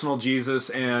hit Personal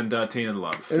Jesus and Tainted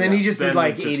Love. And then he just did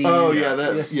like 80s. Oh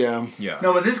yeah, Yeah.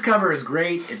 No, but this cover is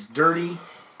great. It's dirty.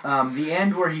 The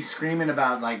end where he's screaming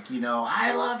about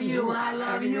I love you, I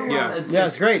love you. Yeah.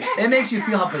 It's great. It makes you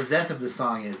feel how possessive the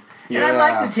song is. And I'd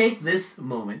like to take this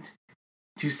moment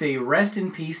to say rest in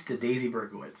peace to Daisy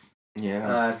Berkowitz.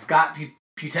 Yeah. Scott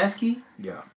Putesky,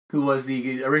 Yeah. who was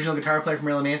the original guitar player for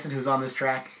Marilyn Manson, who's on this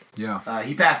track. Yeah.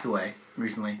 He passed away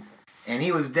recently. And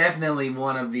he was definitely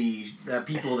one of the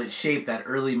people that shaped that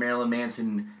early Marilyn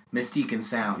Manson mystique and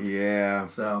sound. Yeah.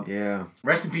 So, Yeah.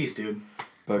 rest in peace, dude.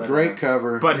 But great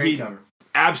cover. But Great he cover.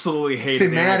 absolutely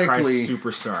hated Thematically- Antichrist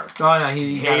Superstar. Oh, no,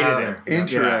 he got Hated out of it. there.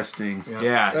 Interesting.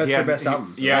 Yeah, That's their best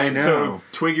album, so. Yeah, I and know. so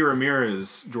Twiggy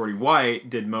Ramirez, Jordy White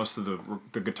did most of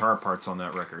the guitar parts on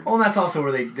that record. Well, and that's also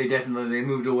where they definitely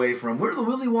moved away from. We're the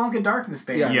Willy Wonka Darkness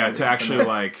band. Yeah. Yeah, to actually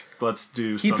let's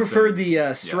do. He something. preferred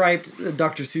the striped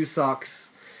Dr. Seuss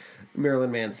socks,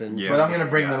 Marilyn Manson. Yeah. But I'm going to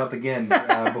bring them up again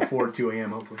before 2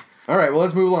 a.m. hopefully. All right, well,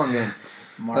 let's move along then.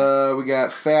 Mark. We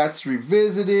got Fats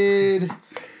Revisited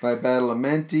by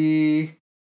Badalamenti.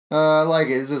 I like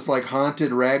it. It's this like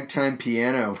haunted ragtime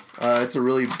piano. It's a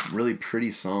really, really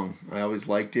pretty song. I always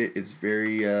liked it. It's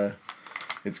very,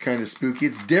 it's kind of spooky.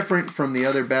 It's different from the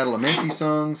other Badalamenti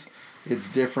songs. It's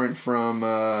different from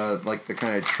like the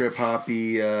kind of trip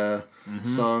hoppy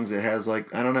songs. It has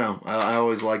like, I don't know. I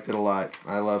always liked it a lot.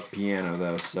 I love piano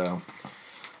though, so.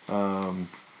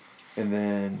 And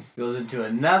then Goes into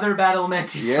another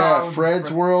Badalamenti yeah, song. Fred's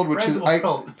World, which Fred's is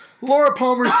World. Laura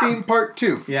Palmer theme part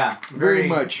 2. Yeah. Very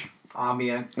much.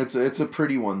 Ambient. It's a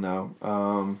pretty one though.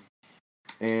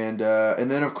 And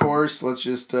then of course let's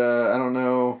just I don't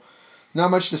know, not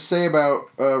much to say about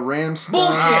Rammstein.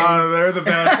 Bullshit! Oh, they're the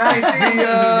best.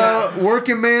 The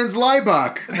working man's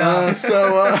Leibach. I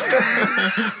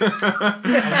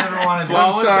never wanted to. I'm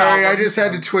Flawless sorry, I album. just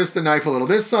had to twist the knife a little.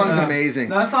 This song's amazing.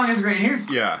 No, that song is great. Here's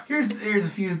Yeah. Here's a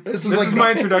few. This This like is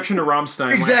my introduction to Rammstein.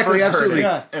 when I exactly, first heard absolutely. it.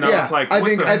 Yeah. And I was like, I what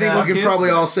think the we fuck can is probably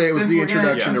this? all say it was Since the we're gonna-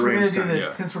 introduction to since we're gonna Rammstein. do the-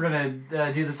 Yeah. Since we're gonna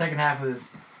do the second half of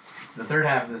the third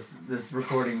half of this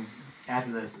recording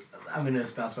after this, I'm gonna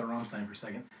espouse about Rammstein for a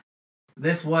second.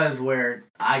 This was where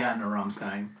I got into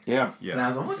Rammstein, Yeah. Yeah. and I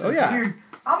was like, "What? Oh, This yeah. weird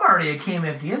I'm already a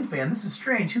KMFDM fan. This is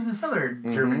strange. Who's this other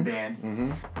German band?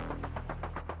 Mm-hmm.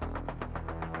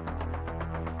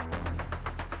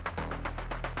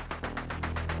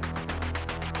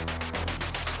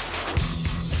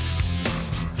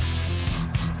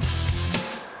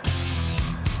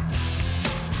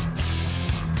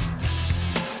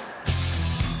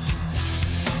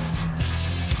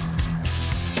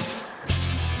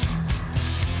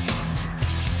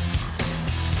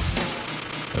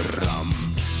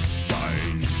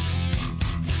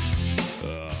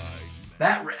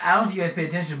 I don't know if you guys pay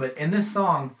attention, but in this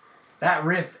song, that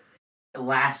riff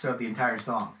lasts throughout the entire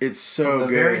song. It's so From the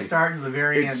good. very start to the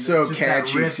very end. It's so just that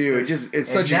catchy riff too. It's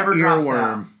such an never drops out.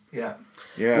 earworm. Yeah.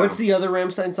 Yeah. What's the other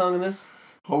Rammstein song in this?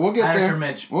 Well, we'll get After there.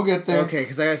 Mitch. We'll get there. Okay,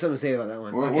 because I got something to say about that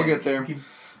one. We'll get there.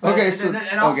 But Okay, so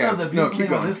and also okay. the No, beautiful keep thing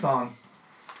about going. this song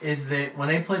is that when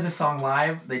they played this song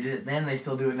live, they did it then, they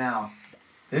still do it now.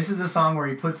 This is the song where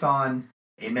he puts on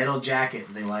a metal jacket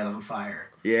that they light on fire.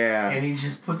 Yeah. And he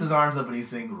just puts his arms up and he's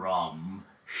singing Rum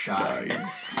Shines.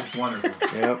 It's wonderful.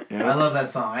 Yep. I love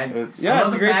that song. I it's love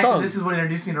a the great fact that song. This is what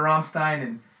introduced me to Rammstein,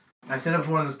 and I've said it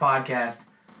before on this podcast.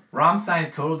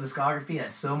 Rammstein's total discography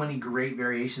has so many great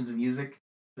variations of music.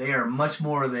 They are much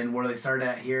more than where they started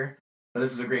at here, but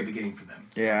this is a great beginning for them.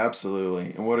 Yeah,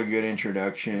 absolutely. And what a good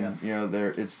introduction. You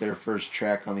know, it's their first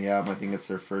track on the album. I think it's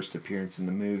their first appearance in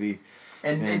the movie.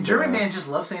 And German bands just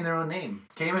love saying their own name.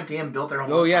 KMFDM built their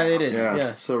own. Oh yeah, they did. Yeah,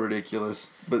 Yeah. so ridiculous,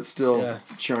 but still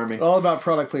charming. All about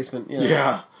product placement.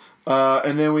 Yeah. Yeah.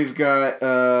 And then we've got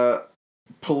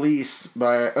Police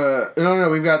by...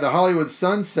 we've got the Hollywood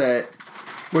Sunset,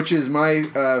 which is my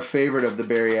favorite of the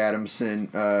Barry Adamson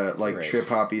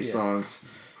trip-hoppy songs.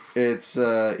 It's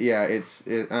I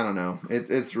don't know.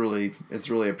 It's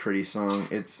really a pretty song.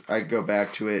 I go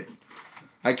back to it.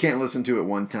 I can't listen to it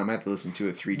one time. I have to listen to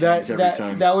it three times every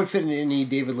time. That would fit in any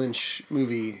David Lynch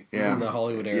movie in the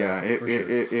Hollywood era. Yeah,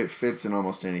 it fits in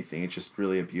almost anything. It's just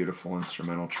really a beautiful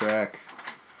instrumental track.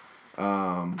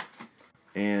 So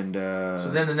then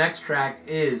the next track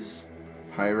is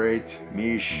Pirate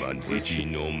Misch. Man sieht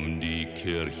ihn die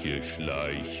Kirche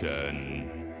schleichen.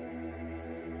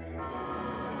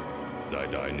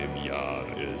 Seit einem Jahr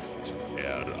ist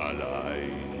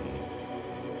allein.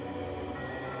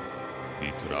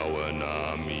 Die Trauer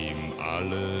nahm ihm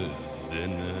alle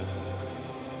Sinne.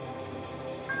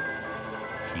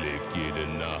 Schläft jede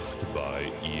Nacht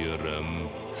bei ihrem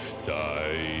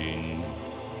Stein.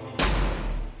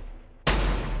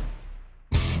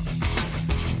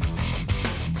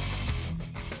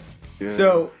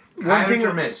 So one thing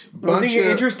Bunch of-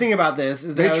 interesting about this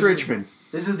is that Mitch Richmond.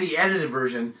 This is the edited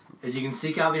version, as you can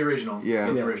seek out the original. Yeah.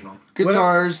 The original.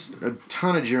 Guitars, a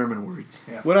ton of German words.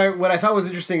 Yeah. What I thought was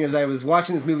interesting is I was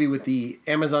watching this movie with the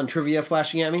Amazon trivia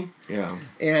flashing at me. Yeah.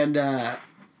 And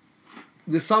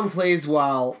the song plays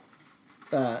while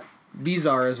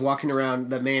Bizarre is walking around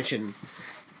the mansion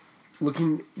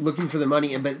looking for the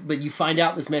money, but you find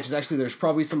out this mansion is actually there's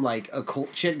probably some like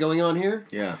occult shit going on here.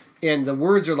 Yeah. And the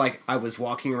words are like, I was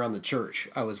walking around the church.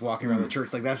 I was walking around the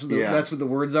church. Like that's what the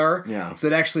words are. Yeah. So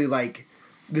it actually like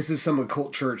this is some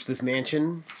occult church, this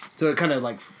mansion. So it kind of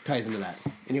like ties into that.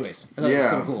 Anyways, I thought it was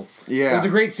kind of cool. Yeah. It was a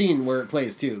great scene where it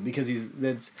plays too because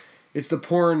it's the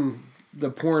porn Where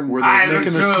they're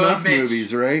making the snuff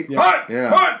movies, right?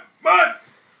 Yeah. But.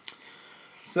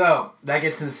 So that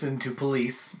gets us into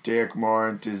Police. Derek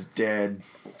Marant is dead.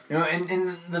 You know,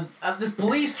 and this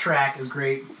Police track is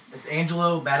great. It's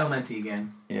Angelo Badalamenti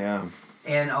again. Yeah.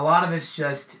 And a lot of it's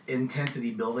just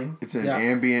intensity building. It's an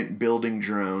ambient building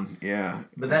drone. Yeah.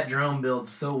 But that drone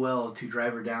builds so well to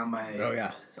Drive Her Down by... Oh,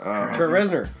 yeah. Trent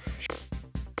Reznor.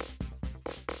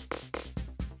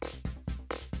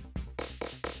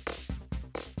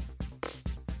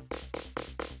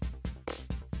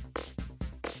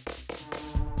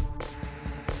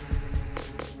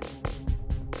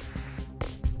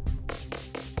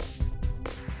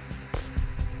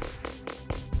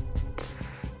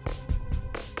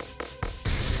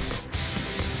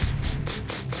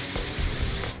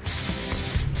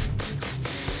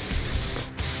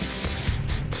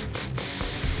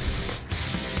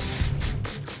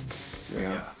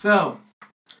 So,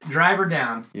 Drive Her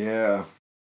Down. Yeah.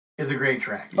 Is a great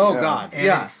track. Oh, God. And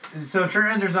yeah. So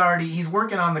Trent Reznor's he's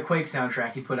working on the Quake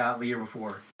soundtrack he put out the year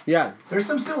before. Yeah. There's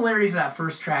some similarities to that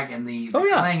first track and the Oh,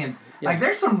 yeah. playing. And, like,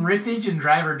 there's some riffage in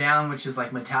Drive Her Down, which is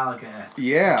like Metallica-esque.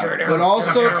 Yeah, but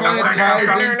also kind of ties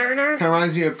in. Kind of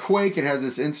reminds me of Quake. It has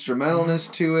this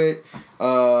instrumentalness to it.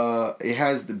 It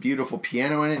has the beautiful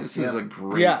piano in it. This is a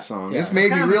great song. Yeah. This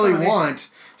made me really want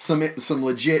some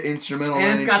legit instrumental.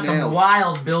 And it's got Nine Inch Nails. some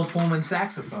wild Bill Pullman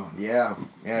saxophone. Yeah,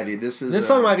 dude. This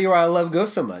song might be why I love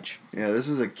Ghost so much. Yeah, this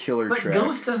is a killer But track.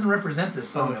 Ghost doesn't represent this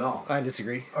song at all. I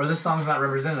disagree. Or this song's not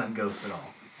represented on Ghost at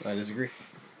all. I disagree.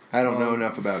 I don't know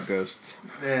enough about Ghosts,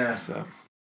 Yeah. so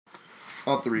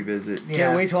I'll have to revisit. Yeah.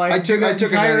 Can't wait till I took an a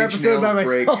entire Nine Inch episode by Nails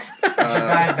break. myself.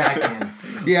 Dive back in.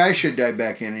 Yeah, I should dive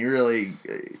back in. You really,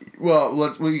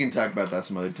 we can talk about that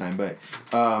some other time. But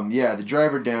yeah, the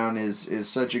Driver Down is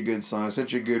such a good song,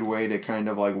 such a good way to kind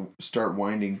of like start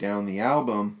winding down the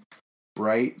album.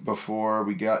 Right before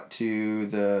we got to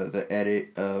the edit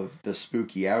of the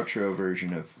spooky outro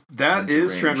version of That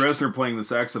is Trent Deranged. Reznor playing the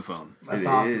saxophone. That's It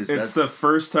awesome. is. It's the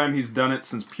first time he's done it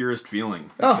since Purest Feeling.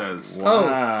 It Oh. says.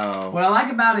 Wow. What I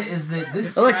like about it is that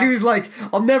this I like track- he was like,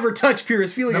 I'll never touch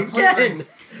Purest Feeling The again.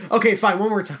 Okay, fine, one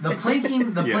more time. the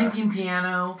plinking Yeah. plinking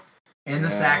piano and the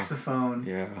Yeah. saxophone,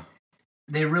 Yeah.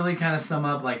 they really kind of sum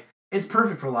up like it's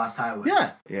perfect for Lost Highway.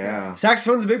 Yeah. Yeah.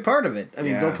 Saxophone's a big part of it. I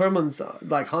mean, Yeah. Bill Pullman's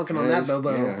like honking on that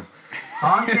bobo. Yeah.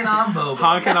 Honking on Bobo.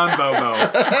 Honking on Bobo.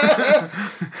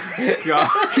 God,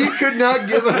 He could not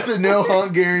give us a no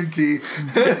honk guarantee.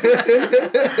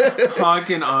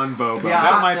 honking on Bobo. Yeah,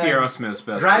 that might be uh, Aerosmith's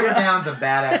best. Driver Down's a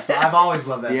badass song. I've always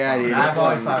loved that Yeah, song. dude. I've That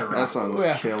always thought it song, that rocked. song was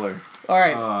Yeah. killer. All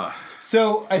right.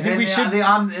 So I think we should.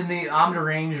 in the Om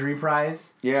Deranged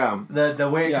reprise, Yeah. the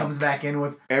way it Yeah. comes back in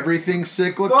with Everything's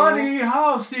cyclical. funny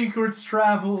how secrets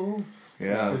travel.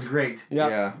 Yeah. It's great.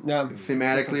 Yeah. Yeah.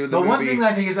 Thematically with the But one movie, thing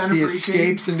I think is he underappreciated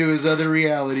escapes into his other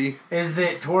reality. is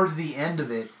that towards the end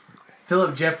of it,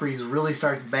 Philip Jeffries really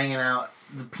starts banging out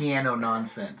the piano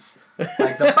nonsense.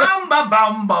 Like the bum ba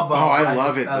bum ba bum. Oh, I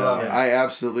love it I though. love it. I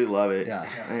absolutely love it. Yeah.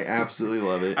 I absolutely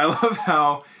love it. I love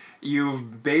how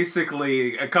you've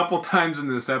basically, a couple times in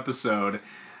this episode,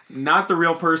 not the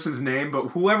real person's name, but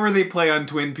whoever they play on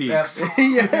Twin Peaks.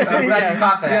 I'm glad you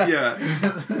caught that.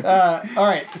 Yeah. All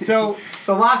right. So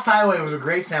So Lost Highway was a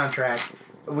great soundtrack.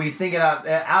 We think it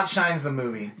outshines the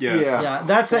movie. Yes. Yeah. yeah,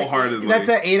 that's Wholeheartedly.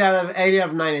 a 8 out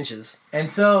of 9 inches And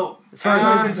so as far as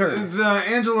I'm concerned. The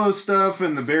Angelo stuff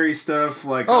and the Barry stuff,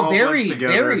 like, Oh, all Barry, blends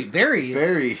together. Barry.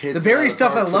 Barry hits The Barry out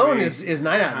stuff hard for alone me. is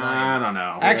 9 out of 9. I don't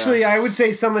know. Actually, I would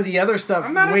say some of the other stuff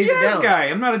I'm not a weighs it jazz down. guy.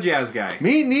 I'm not a jazz guy.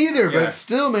 Me neither, Yeah. but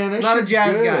still, man, that Not a shit's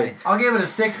jazz good. guy. I'll give it a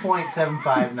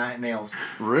 6.75 nails.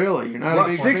 Really, you're not Well, a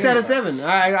big 6 fan out of of that? 7.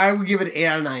 I would give it 8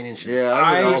 out of 9 inches. Yeah,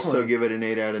 I would I- also give it an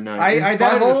 8 out of 9. I- In that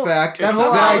spite of whole- the fact that that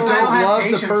whole I album- don't have love the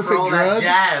patience for all perfect that drug,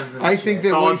 jazz and I shit. think that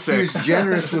Solid once he was 6.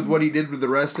 generous with what he did with the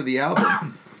rest of the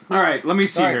album. All right, let me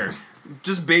see All right. here.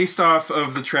 Just based off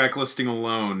of the track listing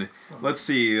alone, let's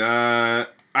see.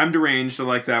 I'm Deranged. I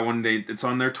like that one. It's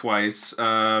on there twice.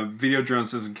 Video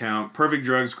Drones doesn't count. Perfect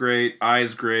Drug's great.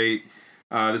 Eye's great.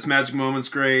 This Magic Moment's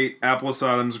great. Apple of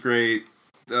Sodom's great.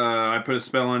 I Put a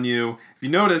Spell on You. If you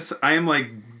notice, I am like...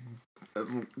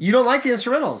 You don't like the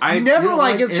instrumentals. I- You never you don't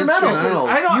like like instrumentals.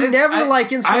 instrumentals. You never like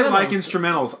instrumentals. I like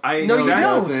instrumentals. No, you that-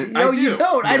 don't. No, I you do.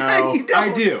 don't. I know you don't.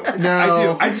 I do. No. I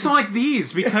do. I just don't like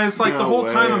these because, like, the No whole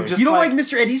time way. I'm just You don't like like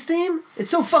Mr. Eddie's theme?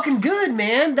 It's so fucking good,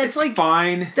 man. That's like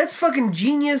fine. that's fucking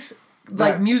genius.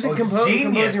 Like That- music it's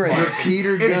genius, composing right Mark. there.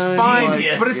 Peter It's Gunn, fine, like,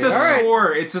 Yes. but it's a All right.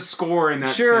 score. It's a score in that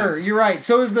Sure, sense. you're right.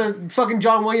 So is the fucking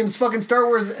John Williams fucking Star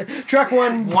Wars track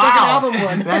one fucking Wow. album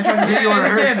one. That's when you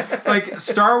And were again, like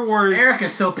Star Wars.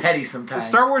 Erica's so petty sometimes.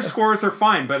 Star Wars scores are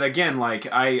fine, but again, like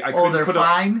I Oh, couldn't they're put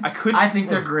fine. I couldn't. I think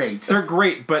they're great. They're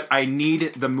great, but I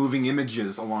need the moving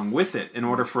images along with it in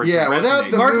order for it Yeah, to without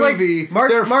resonate. the Mark movie,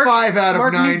 they're 5 out of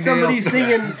Mark 9 needs somebody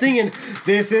nails. singing.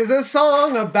 This is a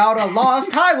song about a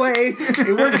lost highway.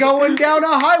 We're going down a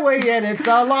highway and it's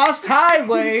a lost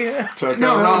highway. Took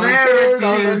No, a wrong there turn it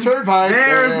on the is. turnpike.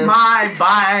 There's there. my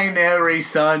binary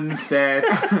sunset.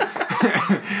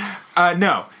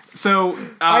 No, so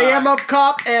I am a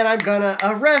cop and I'm gonna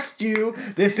arrest you.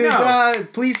 This is No. a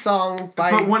police song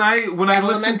by. But when I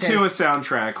listen Badalamenti. to a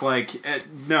soundtrack, like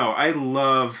no, I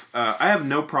love. I have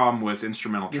no problem with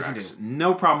instrumental Yes, you tracks. do.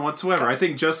 No problem whatsoever. I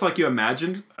think just like you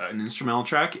imagined, an instrumental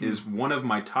track is one of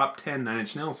my top 10 Nine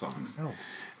Inch Nails songs. Oh.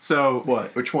 So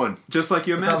What? Which one? just like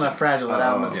you It's on imagined. that fragile that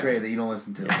album. That's yeah. great that you don't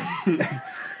listen to it.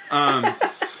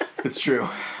 It's true.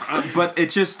 But it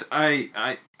just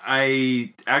I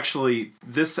actually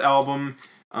this album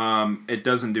it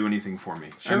doesn't do anything for me.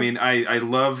 Sure. I mean I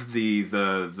love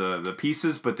the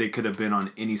pieces, but they could have been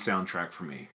on any soundtrack for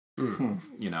me.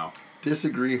 You know.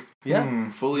 Disagree. Yeah,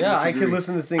 Fully yeah. disagree. I could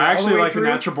listen to this thing. I all the actually way like through. the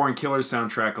Natural Born Killers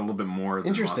soundtrack a little bit more than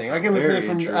Interesting. Lost I can listen to Very it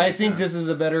from. I interesting. think this is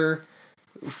a better,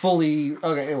 fully.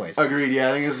 Okay. Anyways. Agreed. Yeah,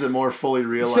 I think this is a more fully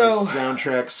realized So-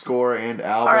 soundtrack, score, and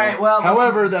album. All right, well,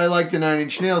 however, I like the Nine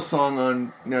Inch Nails song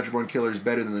on Natural Born Killers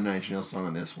better than the Nine Inch Nails song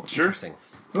on this one. Sure. Interesting.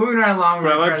 Moving right along.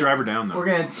 But I we're like gonna Driver Down though. We're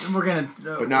gonna.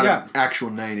 But not Yeah. an actual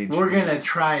 9-inch. We're gonna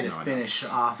try to finish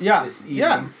off Yeah, this evening.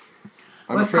 yeah.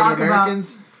 I'm Let's afraid talk of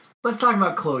Americans. Let's talk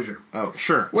about Closure. Oh,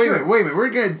 Sure. Wait a minute. We're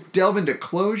gonna delve into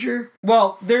Closure.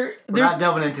 Well, We're there's not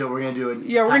delving into it. We're gonna do it.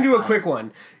 yeah, we're gonna do a quick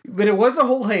one, but it was a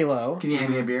whole Halo. Can you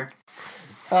hand me a beer?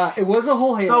 It was a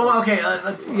whole Halo. So okay,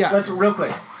 let's real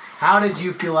quick. How did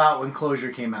you feel out when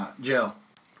Closure came out, Joe?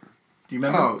 Do you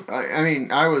remember? Oh, I mean,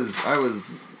 I was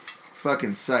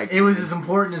fucking psyched. It was as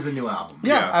important as a new album.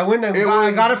 yeah, Yeah. I went and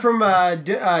I got it from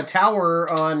Tower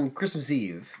on Christmas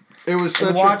Eve. It was such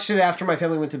And a watched it after my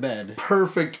family went to bed.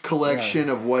 perfect collection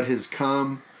of what has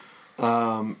come,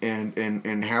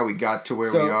 and how we got to where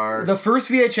So we are. the first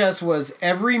VHS was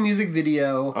every music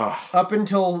video Ugh. up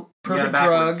until Perfect got it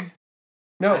backwards. Drug.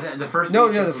 No, The first no,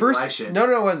 VHS the was first live shit. no,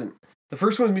 it wasn't. The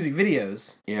first one was music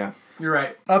videos. Yeah. You're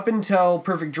right. Up until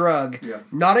Perfect Drug, Yeah.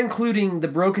 not including the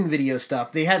broken video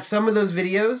stuff. They had some of those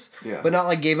videos, Yeah. but not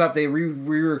like gave up. They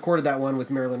re-recorded that one with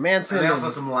Marilyn Manson And and, also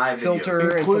some live Filter videos. and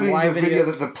some Including live the video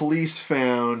videos. that the police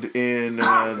found in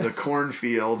the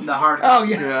cornfield. The hard. Oh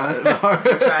yeah,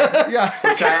 Yeah. yeah.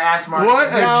 Which I asked Mark. What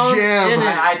a Down gem! in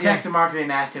it. I texted Mark today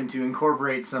and asked him to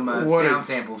incorporate some What a- sound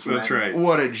samples from That's that. right.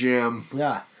 What a gem!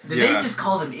 Yeah, Did Yeah. they just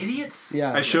call them idiots?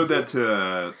 yeah. I showed that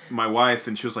to my wife,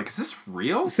 and she was like, "Is this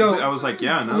real?" So, I was like,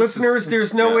 "Yeah." No, this Listeners, is-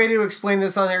 there's no yeah. way to explain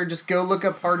this on there. Just go look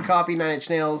up hard copy Nine Inch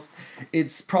Nails.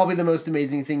 It's probably the most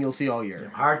amazing thing you'll see all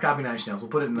year. Hard copy Nine Inch Nails. We'll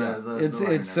put it in the It's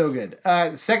liner it's so notes.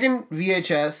 good. Second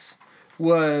VHS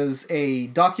was a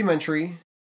documentary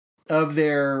of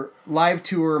their live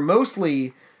tour,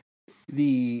 mostly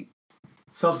the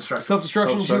Self-destruction.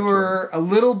 self-destruction Self-destruction. tour, a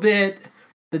little bit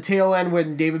the tail end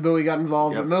when David Bowie got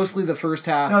involved, Yep. but mostly the first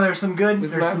half No, there's some good.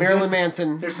 with There's some Marilyn good,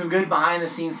 Manson. There's some good behind the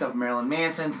scenes stuff with Marilyn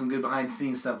Manson. Some good behind the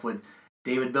scenes stuff with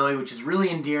David Bowie, which is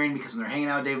really endearing because when they're hanging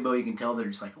out with David Bowie, you can tell they're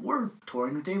just like, we're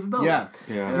touring with David Bowie. Yeah.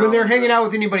 Yeah. When they're hanging out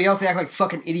with anybody else, they act like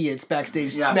fucking idiots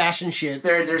backstage, Yeah. smashing shit.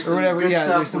 There's or some whatever. good Yeah,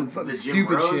 stuff there's some with fucking the Jim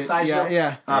stupid Rose shit. sideshow.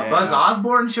 Yeah. Buzz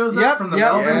Osborne shows up Yep, from the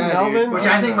yep. Melvins. Yeah, dude. Melvins. Which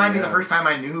I think might be Yeah. the first time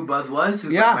I knew who Buzz was,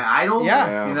 who's Yeah. like my idol.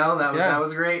 Yeah. You know, that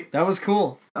was great. That was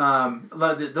cool.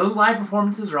 Those live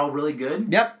performances are all really good.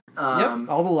 Yep. Um,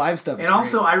 All the live stuff. And is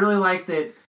also, great. I really like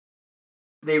that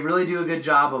they really do a good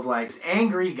job of like this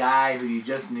angry guy who you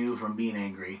just knew from being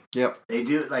angry. Yep. They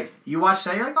do like you watch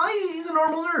that, you're like, oh, he's a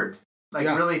normal nerd. Like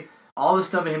Yeah. really, all the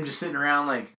stuff of him just sitting around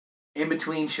like in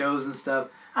between shows and stuff.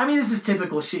 I mean, this is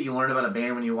typical shit you learn about a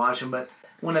band when you watch them, but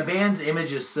when a band's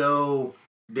image is so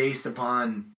based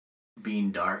upon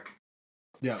being dark,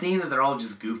 Yeah. seeing that they're all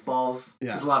just goofballs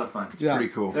Yeah. is a lot of fun. Yeah.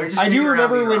 Pretty cool. They're just I do kicking around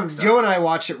remember being when rock stars. Joe and I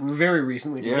watched it very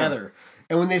recently Yeah. together.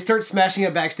 And when they start smashing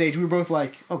it backstage, we were both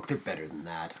like, "Oh, they're better than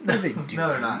that. What are they doing? No,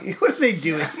 they're not. What are they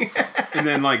doing?" And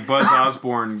then like Buzz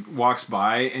Osborne walks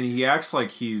by and he acts like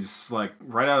he's like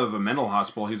right out of a mental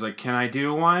hospital. He's like, "Can I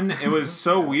do one?" It was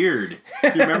so weird. Do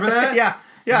you remember that? yeah,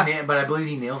 yeah, But I believe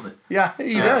he nails it. yeah.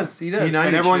 He does. He does. And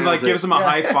everyone like gives him a Yeah.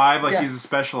 high five like Yeah. he's a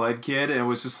special ed kid, and it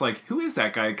was just like, who is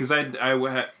that guy? Because I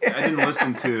didn't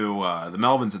listen to the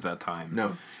Melvins at that time.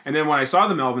 No. And then when I saw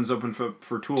the Melvins open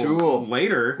for Tool, Tool.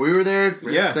 later, We were there.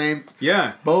 Yeah. Same.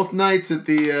 yeah, Both nights at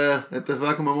the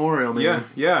fucking memorial, man.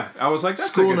 yeah, I was like, that's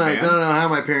a School good nights. band. I don't know how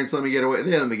my parents let me get away.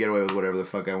 They let me get away with whatever the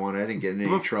fuck I wanted. I didn't get in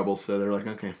any Look- trouble, so they're like,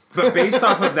 okay. But based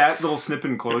off of that little snippet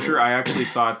and closure, I actually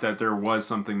thought that there was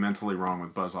something mentally wrong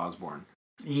with Buzz Osborne.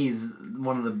 He's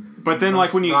one of the But then, most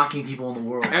like, when you- rocking people in the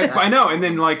world. I know, and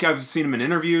then like I've seen him in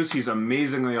interviews. He's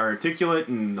amazingly articulate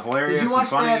and hilarious Did you watch and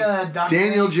funny. that documentary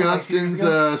Daniel from, like, 2 years Johnston's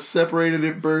ago? separated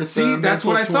at birth. See, that's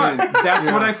what I mental thought. twin. That's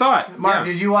Yeah. what I thought. Mark, Yeah.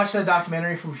 did you watch that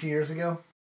documentary from a few years ago?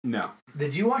 No.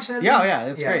 Did you watch that? Yeah, yeah,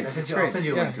 that's great. I'll That's send great.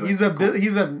 you a Yeah. link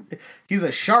to it. He's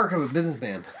a shark of a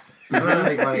businessman. I'm gonna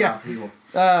make money Yeah. off people.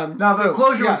 No, but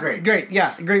Closure was great. Great,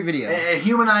 yeah, great video. It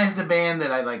humanized a band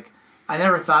that I like. I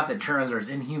never thought that Turner was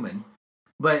inhuman,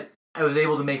 but I was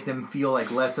able to make them feel like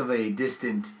less of a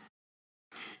distant,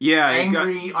 Yeah, he got-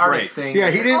 angry artist right. thing. Yeah,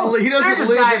 he didn't. Oh, He they're doesn't just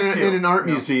live guys in, too. in an art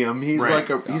No. museum. He's Right.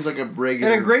 he's like a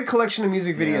regular. And a great collection of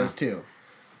music videos too.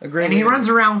 A great. And he video. runs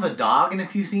around with a dog in a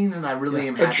few scenes, and I really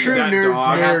am A happy. true with that. That nerd's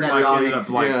dog nerd, like, really. ended up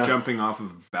like Yeah. jumping off of a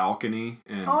balcony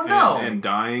and, Oh, no. and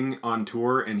dying on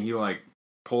tour, and he like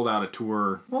pulled out a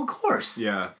tour. Well, of course.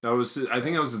 Yeah, that was. I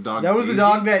think that was the dog. That was the Daisy.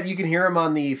 dog that you can hear him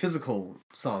on the Physical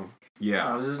song. That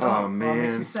Yeah, was his Oh, dog. man. It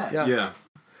makes me sad. Yeah.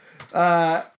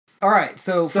 yeah. All right,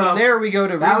 so from there we go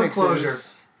to that was remixes. Closure.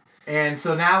 And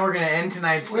so now we're gonna end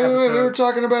tonight's Wait, episode. we were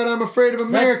talking about I'm Afraid of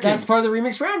Americans. That's part of the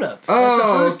remix roundup.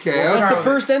 Oh, that's the first, okay. That's Sorry. the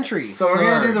first entry. So we're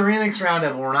gonna Sorry. do the remix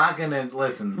roundup. We're not gonna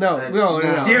listen. No, no.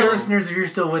 Dear There- listeners, if you're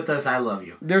still with us, I love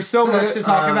you. There's so much to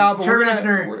talk about, but Sure, we're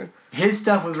listener, gonna His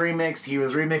stuff was remixed. He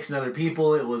was remixing other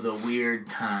people. It was a weird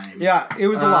time. Yeah, it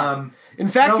was a lot. In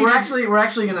fact, no, he we're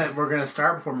actually gonna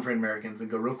start before I'm Afraid Americans and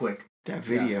go real quick. That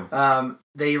video.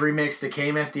 They remixed a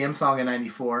KMFDM song in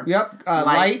 '94. Yep.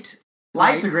 Light.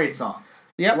 Light's a great song.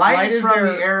 Yep. Light is from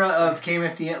their- the era of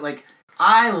KMFDM. Like,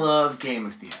 I love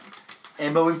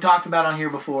KMFDM, but we've talked about on here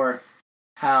before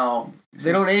how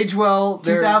They don't age well.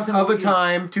 They're 2000 of a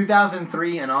time.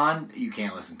 2003 and on, you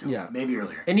can't listen to Yeah. them. Maybe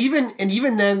earlier. And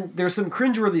even then, there's some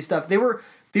cringeworthy stuff. They were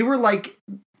like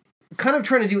kind of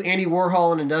trying to do Andy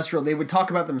Warhol and industrial. They would talk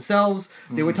about themselves.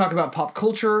 They would talk about pop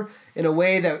culture in a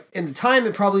way that, in the time,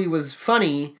 it probably was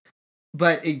funny,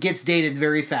 but it gets dated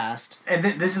very fast. And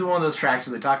this is one of those tracks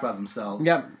where they talk about themselves.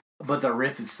 Yep. But the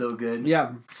riff is so good.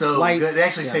 Yeah. So Light. good. They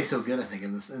actually Yeah. say so good, I think,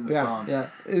 in the Yeah. song. Yeah.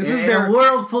 This in, is in their a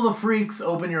world full of freaks,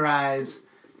 open your eyes.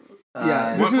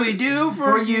 Yeah. What we do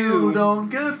For you, don't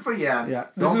good for you. Yeah.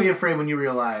 Don't be afraid when you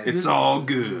realize. It's all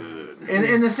good.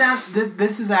 And the sound.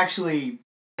 This is actually.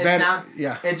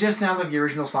 Yeah. It just sounds like the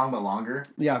original song, but longer.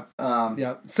 Yeah.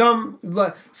 Yeah. Some I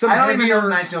don't heavier. even know if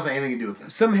Nine Inch Nails had anything to do with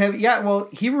this. Some heavy. Yeah. Well,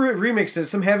 he remixed it.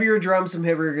 Some heavier drums. Some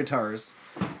heavier guitars.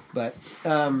 But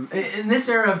In this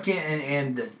era of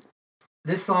and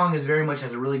this song is very much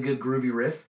has a really good groovy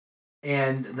riff,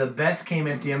 and the best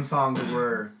KMFDM songs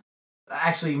were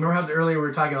actually, remember how earlier we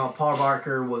were talking about Paul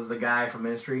Barker was the guy from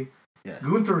Ministry? Yeah.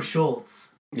 Gunther Schultz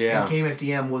Yeah. in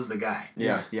KMFDM was the guy.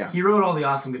 Yeah. He wrote all the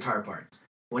awesome guitar parts.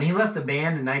 When he left the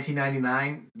band in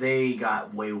 1999, they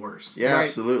got way worse. Yeah, Right.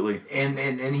 absolutely. And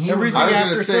he Everything I was after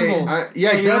gonna say, Symbols. yeah, And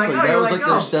you're exactly. like, oh, that you're was like, like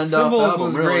their oh, send-off Symbols album,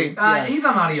 was really. great. Yeah. He's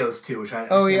on Audios too, which I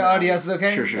Oh stand yeah, by. Audios is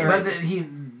okay. Sure, sure. All But right.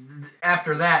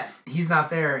 after that, he's not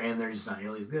there, and they're just not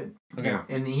nearly as good. Okay.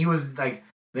 And he was like,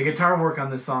 the guitar work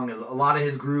on this song, a lot of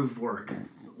his groove work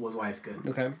was why it's good.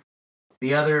 Okay.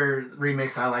 The other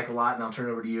remix I like a lot, and I'll turn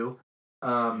it over to you.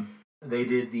 They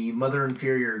did the Mother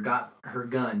Inferior Got Her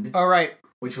Gun, All right.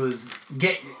 which was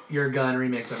Get Your Gun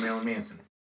remix by Marilyn Manson.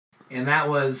 And that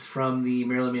was from the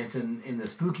Marilyn Manson in the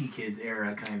Spooky Kids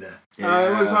era, kind of. It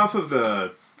was off of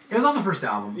the... It was off the first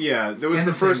album. Yeah, that was And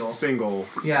the the first single.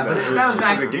 Yeah, but it that was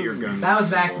back. the Get Your Gun. That was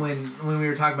back single. when we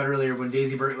were talking about earlier when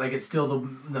Daisy Burke, like it's still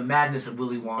the madness of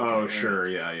Willy Wonka. Oh, era. sure,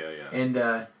 yeah. And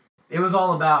it was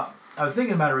all about. I was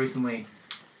thinking about it recently.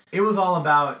 It was all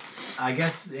about, I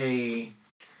guess, a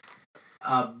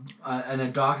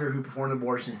doctor who performed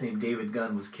abortions named David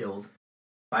Gunn was killed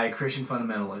by a Christian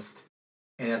fundamentalist,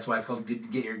 and that's why it's called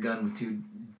 "Get Your Gun" with two.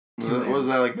 Was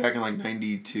that like back in like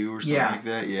 92 or something like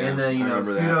that? Yeah. And then, I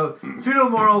remember pseudo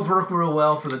morals work real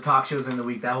well for the talk shows in the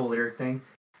week, that whole lyric thing.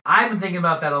 I've been thinking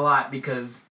about that a lot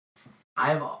because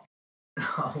I've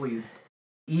always,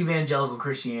 evangelical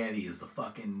Christianity is the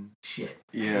fucking shit.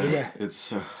 Yeah. Yeah.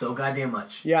 It's So goddamn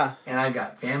much. Yeah. And I've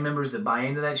got fan members that buy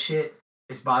into that shit.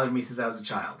 It's bothered me since I was a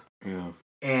child. yeah.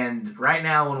 And right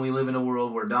now, when we live in a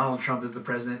world where Donald Trump is the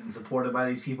president and supported by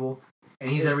these people, and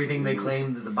he's everything they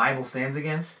claim that the Bible stands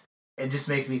against, it just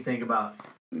makes me think about,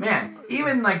 man,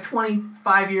 even like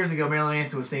 25 years ago, Marilyn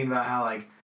Manson was saying about how, like,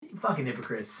 fucking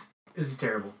hypocrites. This is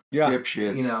terrible. Yeah.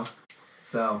 Dipshits. You know?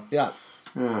 So, Yeah.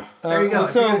 Yeah. there you go. well,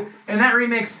 so and that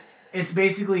remix, it's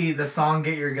basically the song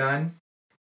Get Your Gun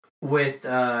with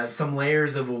some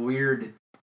layers of a weird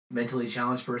mentally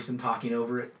challenged person talking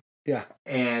over it. Yeah.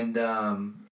 And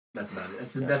that's about it.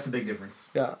 That's the big difference.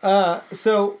 yeah.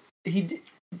 So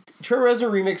Trent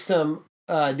Reznor remixed some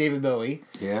David Bowie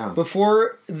Yeah.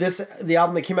 before the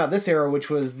album that came out this era, which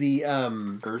was the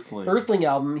Earthling. Earthling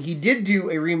album. He did do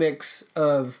a remix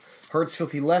of Heart's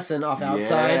Filthy Lesson off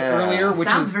Outside Yeah. earlier, which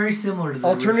Sounds is very similar to the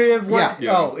alternative one. Yeah.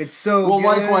 Yeah. Oh, it's so Well, good.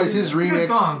 likewise, his It's a good remix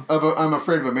song. of I'm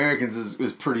Afraid of Americans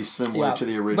is pretty similar Yeah. to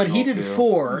the original. But he did too.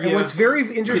 4, and Yeah. what's very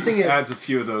It interesting just is adds a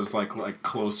few of those like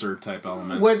closer type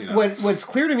elements. What you know? what's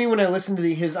clear to me when I listen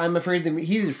to his I'm Afraid of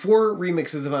he did 4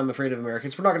 remixes of I'm Afraid of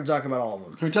Americans. We're not going to talk about all of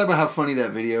them. Can we talk about how funny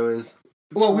that video is?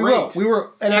 Well, we will. great. We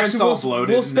were, and Trent's actually, all bloated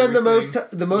we'll and spend the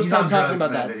everything. most He's time on talking drugs about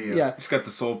in that. that video. Yeah, He's got the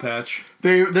soul patch.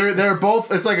 They're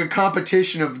both. It's like a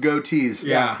competition of goatees.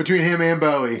 Yeah. Between him and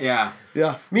Bowie. Yeah.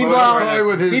 yeah. Bowie Meanwhile,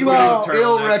 with his meanwhile, turtleneck.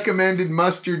 ill-recommended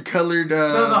mustard-colored.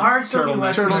 So the Heart's Filthy turtleneck.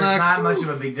 Lesson, there's Turtleneck. not much of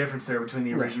a big difference there between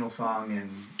the original song and...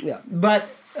 yeah, but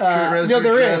Trent Reznor no,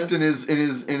 there dressed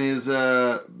is in his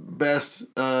best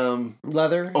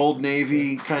leather. Old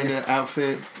Navy kind of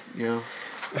outfit. You know.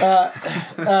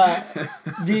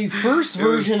 The first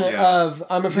version of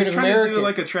I'm Afraid He's of trying Americans. to do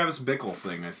like a Travis Bickle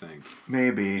thing, I think.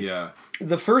 Maybe. Yeah.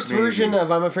 The first Maybe. version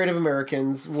of I'm Afraid of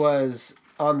Americans was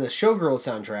on the Showgirls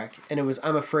soundtrack, and it was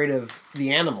I'm Afraid of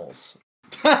the Animals.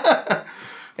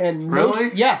 And Really?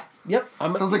 yeah, Yep.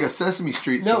 Sounds like a Sesame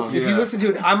Street No, song. if you listen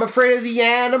to it, I'm afraid of the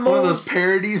animals. One of those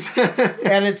parodies.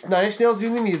 And it's Nine Inch Nails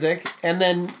doing the music, and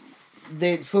then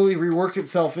they slowly reworked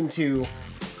itself into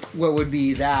what would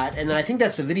be that, and then I think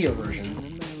that's the video version.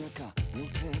 America, no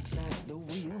takes at the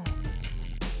wheel.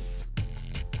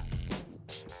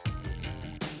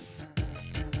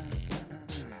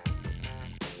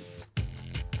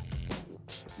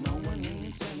 No one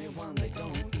needs anyone, they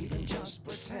don't even just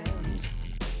pretend.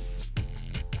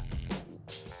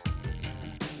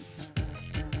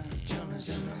 John is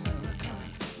in America.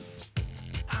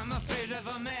 I'm afraid of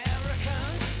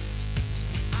Americans.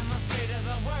 I'm afraid of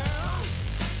the world.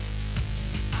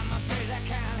 I'm afraid I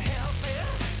can't help it.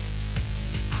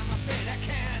 I'm afraid I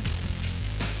can't.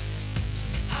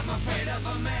 I'm afraid of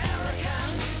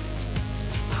Americans.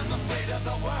 I'm afraid of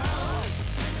the world.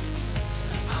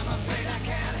 I'm afraid I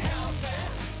can't help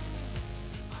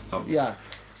it. Yeah.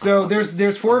 So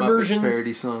there's four Muppets versions.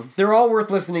 parody song. They're all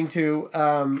worth listening to,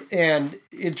 and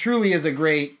it truly is a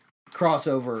great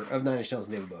crossover of Nine Inch Nails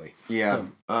and David Bowie. Yeah. So, It's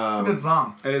a good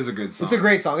song. It is a good song. it's a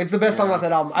great song. It's the best song off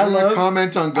that album. I And love. the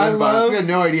comment on I gun violence. love- We had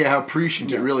no idea how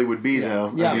prescient it really would be,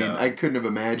 though. Yeah. I mean, Yeah. I couldn't have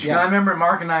imagined. And I remember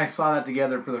Mark and I saw that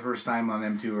together for the first time on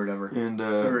M2 or whatever. And We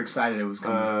were excited it was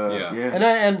coming. Yeah.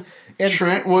 And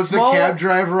Trent was small- the cab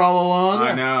driver all along.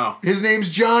 I know. His name's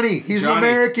Johnny. He's Johnny. an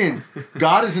American.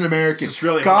 God is an American. It's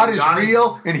really God hard. is Johnny-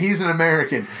 real, and he's an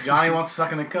American. Johnny wants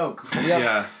sucking a Coke.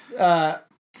 Yeah.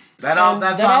 That album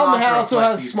also reflects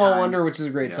has these Small times. Wonder, which is a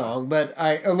great song, but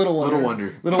a Little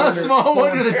Wonder. Little Wonder. Small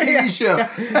Wonder, the TV show.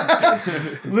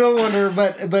 Little Wonder,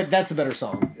 but that's a better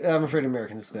song. I'm afraid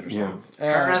Americans is a better song.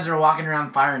 Kurt Reznor walking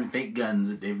around firing fake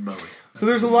guns at David Bowie. So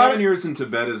there's a lot 7 of Years in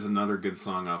Tibet is another good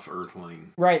song off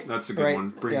Earthling. right. That's a good right, one.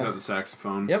 Brings yeah. out the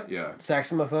saxophone. Yep. Yeah.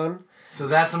 Saxophone. So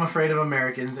that's I'm Afraid of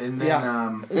Americans, and then Yeah.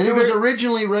 And it was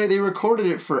originally they recorded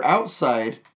it for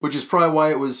Outside, which is probably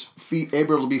why it was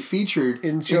able to be featured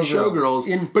In in Showgirls.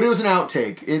 Showgirls. But it was an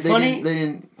outtake. Funny- They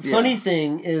didn't. Yeah. Funny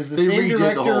thing is the They same redid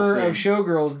the whole director thing. of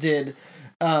Showgirls did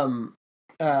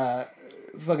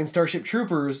fucking Starship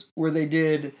Troopers, where they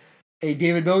did a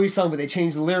David Bowie song, but they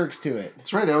changed the lyrics to it.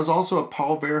 That's right. That was also a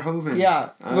Paul Verhoeven. Yeah.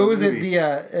 What was movie.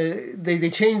 it? They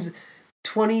changed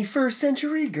 21st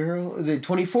Century Girl, the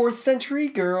 24th Century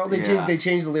Girl. They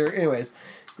changed the lyric. Anyways,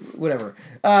 whatever.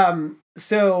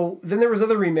 So then there was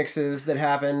other remixes that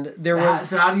happened. There was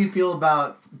So how do you feel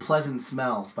about Pleasant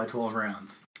Smells by 12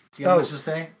 Rounds? Do you have Oh. much to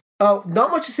say? not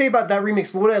much to say about that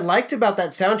remix, but what I liked about that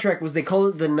soundtrack was they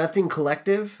called it the Nothing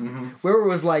Collective, where it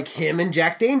was like him and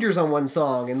Jack Dangers on one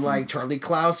song, and like Charlie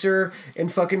Clouser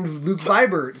and fucking Luke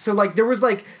Vibert. So like there was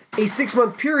like a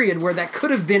 6-month period where that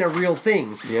could have been a real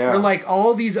thing. Yeah. Where like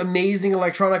all these amazing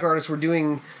electronic artists were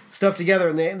doing stuff together,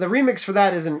 and the remix for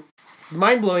that isn't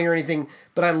mind blowing or anything,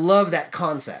 but I love that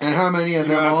concept. And how many of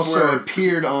You know, them that's also where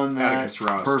appeared on that Atticus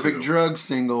Ross, Perfect too. Drug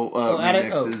single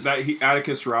remixes?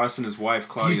 Atticus Ross and his wife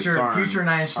Claudia Sarn Future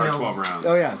Nine Inch are Nails. 12 rounds.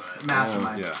 Oh yeah.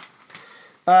 Mastermind.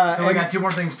 Yeah. So we got two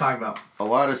more things to talk about. A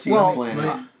lot of Seeds Well,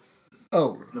 Planet.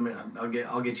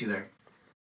 I'll get you there.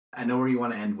 I know where you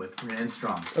want to end with. We're gonna end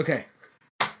strong. Okay.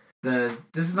 This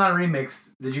is not a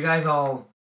remix. Did you guys all?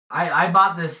 I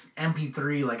bought this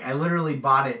MP3. Like I literally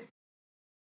bought it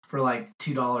for like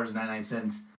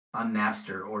 $2.99 on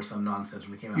Napster or some nonsense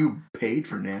when it came out. You paid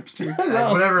for Napster?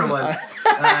 Whatever it was.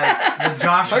 The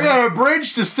Josh. I got a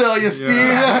bridge to sell you, Steve.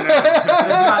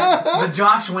 the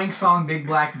Josh Wink song "Big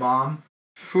Black Bomb."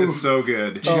 It's so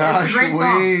good. Josh It's a great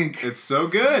song. Wink. It's so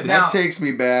good. Now- That takes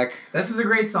me back. This is a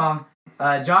great song.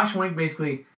 Josh Wink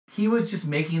basically he was just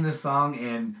making this song,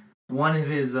 and one of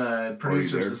his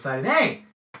producers there. decided, "Hey,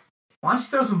 why don't you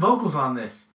throw some vocals on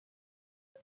this?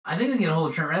 I think we can get a hold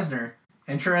of Trent Reznor."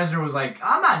 And Trent Reznor was like,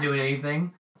 "I'm not doing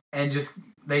anything," and just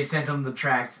they sent him the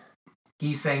tracks.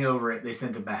 He sang over it. They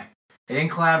sent it back. They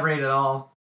didn't collaborate at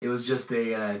all. It was just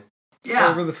a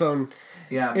Over the phone.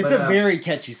 yeah. It's but, a very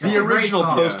catchy song. It's The a great original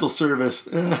song. Postal Service.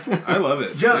 I love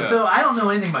it. Joe. Yeah. So I don't know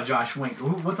anything about Josh Wink.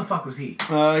 What the fuck was he?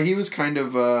 He was kind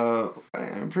of,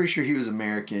 I'm pretty sure he was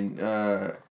American,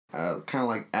 kind of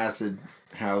like Acid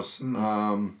House.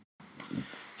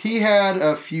 He had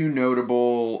a few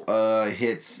notable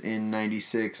hits in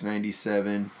 96,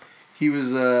 97. He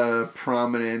was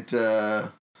prominently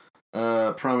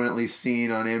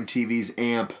seen on MTV's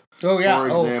AMP. Oh yeah. For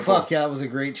Oh example. fuck yeah. That was a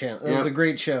great channel. That was a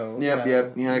great show.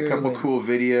 Yep. You know, a Very couple good. cool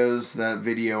videos. That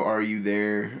video, "Are You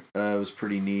There?" Was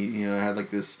pretty neat. You know, it had like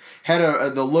this.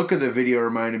 The look of the video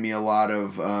reminded me a lot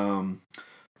of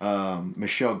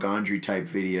Michelle Gondry type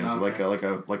videos, Okay.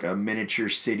 like a miniature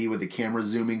city with the camera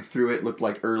zooming through it. Looked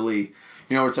like early.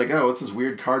 You know, it's like, oh, what's this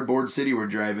weird cardboard city we're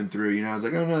driving through? You know, I was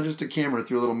like, oh no, just a camera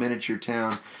through a little miniature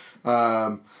town.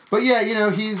 But yeah, you know,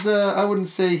 he's I wouldn't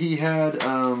say he had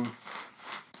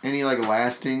any like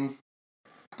lasting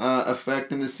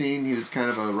effect in the scene. He was kind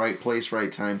of a right place,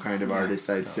 right time kind of artist,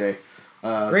 I'd say.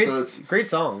 Great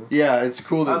song. Yeah, it's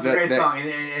cool That's a great song, and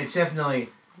it's definitely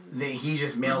he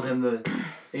just mailed him the.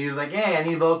 He was like, "Hey, I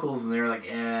need vocals," and they were like,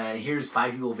 "Here's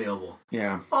 5 people available."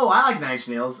 Yeah. Oh, I like Nine Inch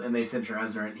Nails, and they sent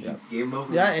Reznor, and he gave him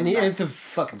vocals. Yeah, and it's a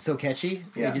fucking so catchy.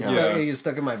 Yeah. Like, it gets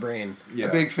stuck in my brain. A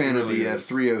big fan of the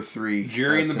 303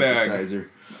 Jerry in the bag. synthesizer.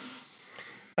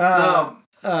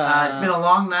 It's been a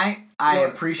long night. I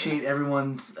appreciate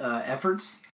everyone's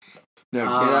efforts. No,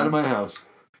 get out of my house.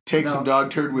 Take some dog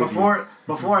turd with you.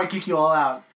 Before I kick you all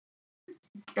out,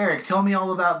 Eric, tell me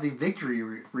all about the Victory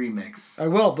remix. I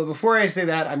will, but before I say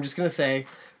that, I'm just gonna say,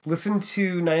 listen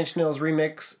to Nine Inch Nails'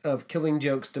 remix of Killing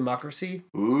Joke's "Democracy."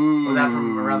 Ooh. Was that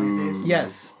from around these days?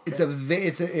 Yes, it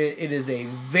is a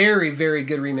very, very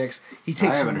good remix. He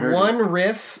takes haven't heard one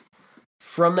riff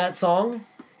from that song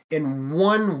and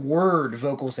one word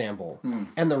vocal sample,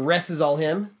 and the rest is all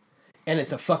him, and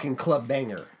it's a fucking club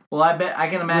banger. Well, I bet I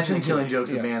can imagine Killing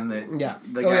Joke's a band that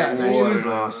the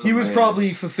guy He was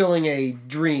probably fulfilling a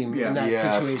dream in that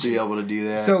situation. To be able to do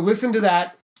that. So listen to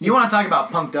that. You want to talk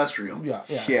about punk industrial? Yeah.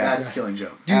 That's Killing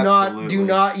Joke. Do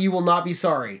not. You will not be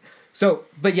sorry. So,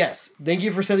 but yes, thank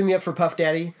you for setting me up for Puff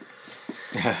Daddy.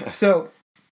 So,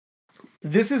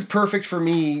 this is perfect for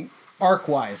me,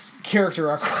 arc-wise, character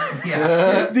arc-wise.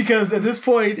 Yeah. Because at this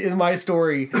point in my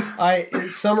story,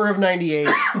 summer of '98,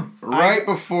 right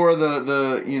before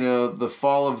the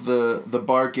fall of the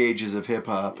bark ages of hip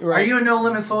hop. Right. Are you a No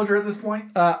Limit Soldier at this point?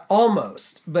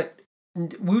 Almost, but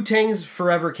Wu-Tang's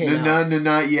Forever came out. No,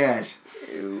 not yet.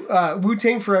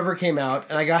 Wu-Tang Forever came out,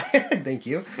 and I got thank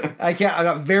you. I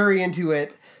got very into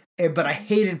it, but I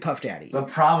hated Puff Daddy. But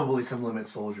probably some Limit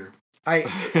Soldier. I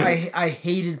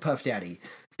hated Puff Daddy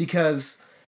because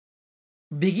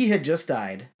Biggie had just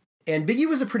died, and Biggie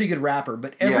was a pretty good rapper,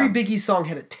 but every Biggie song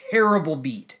had a terrible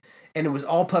beat, and it was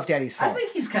all Puff Daddy's fault. I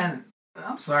think he's kind of.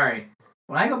 I'm sorry.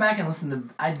 When I go back and listen to,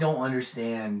 I don't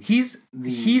understand. He's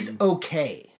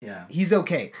okay. Yeah, he's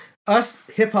okay. Us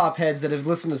hip hop heads that have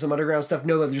listened to some underground stuff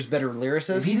know that there's better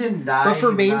lyricists. If he didn't die, but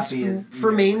for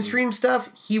for mainstream stuff,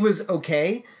 he was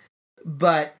okay.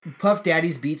 But Puff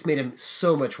Daddy's beats made him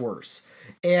so much worse,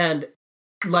 and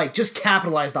like just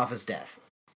capitalized off his death.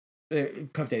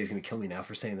 Puff Daddy's gonna kill me now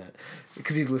for saying that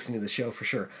because he's listening to the show for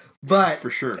sure. But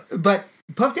But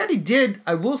Puff Daddy did,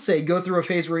 I will say, go through a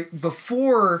phase where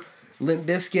before Limp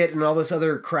Bizkit and all this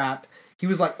other crap, he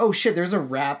was like, "Oh shit, there's a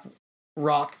rap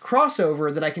rock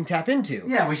crossover that I can tap into."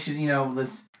 Yeah, we should. He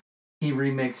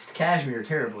remixed Kashmir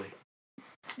terribly.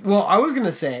 Well, I was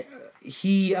gonna say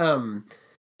he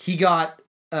got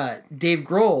Dave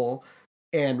Grohl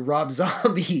and Rob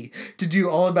Zombie to do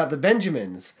All About the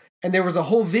Benjamins. And there was a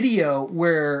whole video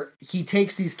where he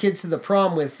takes these kids to the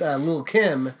prom with Lil'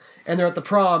 Kim, and they're at the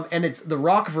prom, and it's the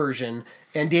rock version,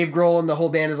 and Dave Grohl and the whole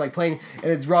band is like playing,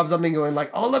 and it's Rob Zombie going like,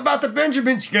 "All About the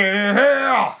Benjamins,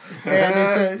 yeah!"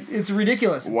 And it's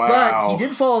ridiculous. Wow. But he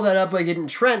did follow that up by getting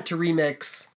Trent to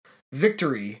remix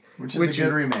Victory. Which is a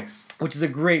good remix. Which is a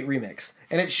great remix.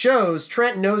 And it shows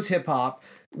Trent knows hip-hop.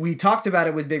 We talked about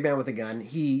it with Big Man with a Gun.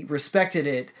 He respected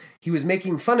it. He was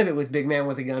making fun of it with Big Man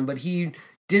with a Gun, but he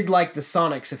did like the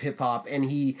sonics of hip-hop, and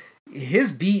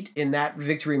his beat in that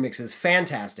Victory mix is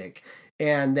fantastic.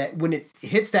 And that when it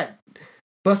hits that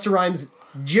Busta Rhymes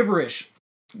gibberish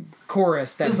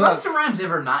chorus, that does Busta Rhymes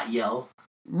ever not yell?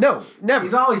 No, never.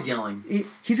 He's always yelling.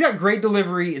 He's got great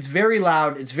delivery. It's very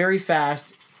loud. It's very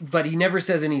fast, but he never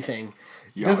says anything.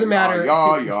 Doesn't matter.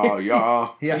 Yeah.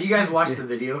 Have you guys watched the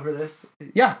video for this?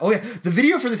 Yeah. Oh, yeah. The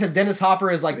video for this has Dennis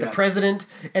Hopper as, like, the president,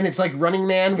 and it's, like, Running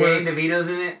Man. Danny DeVito's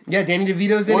in it? Yeah, Danny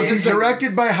DeVito's in it. Was it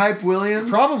directed by Hype Williams?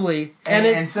 Probably.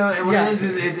 And so what it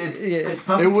is it's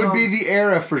Puffy It would Combs. be the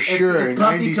era for sure. It's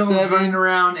Puffy Combs 97. running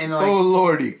around and, like... Oh,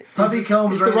 Lordy. Puffy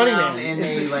Combs it's the running Running around Man.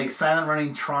 in a, like, silent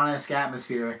running Tron-esque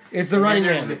atmosphere. It's the Running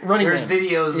Man. There's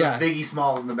videos of Biggie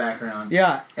Smalls in the background.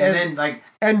 Yeah. And then, like...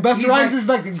 And Busta Rhymes is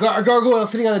like a gargoyle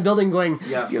sitting on the building going,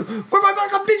 yeah. "Where my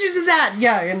backup bitches is at?"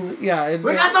 Yeah, and yeah.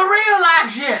 We got the real life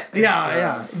shit!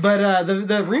 Yeah. But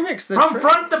the remix... From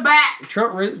front to back!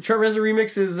 Trent Reznor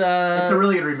remix is... it's a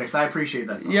really good remix. I appriciate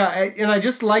that song. Yeah, and I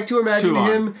just like to imagine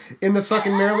him in the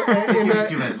fucking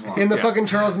in the fucking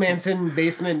Charles Manson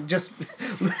basement just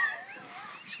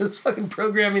fucking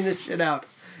programming this shit out.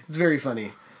 It's very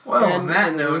funny. Well, on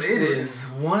that note, it is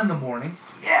 1 a.m.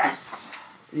 Yes!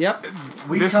 Yep.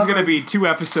 This is going to be 2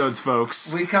 episodes,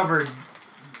 folks. We covered...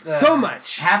 so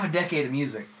much. Half a decade of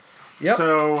music. Yep.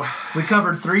 So... We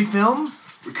covered 3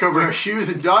 films. We covered our shoes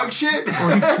and dog shit.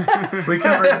 We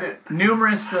covered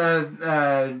numerous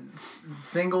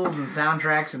singles and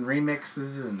soundtracks and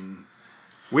remixes and.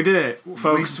 We did it,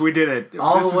 folks. We did it.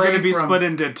 All This the is way going to be from- split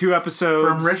into 2 episodes.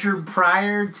 From Richard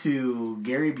Pryor to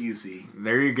Gary Busey.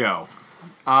 There you go.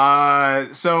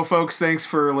 So, folks, thanks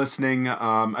for listening.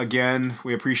 Again,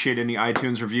 we appreciate any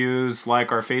iTunes reviews.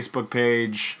 Like our Facebook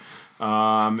page.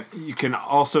 You can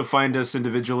also find us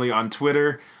individually on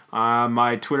Twitter.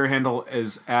 My Twitter handle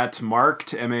is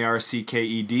 @marked,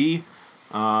 MARCKED.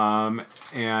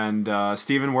 And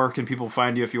Steven, where can people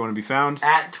find you if you want to be found?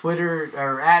 At Twitter,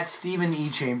 or @Stephen E.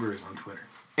 Chambers on Twitter.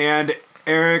 And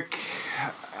Eric,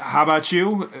 how about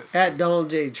you? At Donald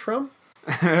J. Trump.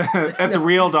 At the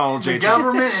real Donald J. The Trump.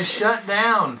 government is shut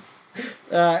down.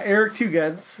 Eric Two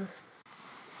Guns.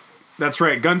 That's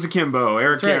right, Guns Akimbo,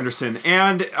 Eric That's right. Anderson.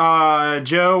 And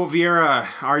Joe Vieira,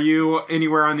 are you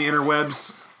anywhere on the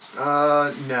interwebs?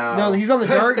 No. No, he's on the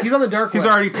dark. He's on the dark. He's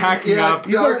web. already packing up.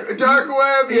 Dark web. he's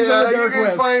on Yeah, the dark you can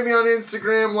web. find me on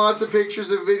Instagram. Lots of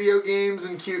pictures of video games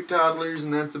and cute toddlers,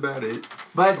 and that's about it.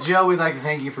 But Joe, we'd like to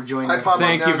thank you for joining I us. pop up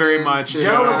Thank now you very and much, then.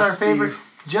 Joe is our Steve. favorite.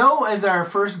 Joe, as our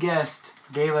first guest,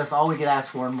 gave us all we could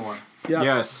ask for and more. Yep.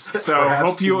 Yes. So Perhaps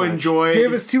hope you too much. enjoyed.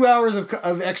 Gave us 2 hours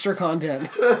of extra content.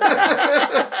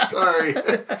 Sorry.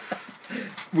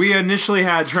 We initially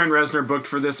had Trent Reznor booked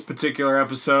for this particular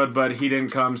episode, but he didn't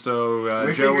come, so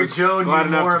We Joe figured was Joe glad knew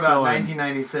enough more to about fill in.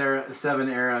 1997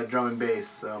 era drum and bass.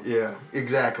 So Yeah,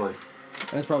 exactly.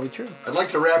 That's probably true. I'd like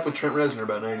to rap with Trent Reznor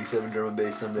about 97 drum and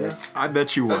bass someday. I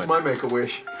bet you would. That's my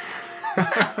make-a-wish.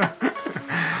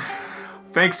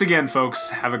 Thanks again, folks.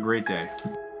 Have a great day.